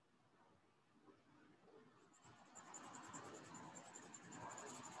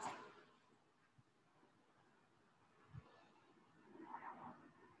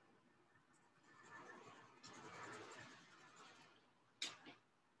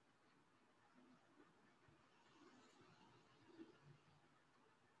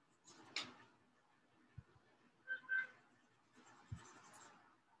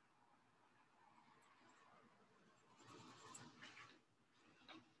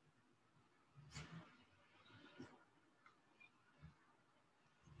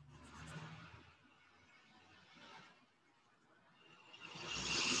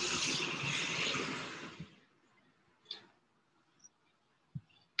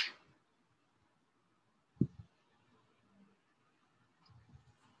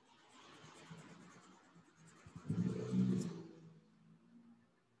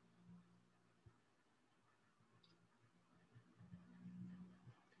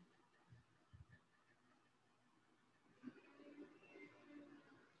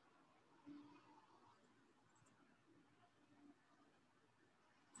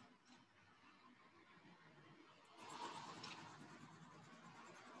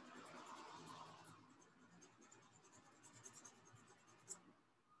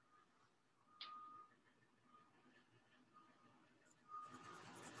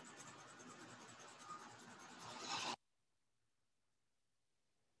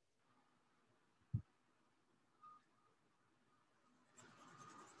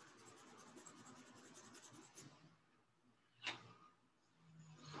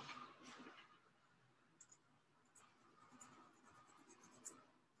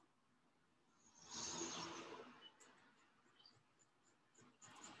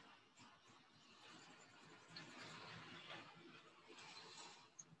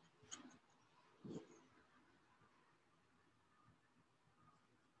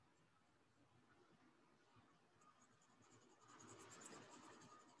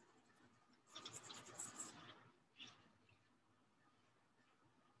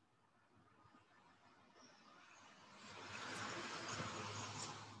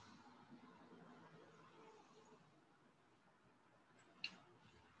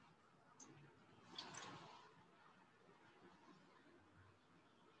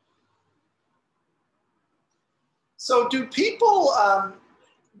 So do people,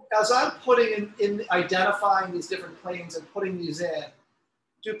 as I'm putting in identifying these different planes and putting these in,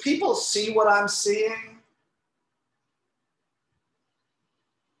 do people see what I'm seeing?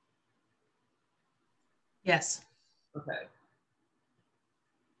 Yes. Okay.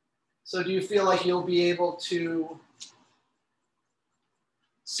 So do you feel like you'll be able to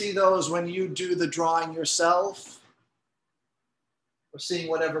see those when you do the drawing yourself? Or seeing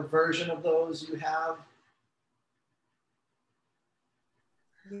whatever version of those you have?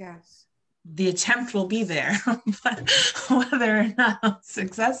 Yes. The attempt will be there, but whether or not I'm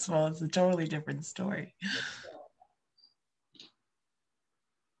successful is a totally different story.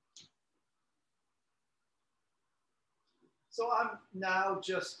 So I'm now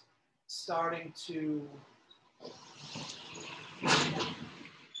just starting to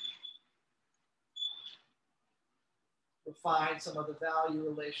refine some of the value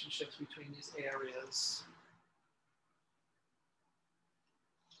relationships between these areas.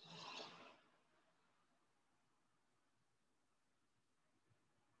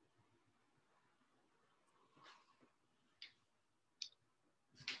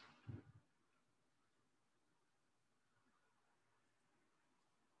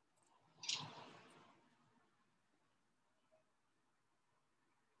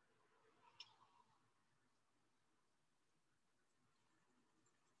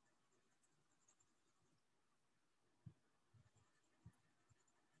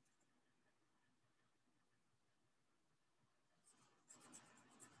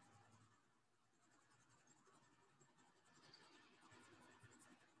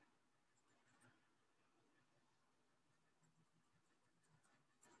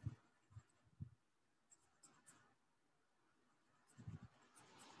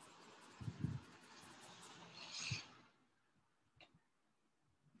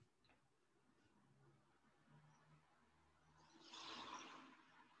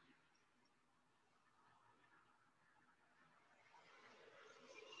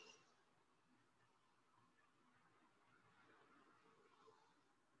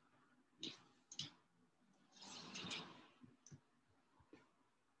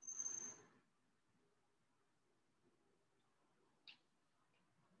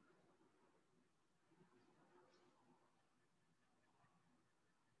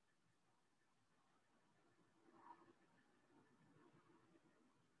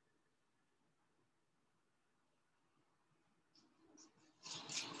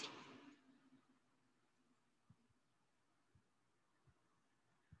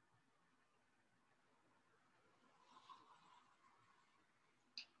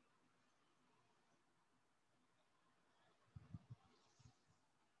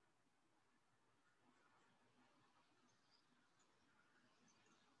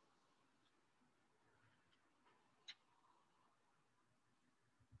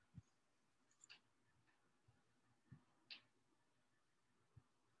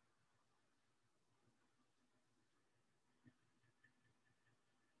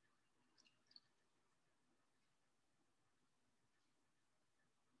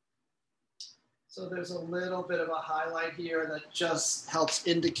 So there's a little bit of a highlight here that just helps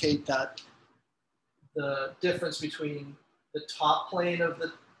indicate that the difference between the top plane of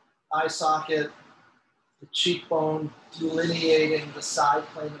the eye socket, the cheekbone delineating the side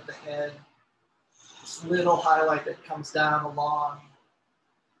plane of the head, this little highlight that comes down along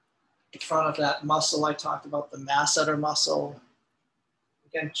in front of that muscle I talked about, the masseter muscle.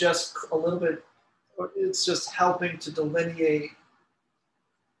 Again, just a little bit, it's just helping to delineate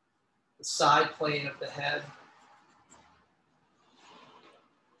the side plane of the head.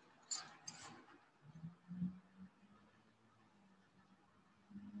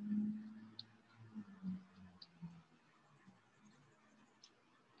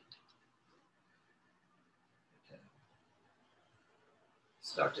 Okay.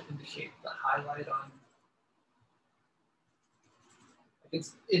 Start to indicate the highlight on, I can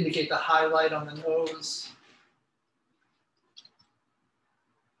indicate the highlight on the nose.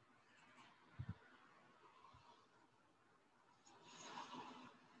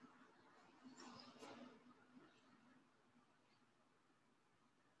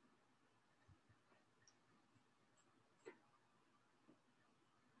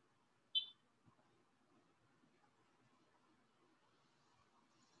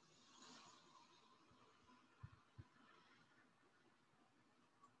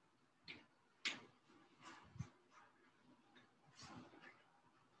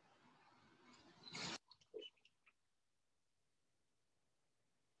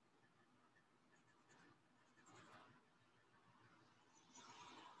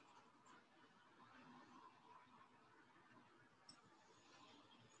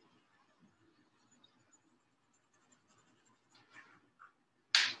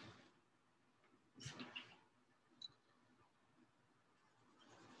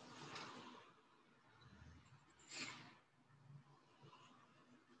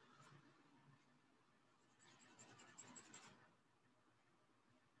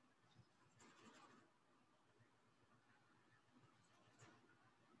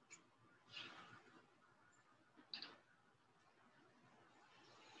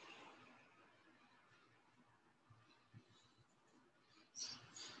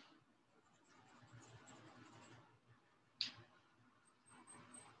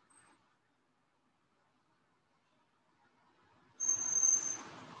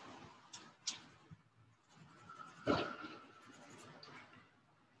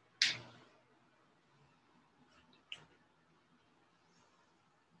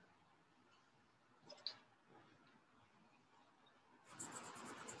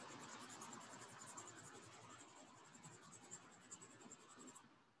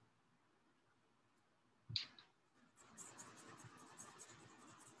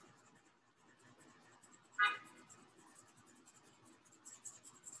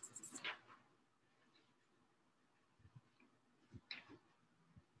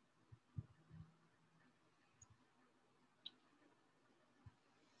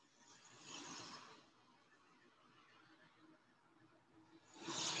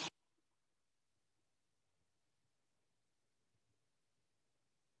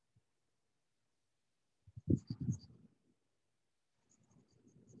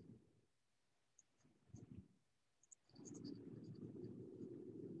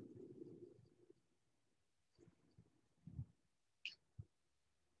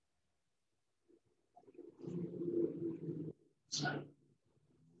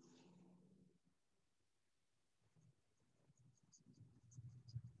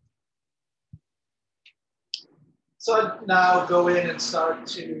 So I'd now go in and start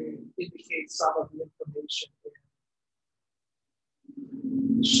to indicate some of the information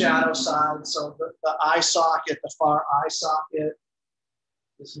in the shadow side. So the eye socket, the far eye socket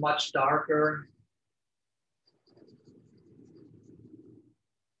is much darker.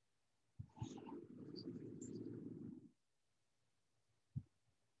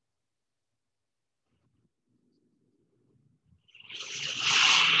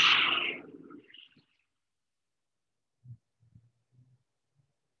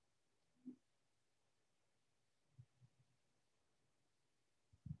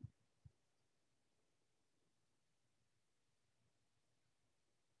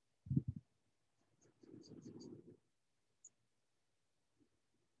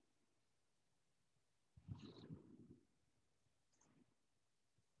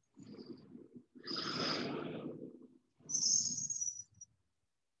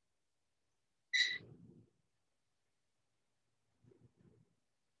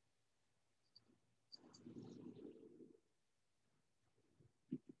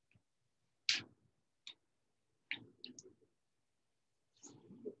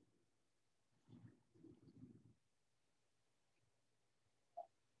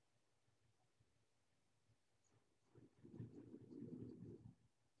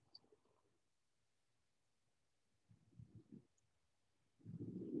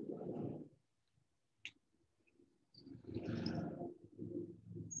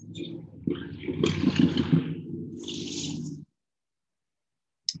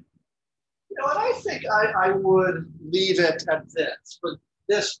 And I think I would leave it at this for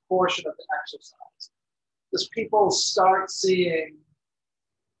this portion of the exercise. Because people start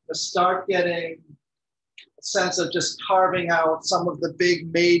getting a sense of just carving out some of the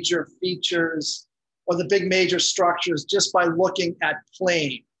big major features or the big major structures just by looking at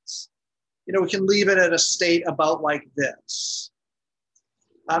planes. We can leave it at a state about like this.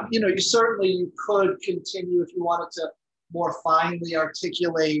 You could continue if you wanted to more finely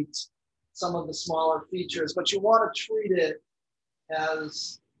articulate some of the smaller features, but you want to treat it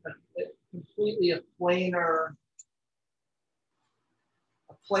as completely a planar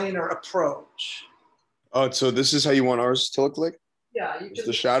approach. Oh, so this is how you want ours to look like? Yeah, you can.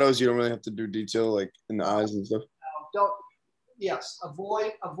 The shadows, you don't really have to do detail like in the eyes and stuff. No, don't. Yes,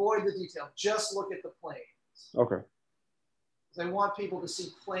 avoid the detail. Just look at the planes. Okay. I want people to see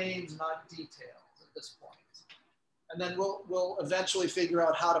planes, not details at this point. And then we'll eventually figure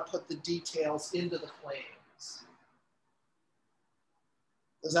out how to put the details into the planes.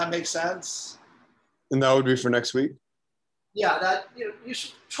 Does that make sense? And that would be for next week? Yeah, you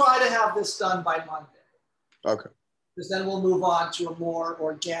should try to have this done by Monday. Okay. Because then we'll move on to a more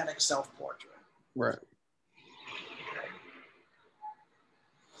organic self-portrait. Right. Okay.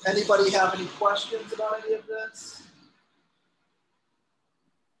 Anybody have any questions about any of this?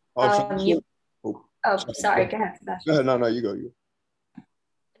 Sorry, go ahead, Sebastian. Go ahead. No, you go.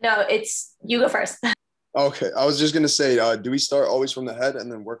 No, you go first. Okay, I was just gonna say, do we start always from the head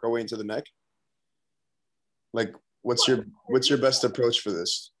and then work our way into the neck? Like, what's your best approach for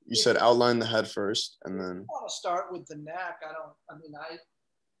this? You said outline the head first, and then. I want to start with the neck. I don't.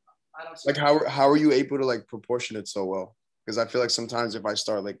 Like, how are you able to like proportion it so well? Because I feel like sometimes if I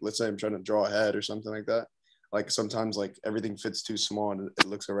start like, let's say I'm trying to draw a head or something like that, like sometimes like everything fits too small and it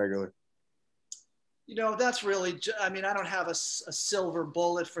looks irregular. That's really, I don't have a silver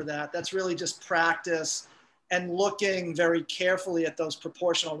bullet for that. That's really just practice and looking very carefully at those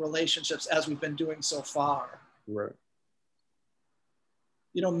proportional relationships as we've been doing so far. Right.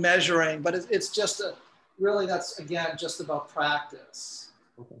 Measuring, but it's just that's again, just about practice.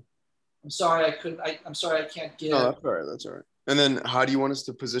 Okay. I'm sorry I can't give. No, that's all right. That's all right. And then how do you want us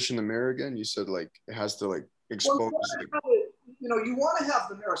to position the mirror again? You said like it has to like expose. Well, you want to have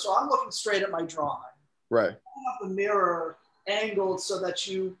the mirror. So I'm looking straight at my drawing. Right. You want to have the mirror angled so that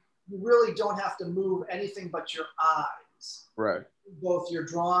you really don't have to move anything but your eyes. Right. Both your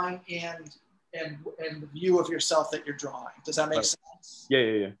drawing and the view of yourself that you're drawing. Does that make sense?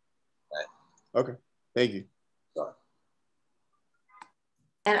 Yeah. Okay. Thank you. Sorry.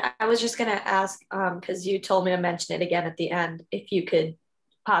 And I was just gonna ask, because you told me to mention it again at the end, if you could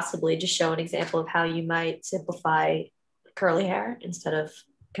possibly just show an example of how you might simplify curly hair instead of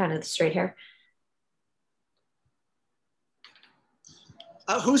kind of the straight hair.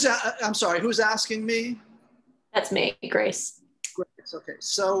 I'm sorry, who's asking me? That's me, Grace. Grace, okay.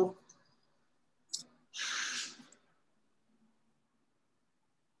 So,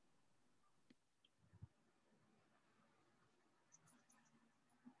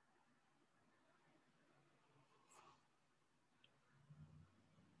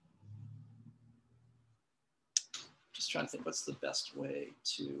 just trying to think what's the best way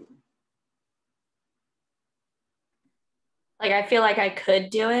to. Like, I feel like I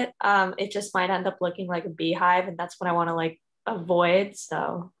could do it. It just might end up looking like a beehive, and that's what I want to like avoid.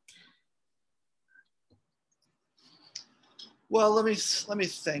 So, Well, let me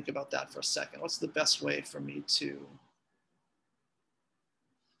think about that for a second. What's the best way for me to?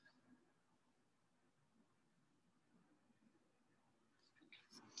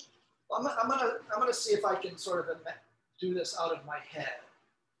 I'm gonna see if I can sort of do this out of my head.